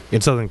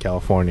in Southern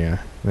California.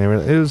 And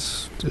it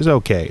was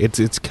okay.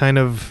 It's kind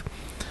of,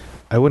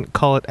 I wouldn't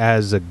call it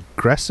as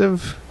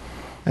aggressive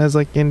as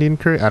like Indian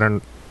curry. I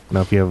don't know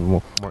if you have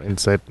more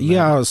insight.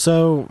 Yeah,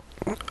 so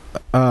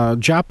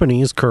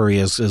Japanese curry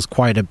is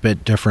quite a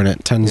bit different.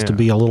 It tends to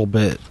be a little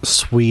bit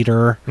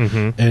sweeter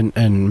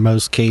in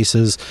most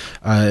cases.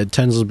 It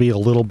tends to be a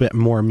little bit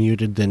more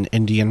muted than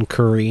Indian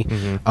curry.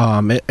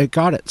 It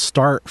got its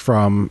start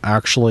from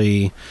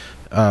actually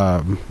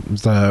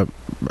the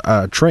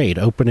trade,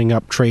 opening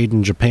up trade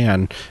in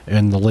Japan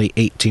in the late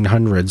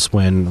 1800s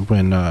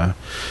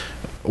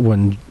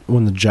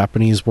when the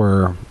Japanese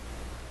were,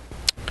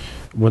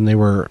 when they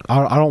were,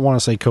 I don't want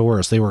to say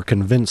coerced, they were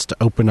convinced to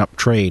open up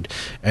trade,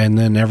 and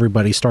then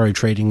everybody started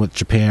trading with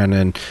Japan,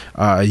 and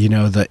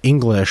the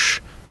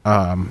English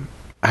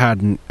had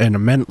an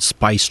immense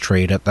spice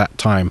trade at that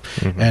time,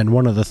 and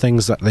one of the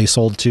things that they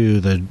sold to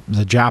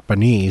the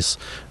Japanese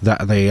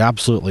that they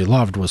absolutely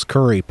loved was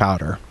curry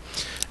powder.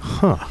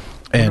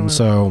 And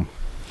so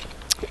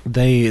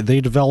they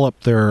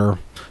developed their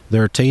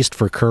taste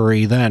for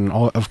curry. Then,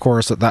 of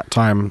course, at that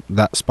time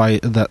that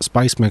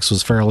spice mix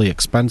was fairly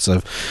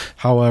expensive.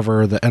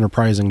 However, the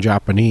enterprising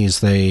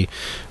Japanese, they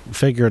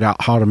figured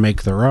out how to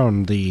make their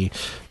own. The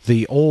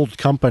old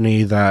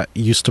company that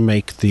used to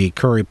make the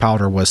curry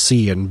powder was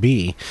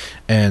C&B,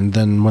 and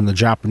then when the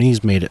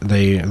Japanese made it,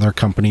 their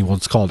company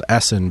was called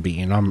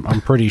S&B, and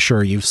I'm pretty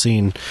sure you've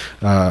seen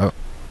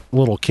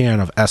little can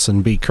of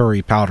S&B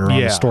curry powder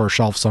on a store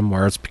shelf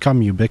somewhere. It's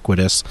become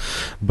ubiquitous,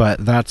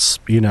 but that's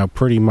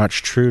pretty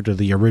much true to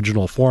the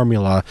original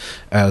formula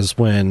as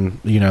when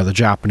the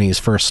Japanese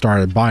first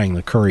started buying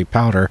the curry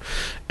powder.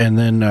 And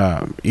then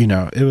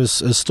it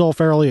was still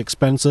fairly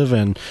expensive,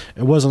 and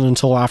it wasn't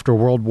until after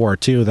World War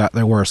II that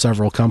there were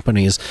several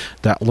companies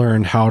that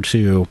learned how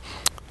to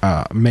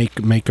make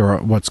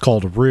what's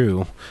called a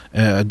roux,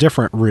 a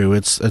different roux.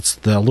 It's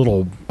the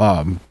little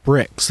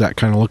bricks that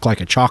kind of look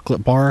like a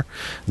chocolate bar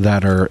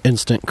that are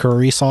instant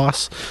curry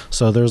sauce.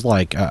 So there's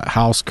like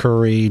house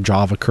curry,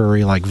 Java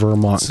curry, like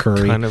Vermont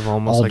curry, kind of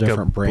almost all like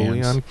different a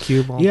brands. bouillon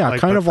cube. Yeah,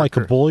 kind of like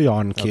a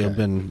bouillon cube,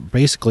 Okay. and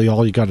basically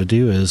all you got to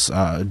do is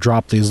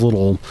drop these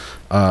little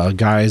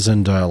guys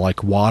into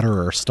like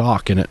water or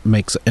stock, and it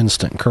makes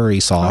instant curry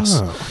sauce.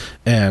 Oh.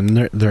 And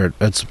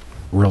it's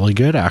really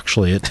good,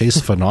 actually. It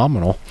tastes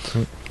phenomenal.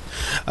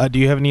 Do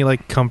you have any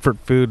like comfort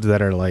foods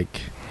that are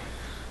like?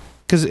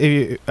 Because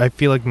I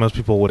feel like most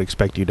people would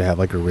expect you to have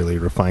like a really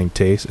refined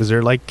taste. Is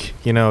there like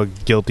a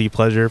guilty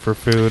pleasure for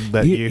food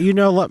that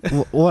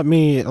let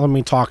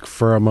me talk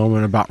for a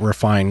moment about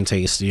refined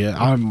taste. Yeah,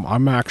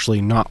 I'm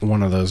actually not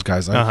one of those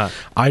guys.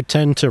 I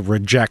tend to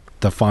reject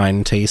the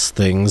fine taste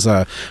things.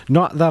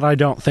 Not that I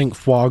don't think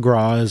foie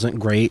gras isn't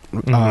great.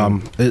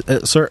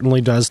 It certainly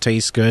does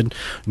taste good.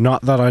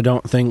 Not that I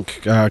don't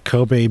think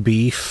Kobe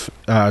beef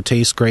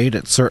tastes great.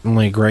 It's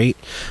certainly great.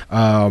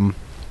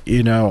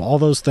 All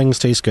those things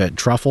taste good.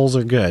 Truffles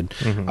are good.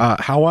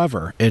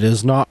 However, it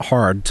is not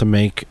hard to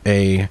make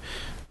a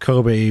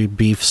Kobe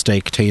beef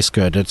steak taste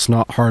good. It's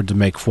not hard to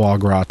make foie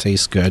gras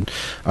taste good.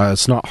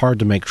 It's not hard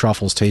to make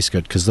truffles taste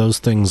good because those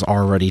things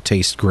already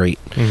taste great.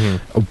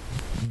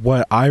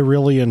 What I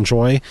really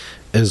enjoy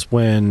is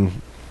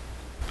when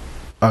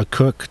a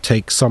cook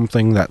takes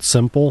something that's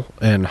simple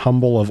and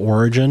humble of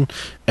origin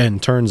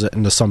and turns it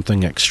into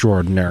something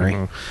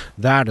extraordinary.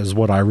 That is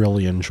what I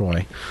really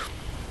enjoy.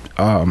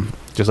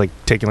 Just like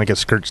taking like a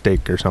skirt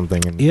steak or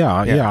something. And, yeah.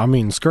 I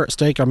mean, skirt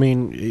steak. I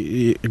mean,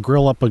 you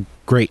grill up a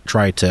great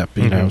tri-tip,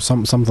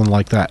 something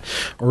like that,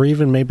 or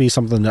even maybe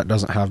something that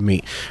doesn't have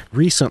meat.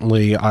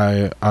 Recently,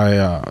 I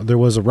there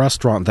was a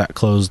restaurant that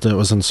closed. It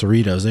was in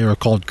Cerritos. They were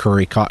called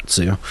Curry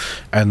Katsu,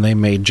 and they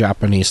made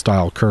Japanese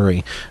style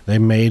curry. They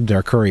made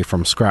their curry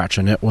from scratch,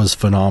 and it was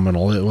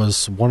phenomenal. It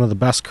was one of the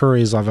best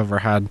curries I've ever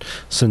had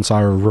since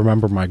I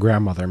remember my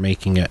grandmother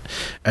making it,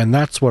 and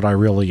that's what I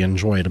really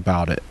enjoyed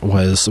about it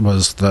was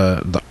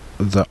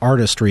the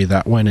artistry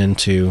that went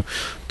into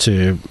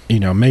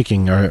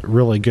making a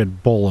really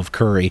good bowl of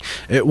curry.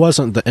 It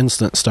wasn't the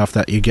instant stuff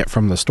that you get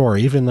from the store,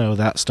 even though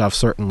that stuff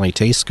certainly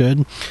tastes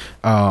good.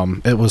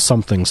 It was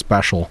something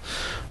special.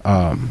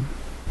 A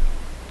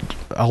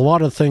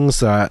lot of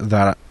things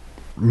that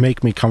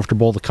make me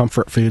comfortable, the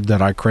comfort food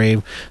that I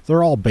crave,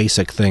 they're all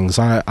basic things.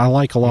 I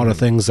like a lot of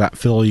things that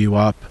fill you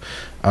up,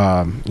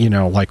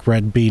 like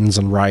red beans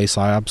and rice.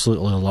 I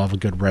absolutely love a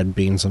good red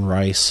beans and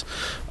rice.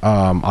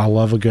 I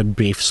love a good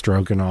beef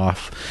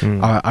stroganoff.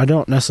 I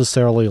don't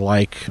necessarily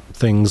like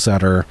things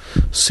that are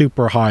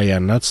super high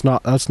end. That's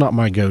not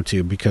my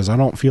go-to because I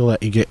don't feel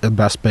that you get the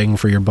best bang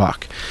for your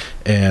buck.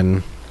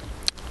 And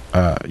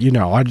I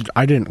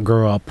didn't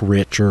grow up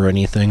rich or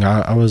anything.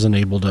 I wasn't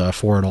able to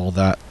afford all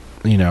that,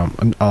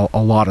 a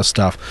lot of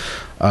stuff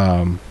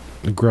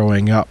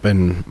growing up.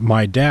 And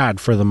my dad,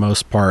 for the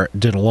most part,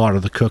 did a lot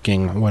of the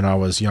cooking when I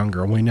was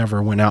younger. We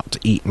never went out to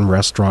eat in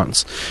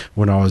restaurants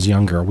when I was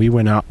younger. We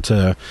went out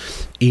to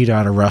eat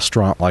at a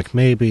restaurant like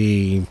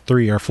maybe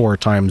 3 or 4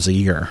 times a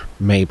year,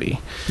 maybe.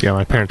 Yeah,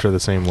 my parents are the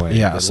same way.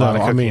 Yeah, so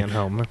I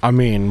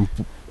mean,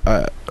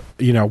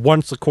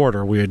 once a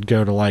quarter we would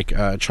go to like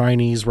a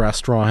Chinese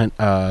restaurant.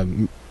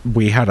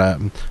 We had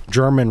a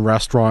German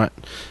restaurant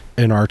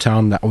in our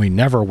town that we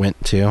never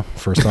went to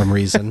for some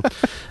reason.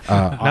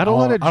 Not a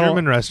lot of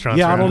German restaurants.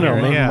 Yeah, I don't know.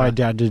 Here. Maybe my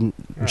dad didn't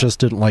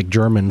like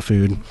German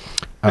food.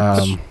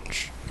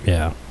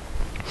 Yeah.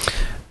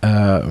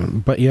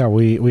 But yeah,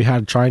 we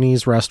had a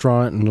Chinese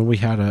restaurant, and we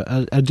had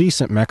a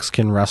decent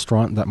Mexican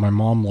restaurant that my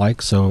mom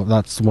liked, so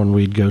that's the one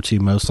we'd go to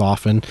most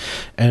often.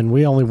 And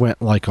we only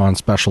went like on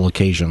special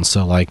occasions,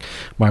 so like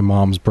my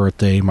mom's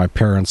birthday, my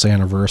parents'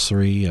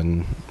 anniversary,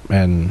 and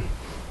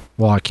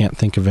well, I can't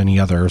think of any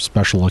other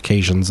special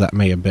occasions that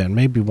may have been.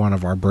 Maybe one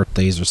of our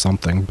birthdays or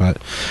something.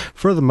 But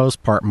for the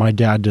most part, my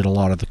dad did a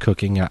lot of the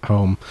cooking at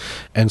home.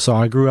 And so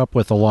I grew up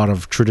with a lot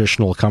of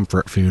traditional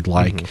comfort food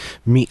like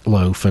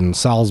meatloaf and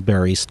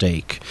Salisbury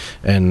steak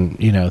and,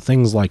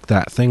 things like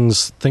that.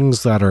 Things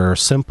that are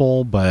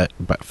simple but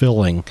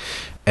filling.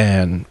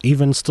 And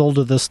even still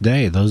to this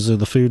day, those are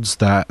the foods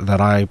that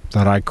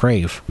I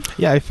crave.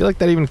 Yeah, I feel like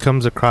that even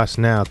comes across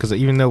now, because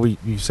even though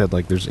you said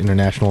like there's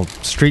international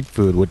street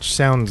food, which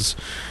sounds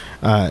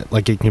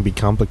like it can be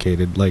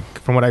complicated.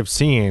 Like from what I've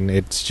seen,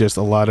 it's just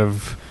a lot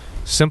of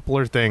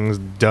simpler things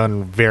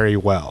done very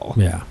well.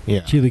 Yeah.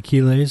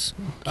 Chilaquiles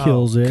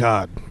kills it.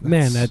 God,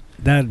 man,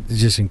 that is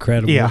just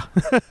incredible. Yeah.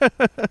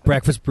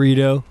 Breakfast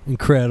burrito,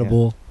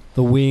 incredible. Yeah.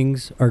 The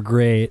wings are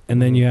great,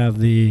 and then you have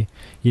the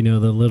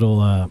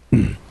little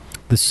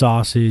the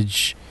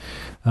sausage,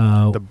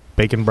 the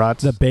bacon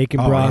brats. The bacon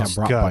brats,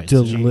 God,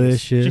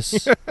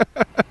 delicious.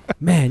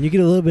 Man, you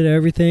get a little bit of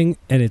everything,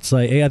 and it's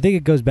like I think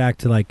it goes back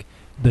to like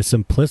the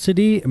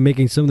simplicity,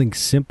 making something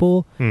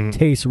simple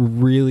taste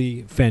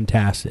really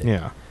fantastic.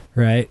 Yeah,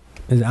 right.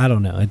 I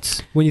don't know.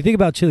 It's when you think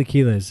about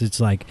chilaquiles,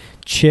 it's like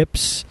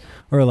chips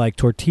or like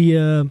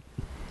tortilla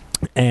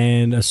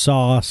and a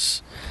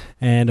sauce.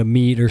 and a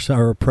meat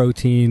or a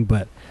protein,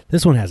 but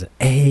this one has an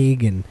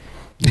egg and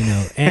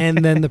and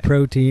then the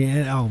protein.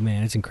 And, oh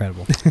man, it's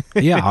incredible.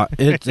 Yeah,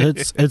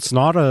 it's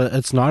not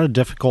a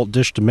difficult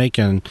dish to make,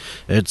 and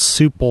it's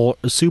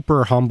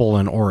super humble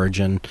in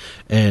origin.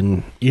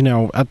 And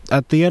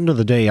at the end of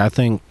the day, I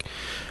think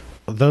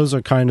those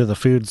are kind of the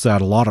foods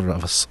that a lot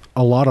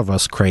of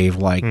us crave.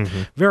 Like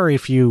very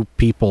few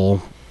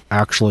people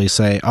actually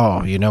say,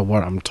 "Oh, you know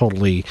what? I'm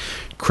totally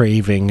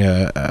craving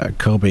a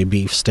Kobe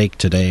beef steak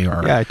today."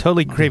 Or I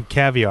totally crave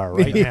caviar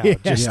right now.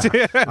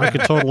 I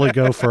could totally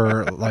go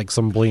for like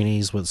some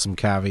blinis with some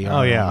caviar.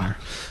 Oh yeah.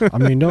 I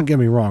mean, don't get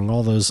me wrong.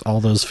 All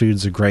those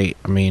foods are great.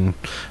 I mean,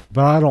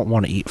 but I don't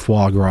want to eat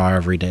foie gras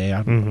every day.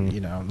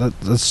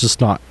 That's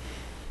just not.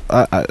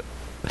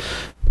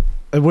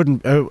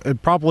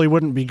 It probably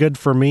wouldn't be good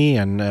for me,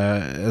 and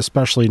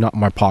especially not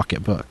my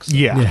pocketbooks.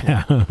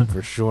 Yeah,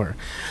 for sure.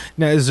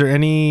 Now, is there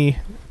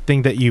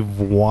anything that you've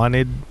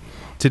wanted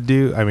to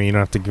do? I mean, you don't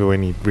have to go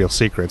any real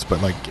secrets,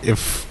 but like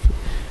if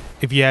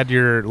you had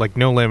your like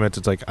no limits,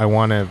 it's like I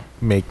want to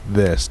make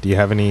this. Do you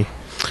have any?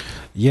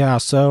 Yeah,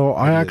 so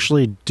I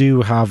actually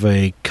do have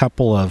a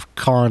couple of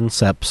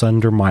concepts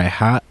under my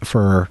hat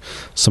for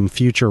some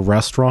future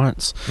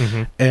restaurants,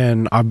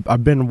 and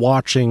I've been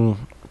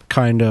watching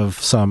kind of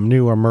some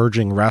new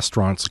emerging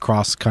restaurants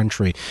across the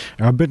country,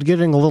 and I've been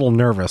getting a little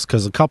nervous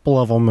because a couple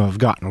of them have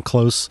gotten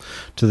close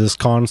to this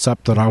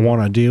concept that I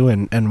want to do,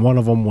 and one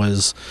of them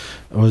was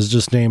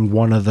just named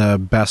one of the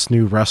best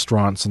new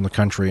restaurants in the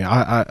country.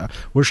 I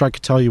wish I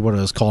could tell you what it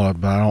was called,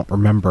 but I don't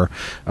remember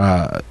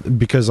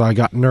because I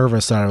got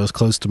nervous that it was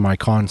close to my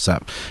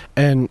concept.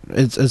 And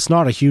it's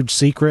not a huge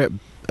secret.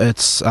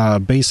 It's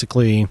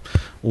basically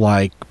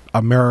like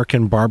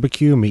American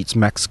barbecue meets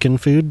Mexican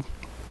food.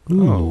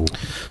 Oh,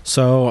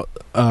 so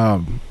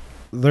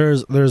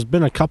there's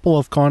been a couple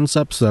of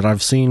concepts that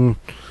I've seen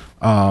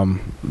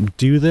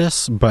do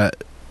this,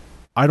 but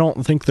I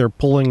don't think they're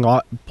pulling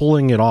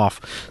it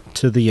off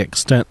to the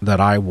extent that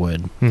I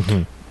would.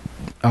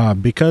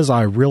 Because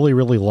I really,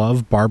 really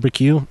love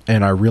barbecue,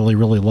 and I really,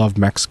 really love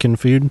Mexican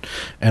food,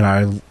 and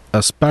I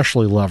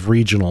especially love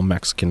regional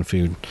Mexican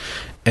food.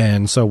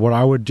 And so what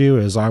I would do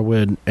is I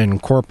would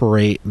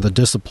incorporate the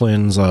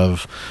disciplines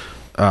of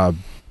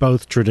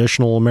both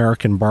traditional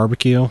American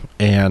barbecue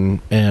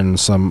and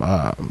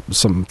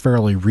some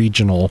fairly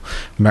regional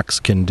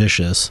Mexican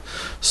dishes.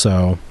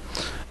 So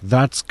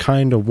that's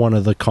kind of one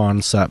of the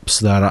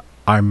concepts that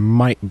I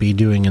might be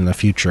doing in the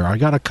future. I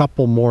got a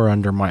couple more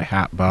under my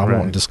hat, but I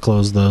won't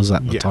disclose those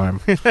at the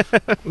time.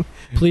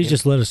 Please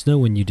just let us know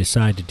when you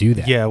decide to do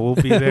that. Yeah, we'll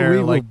be there. We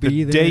like will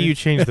be the there. day you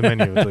change the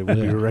menu, we'll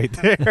be right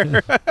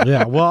there.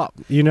 Yeah, well,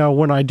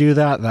 when I do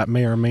that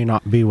may or may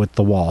not be with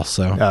the wall.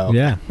 So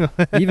Yeah,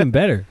 even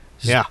better.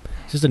 It's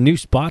just a new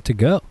spot to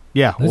go.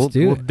 Yeah, we'll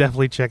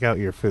definitely check out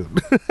your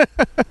food.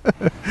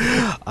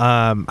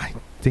 I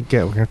think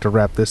we're going to have to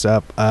wrap this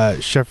up.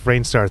 Chef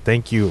Rainstar,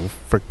 thank you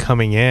for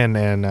coming in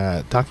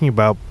and talking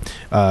about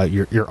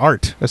your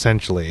art,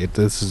 essentially.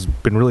 This has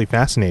been really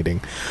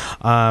fascinating.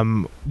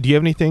 Do you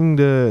have anything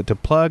to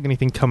plug,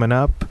 anything coming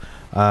up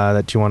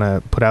that you want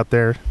to put out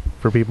there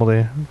for people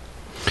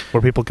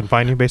where people can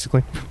find you,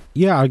 basically?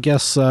 Yeah, I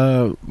guess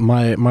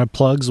my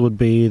plugs would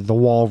be The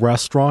Wall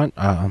Restaurant.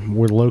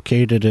 We're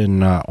located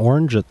in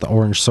Orange at the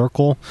Orange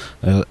Circle,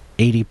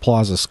 80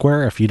 Plaza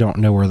Square. If you don't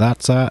know where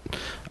that's at,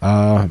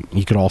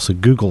 you could also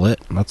Google it.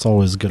 That's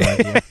always a good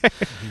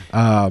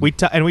idea.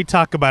 We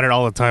talk about it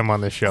all the time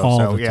on this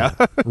show.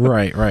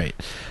 Right.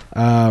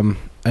 And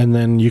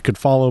then you could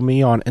follow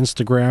me on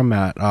Instagram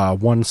at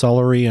One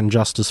Celery and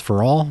Justice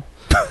for All.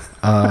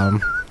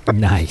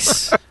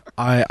 Nice.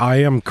 I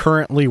am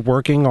currently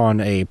working on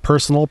a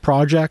personal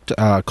project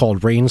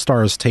called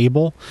Rainstar's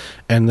Table,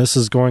 and this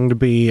is going to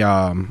be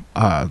my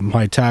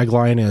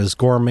tagline is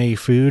gourmet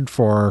food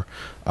for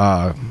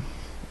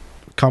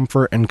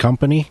comfort and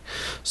company.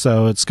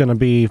 So it's going to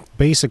be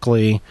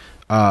basically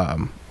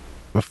a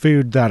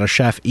food that a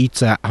chef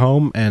eats at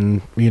home,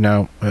 and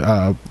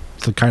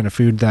the kind of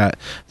food that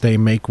they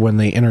make when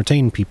they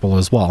entertain people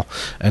as well.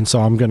 And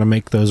so I'm going to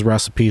make those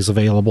recipes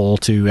available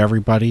to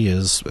everybody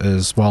as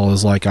well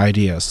as like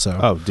ideas.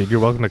 So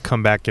you're welcome to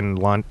come back and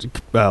launch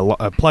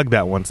plug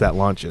that once that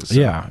launches. So.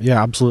 Yeah,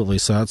 absolutely.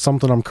 So it's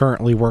something I'm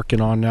currently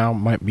working on now.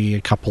 Might be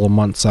a couple of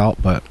months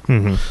out, but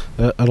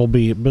it'll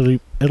be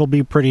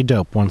pretty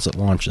dope once it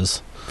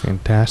launches.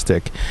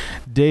 Fantastic.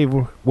 Dave,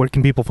 where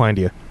can people find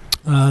you?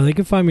 They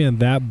can find me on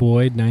That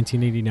Boyd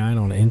 1989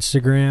 on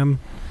Instagram.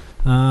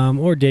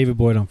 Or David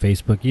Boyd on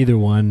Facebook, either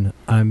one.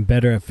 I'm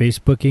better at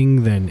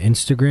Facebooking than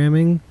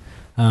Instagramming.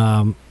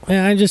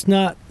 It's just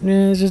not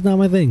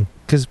my thing.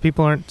 Because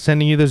people aren't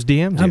sending you those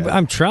DMs yet.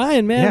 I'm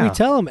trying, man. Yeah. We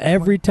tell them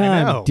every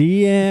time.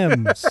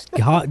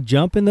 DMs.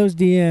 Jump in those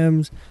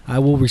DMs. I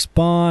will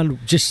respond.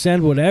 Just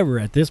send whatever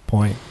at this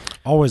point.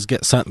 always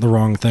get sent the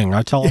wrong thing.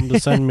 I tell them to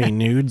send me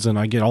nudes, and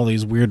I get all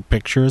these weird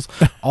pictures.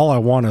 All I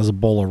want is a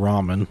bowl of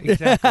ramen.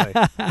 Exactly.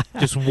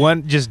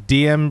 just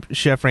DM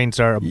Chef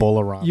Rainstar a bowl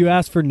of ramen. You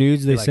ask for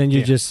nudes, they send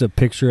you just a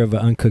picture of an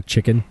uncooked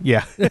chicken.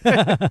 Yeah.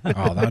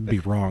 Oh, that'd be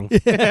wrong.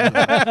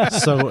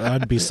 So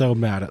I'd be so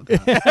mad at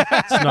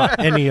that. It's not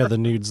any of the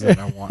nudes that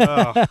I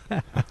want.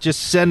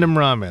 Just send him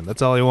ramen.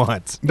 That's all he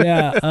wants.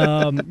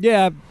 Yeah.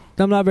 Yeah.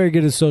 I'm not very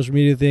good at the social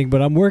media thing,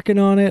 but I'm working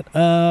on it.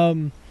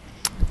 One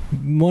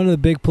of the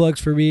big plugs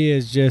for me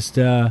is just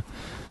being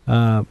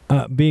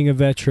a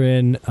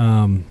veteran,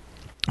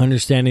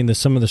 understanding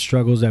some of the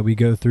struggles that we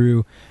go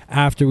through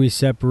after we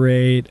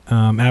separate,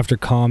 after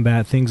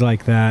combat, things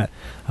like that.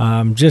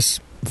 Just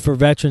for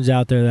veterans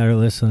out there that are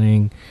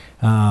listening,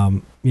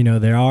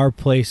 there are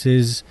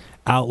places,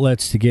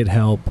 outlets to get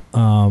help,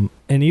 and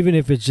even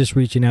if it's just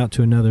reaching out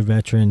to another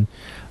veteran.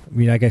 I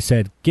mean, like I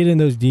said, get in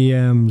those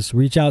DMs,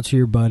 reach out to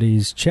your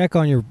buddies, check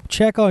on your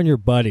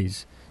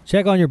buddies,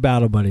 check on your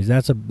battle buddies.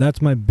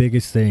 That's my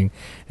biggest thing,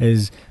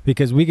 is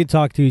because we can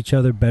talk to each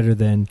other better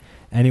than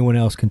anyone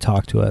else can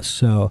talk to us.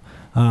 So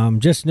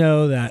just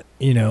know that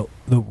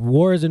the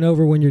war isn't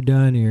over when you're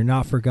done, and you're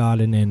not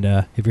forgotten. And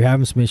if you're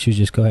having some issues,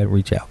 just go ahead and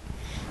reach out.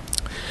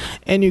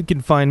 And you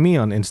can find me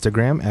on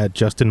Instagram at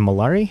Justin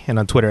Mallari and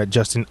on Twitter at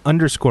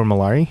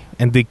Justin_Mallari.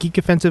 And the Geek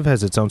Offensive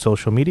has its own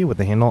social media with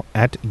the handle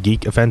at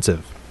Geek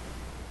Offensive.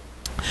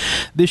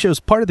 This show is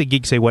part of the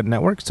Geek Say What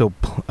network, so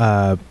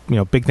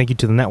big thank you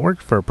to the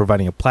network for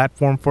providing a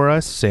platform for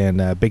us,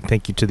 and big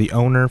thank you to the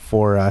owner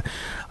for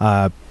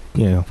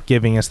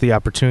giving us the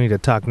opportunity to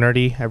talk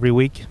nerdy every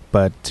week.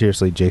 But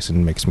seriously,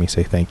 Jason makes me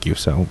say thank you,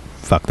 so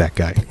fuck that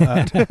guy.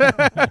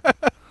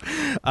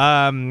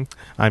 I'm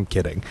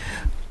kidding.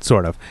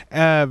 Sort of.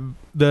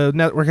 The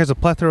network has a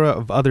plethora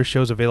of other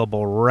shows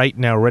available right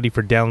now, ready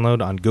for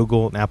download on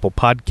Google and Apple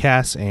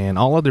Podcasts and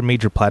all other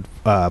major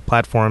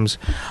platforms.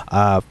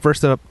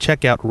 First up,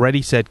 check out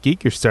Ready, Set,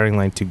 Geek, your starting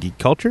line to geek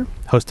culture,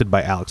 hosted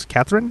by Alex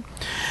Catherine.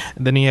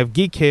 And then you have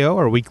Geek KO,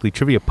 our weekly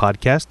trivia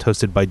podcast,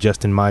 hosted by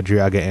Justin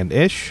Madriaga and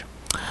Ish.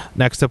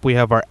 Next up, we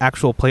have our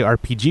actual play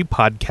RPG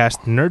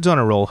podcast, Nerds on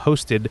a Roll,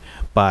 hosted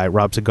by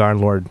Rob Cigar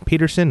and Lord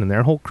Peterson and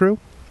their whole crew.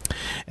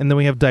 And then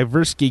we have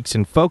Diverse Geeks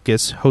in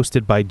Focus,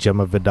 hosted by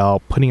Gemma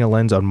Vidal, putting a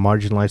lens on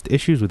marginalized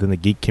issues within the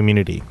geek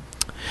community.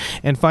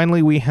 And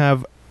finally, we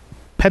have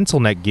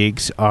Pencil Neck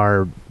Geeks,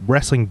 our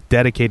wrestling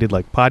dedicated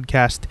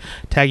podcast,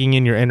 tagging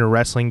in your inner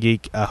wrestling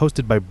geek,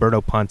 hosted by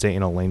Berto Ponce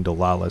and Elaine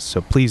Dolalas.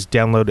 So please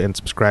download and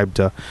subscribe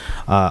to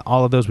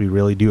all of those. We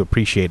really do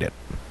appreciate it.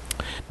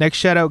 Next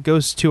shout out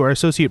goes to our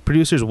associate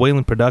producers,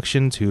 Wayland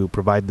Productions, who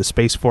provide the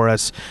space for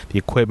us, the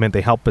equipment.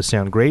 They help us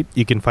sound great.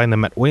 You can find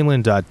them at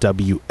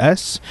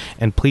wayland.ws,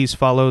 and please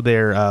follow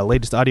their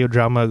latest audio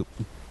drama,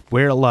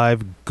 We're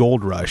Alive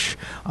Gold Rush.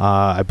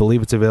 I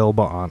believe it's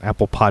available on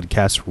Apple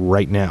Podcasts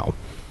right now.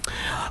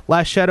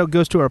 Last shout out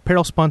goes to our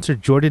apparel sponsor,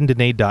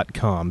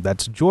 JordanDene.com.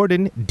 That's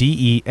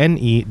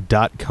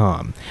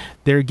JordanDene.com.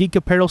 They're a geek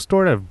apparel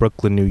store out of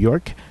Brooklyn, New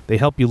York. They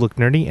help you look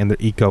nerdy, and they're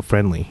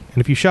eco-friendly.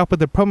 And if you shop with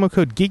the promo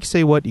code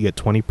GeekSayWhat, you get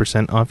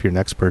 20% off your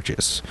next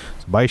purchase.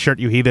 So buy a shirt,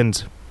 you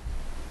heathens.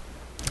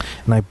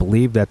 And I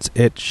believe that's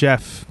it.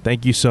 Chef,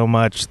 thank you so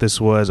much. This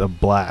was a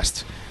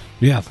blast.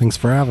 Yeah, thanks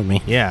for having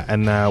me. Yeah,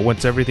 and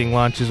once everything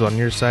launches on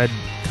your side,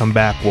 come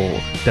back. We'll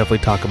definitely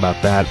talk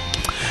about that.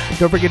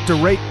 Don't forget to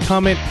rate,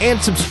 comment,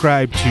 and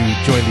subscribe to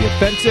Join the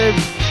Offensive.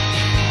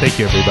 Thank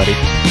you, everybody.